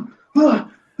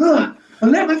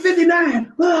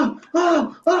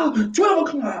 11:59. 12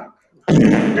 o'clock.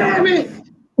 Damn it.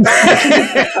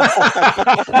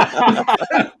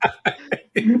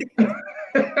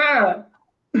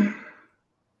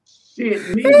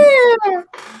 Shit, me.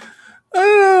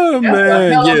 Oh, that's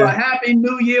man. A hell of a happy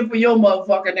new year for your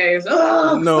motherfucking ass.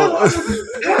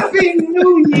 Happy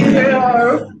New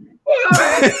Year.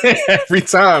 Every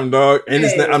time, dog. And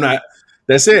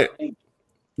that's it.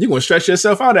 You're going to stretch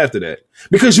yourself out after that.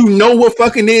 Because you know what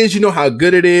fucking is. You know how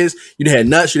good it is. You done had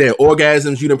nuts. You done had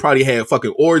orgasms. You done probably had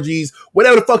fucking orgies.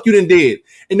 Whatever the fuck you done did.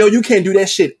 And no, you can't do that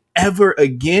shit ever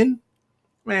again.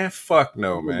 Man, fuck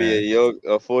no, man. Be a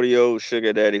 40-year-old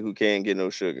sugar daddy who can't get no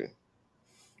sugar.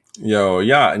 Yo,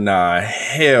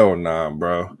 hell nah,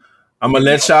 bro. I'm gonna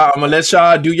let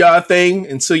y'all do y'all thing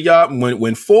until y'all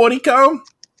when 40 come.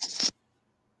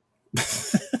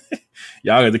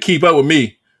 Y'all got to keep up with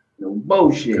me. No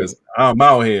bullshit. Because I'm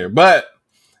out here. But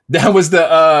that was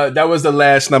the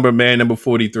last number, man, number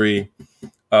 43.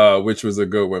 Which was a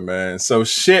good one, man. So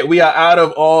shit, we are out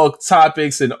of all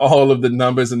topics and all of the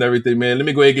numbers and everything, man. Let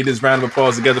me go ahead and get this round of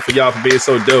applause together for y'all for being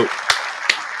so dope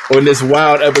on this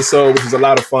wild episode, which was a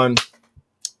lot of fun.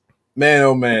 Man,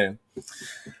 oh man.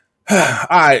 All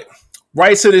right.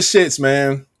 Right to the shits,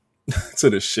 man. To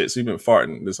the shits. We've been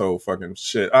farting this whole fucking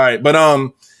shit. All right, but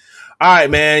all right,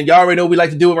 man. Y'all already know what we like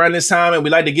to do around this time, and we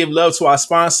like to give love to our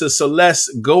sponsors. So let's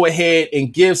go ahead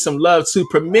and give some love to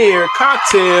Premier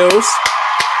Cocktails.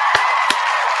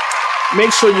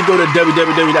 Make sure you go to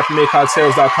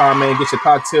www.premiercocktails.com, man. Get your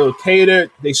cocktail catered.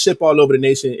 They ship all over the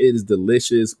nation. It is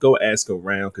delicious. Go ask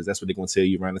around because that's what they're going to tell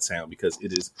you around the town because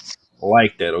it is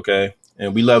like that, okay?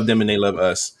 And we love them and they love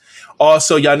us.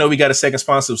 Also, y'all know we got a second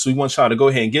sponsor, so we want y'all to go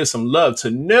ahead and give some love to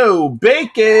No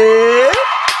Bacon.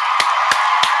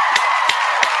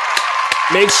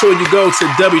 Make sure you go to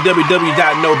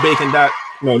www.nobacon.com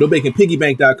No,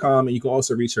 nobaconpiggybank.com, and you can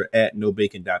also reach her at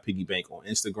nobacon.piggybank on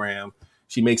Instagram.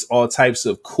 She makes all types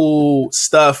of cool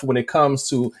stuff when it comes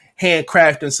to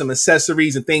handcrafting some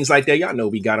accessories and things like that. Y'all know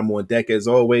we got them on deck as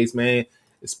always, man.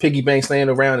 It's piggy banks laying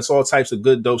around. It's all types of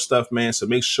good, dope stuff, man. So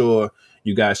make sure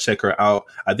you guys check her out.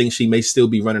 I think she may still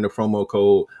be running the promo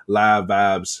code Live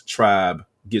Vibes Tribe.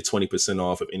 Get 20%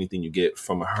 off of anything you get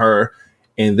from her.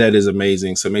 And that is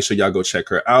amazing. So make sure y'all go check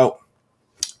her out.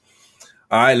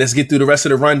 All right, let's get through the rest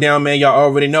of the rundown, man. Y'all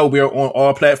already know we are on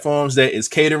all platforms that is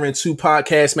catering to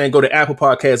podcasts, man. Go to Apple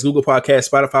Podcasts, Google Podcasts,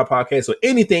 Spotify Podcasts, or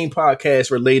anything podcast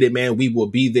related, man. We will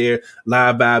be there.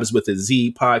 Live Vibes with a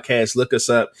Z podcast. Look us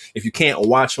up. If you can't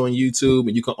watch on YouTube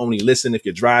and you can only listen if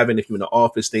you're driving, if you're in the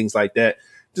office, things like that,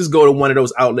 just go to one of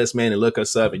those outlets, man, and look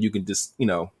us up, and you can just,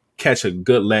 catch a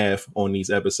good laugh on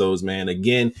these episodes, man.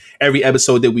 Again, every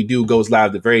episode that we do goes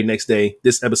live the very next day.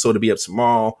 This episode will be up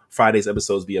tomorrow. Friday's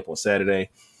episodes be up on Saturday.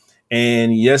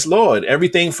 And yes, Lord,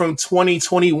 everything from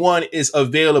 2021 is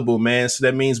available, man. So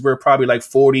that means we're probably like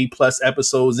 40 plus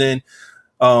episodes in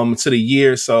to the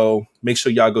year. So make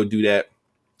sure y'all go do that.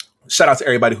 Shout out to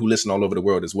everybody who listen all over the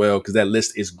world as well, because that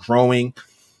list is growing.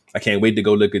 I can't wait to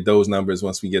go look at those numbers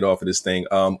once we get off of this thing.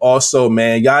 Also,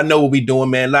 man, y'all know what we doing,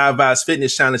 man. Live Vibes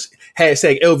Fitness Challenge,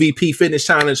 hashtag LVP Fitness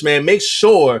Challenge, man. Make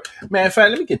sure, man, in fact,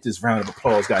 let me get this round of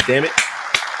applause, goddammit.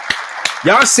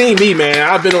 Y'all seen me, man.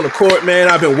 I've been on the court, man.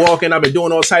 I've been walking. I've been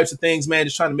doing all types of things, man.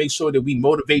 Just trying to make sure that we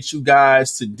motivate you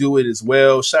guys to do it as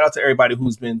well. Shout out to everybody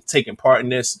who's been taking part in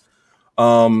this.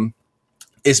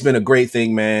 It's been a great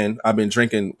thing, man. I've been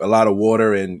drinking a lot of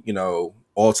water and,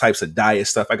 all types of diet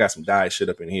stuff. I got some diet shit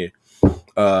up in here.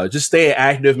 Just staying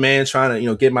active, man. Trying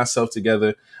to, get myself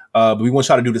together. But we want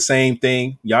y'all to do the same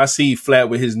thing. Y'all see Flat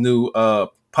with his new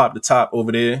pop the top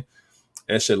over there.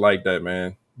 That shit like that,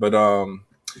 man. But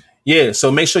yeah.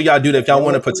 So make sure y'all do that. If y'all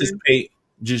want to participate,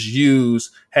 just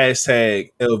use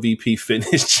hashtag LVP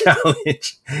Fitness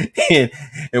Challenge, and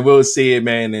we'll see it,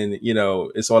 man. And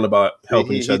it's all about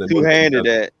helping each other. Two-handed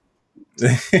that.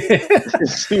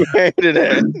 Two-handed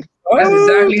that.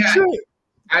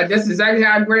 That's exactly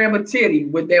how I grab a titty,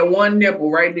 with that one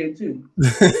nipple right there too.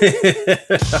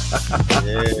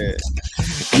 Yeah.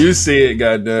 You see it,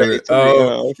 goddammit.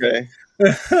 Oh, okay.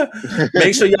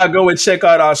 Make sure y'all go and check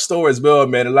out our store as well,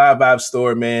 man. The Live Vibe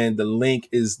store, man. The link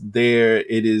is there.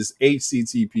 It is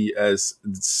HTTPS.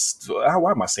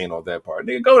 Why am I saying all that part?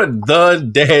 Nigga, go to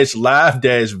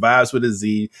the-live-vibes with a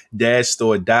Z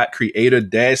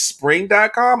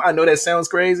store.creator-spring.com. I know that sounds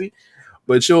crazy,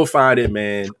 but you'll find it,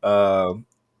 man.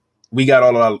 We got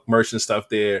all of our merch and stuff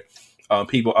there.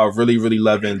 People are really, really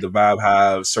loving the Vibe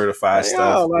Hive certified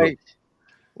stuff. Like,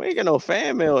 we ain't got no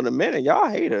fan mail in a minute. Y'all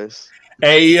hate us.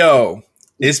 Hey, yo,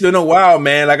 it's been a while,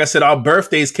 man. Like I said, our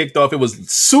birthdays kicked off. It was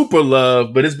super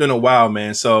love, but it's been a while,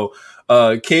 man. So,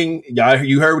 King, y'all,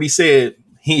 you heard what he said.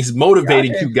 He's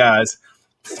motivating you guys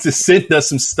to send us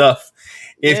some stuff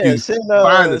if you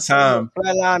find the time.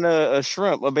 Flatline a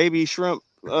shrimp, a baby shrimp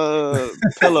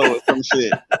pillow or some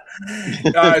shit. All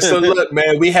right, so look,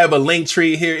 man, we have a link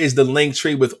tree. Here is the link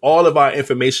tree with all of our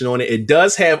information on it. It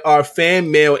does have our fan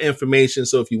mail information,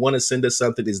 so if you want to send us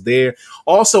something, it's there.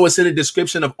 Also, it's in the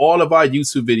description of all of our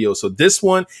YouTube videos. So this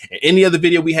one and any other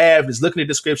video we have, is look in the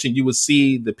description. You will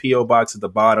see the PO box at the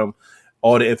bottom.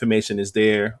 All the information is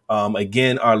there.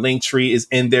 Again, our link tree is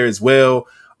in there as well.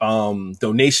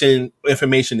 Donation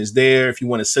information is there. If you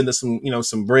want to send us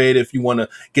some bread, if you want to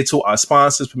get to our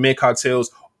sponsors, Premier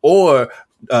Cocktails or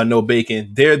No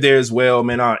Bacon, they're there as well,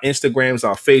 man. Our Instagrams,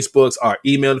 our Facebooks, our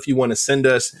email, if you want to send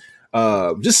us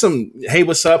just some, hey,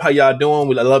 what's up? How y'all doing?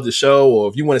 We love the show. Or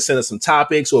if you want to send us some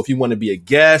topics, or if you want to be a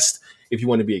guest,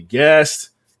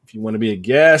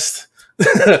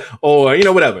 or,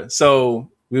 whatever. So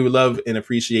we would love and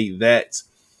appreciate that.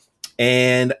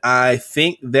 And I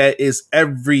think that is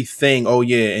everything. Oh,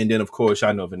 yeah. And then, of course,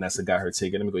 y'all know Vanessa got her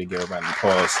ticket. Let me go and give her a round of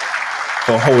applause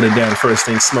for holding down First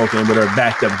Thing Smoking with her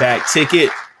back-to-back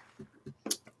ticket.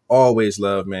 Always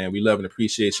love, man. We love and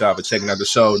appreciate y'all for checking out the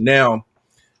show. Now,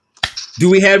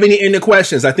 do we have any ending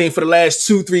questions? I think for the last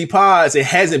 2-3 pods, it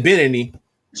hasn't been any.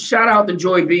 Shout out to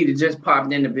Joy B that just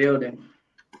popped in the building.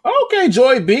 Okay,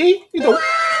 Joy B.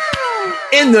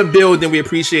 In the building. We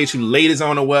appreciate you. Ladies, I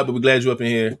don't know what, but we're glad you're up in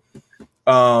here.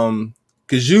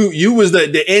 Because you was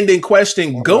the ending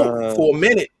question goat for a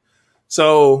minute.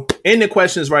 So ending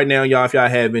questions right now, y'all. If y'all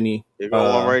have any, there's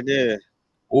one right there.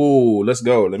 Ooh, let's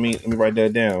go. Let me write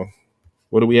that down.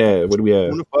 What do we have? Who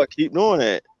the fuck keep doing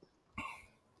that?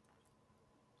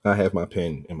 I have my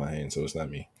pen in my hand, so it's not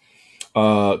me.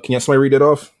 Can somebody read that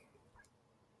off?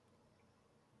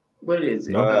 What is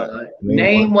it?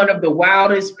 Name one of the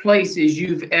wildest places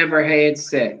you've ever had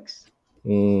sex.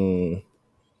 Mm,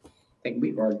 I think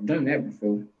we've already done that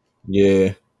before.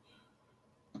 yeah.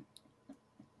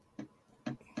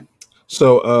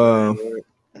 So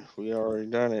If we already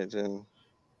done it, then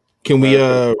can we might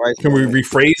as well spice can we on it.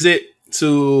 rephrase it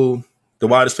to the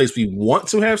wildest place we want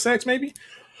to have sex, maybe?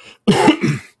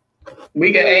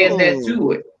 We can add that Hmm.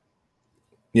 to it.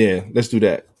 Yeah, let's do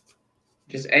that.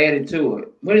 Just add it to it.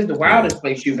 What is the Yeah. wildest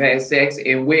place you've had sex,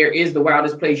 and where is the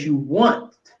wildest place you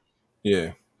want?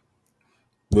 Yeah.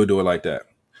 We'll do it like that.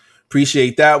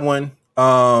 Appreciate that one.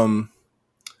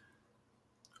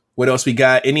 What else we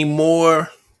got? Any more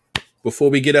before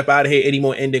we get up out of here? Any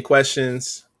more ending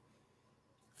questions?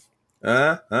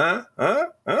 I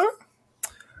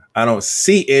don't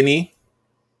see any.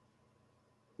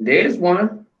 There's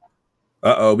one.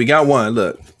 We got one.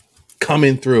 Look,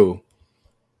 coming through.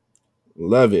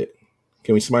 Love it.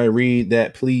 Can we somebody read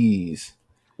that, please?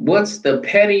 What's the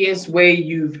pettiest way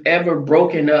you've ever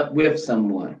broken up with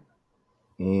someone?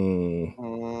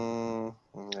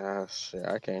 Shit,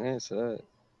 I can't answer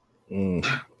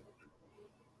that.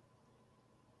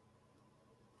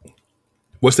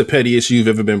 What's the pettiest you've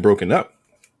ever been broken up?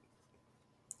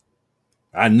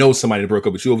 I know somebody that broke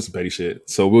up with you over some petty shit,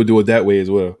 so we'll do it that way as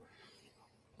well.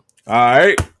 All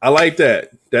right, I like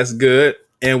that. That's good.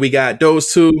 And we got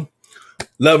those two.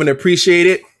 Love and appreciate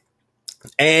it.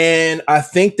 And I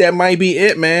think that might be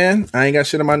it, man. I ain't got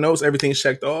shit in my notes. Everything's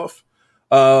checked off.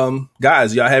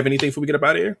 Guys, y'all have anything before we get up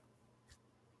out of here?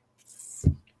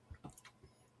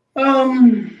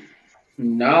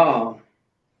 No.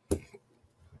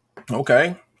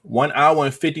 Okay. 1 hour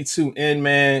and 52 in,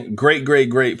 man.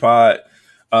 Great pod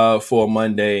for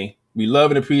Monday. We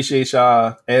love and appreciate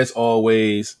y'all as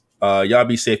always. Y'all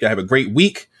be safe. Y'all have a great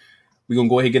week. We're gonna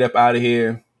go ahead and get up out of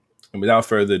here. And without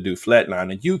further ado,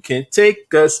 Flatliner, you can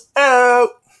take us out.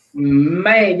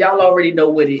 Man, y'all already know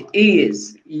what it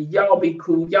is. Y'all be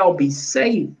cool. Y'all be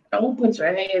safe. Don't put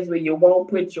your hands where you won't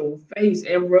put your face.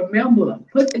 And remember,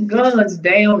 put the guns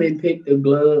down and pick the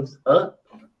gloves up.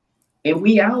 And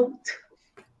we out.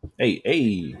 Hey.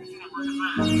 Hey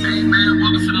man,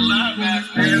 welcome to the live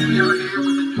match, man. We are here with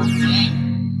a new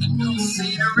game, the new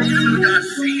scenery. You guys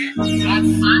see it on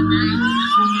Sunday.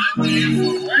 It's Monday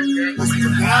for Monday. It's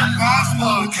that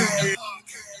gospel.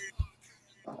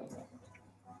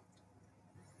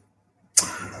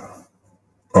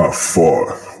 I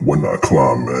fought when I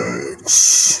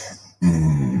climax.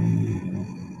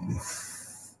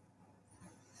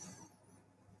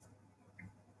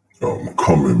 I'm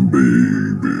coming,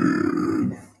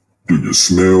 baby. Do you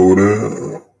smell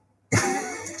that?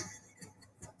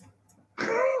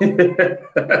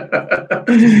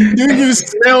 Do you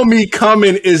smell me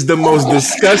coming is the most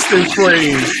disgusting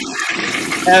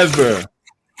phrase ever.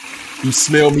 You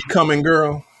smell me coming,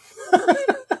 girl?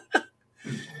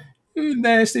 You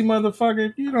nasty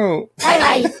motherfucker. You don't. All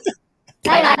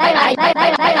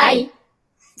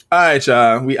right,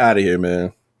 y'all. We out of here,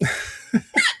 man.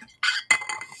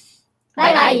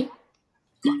 Bye.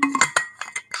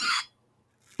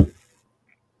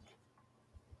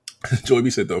 Joy B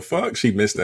said, the fuck? She missed that.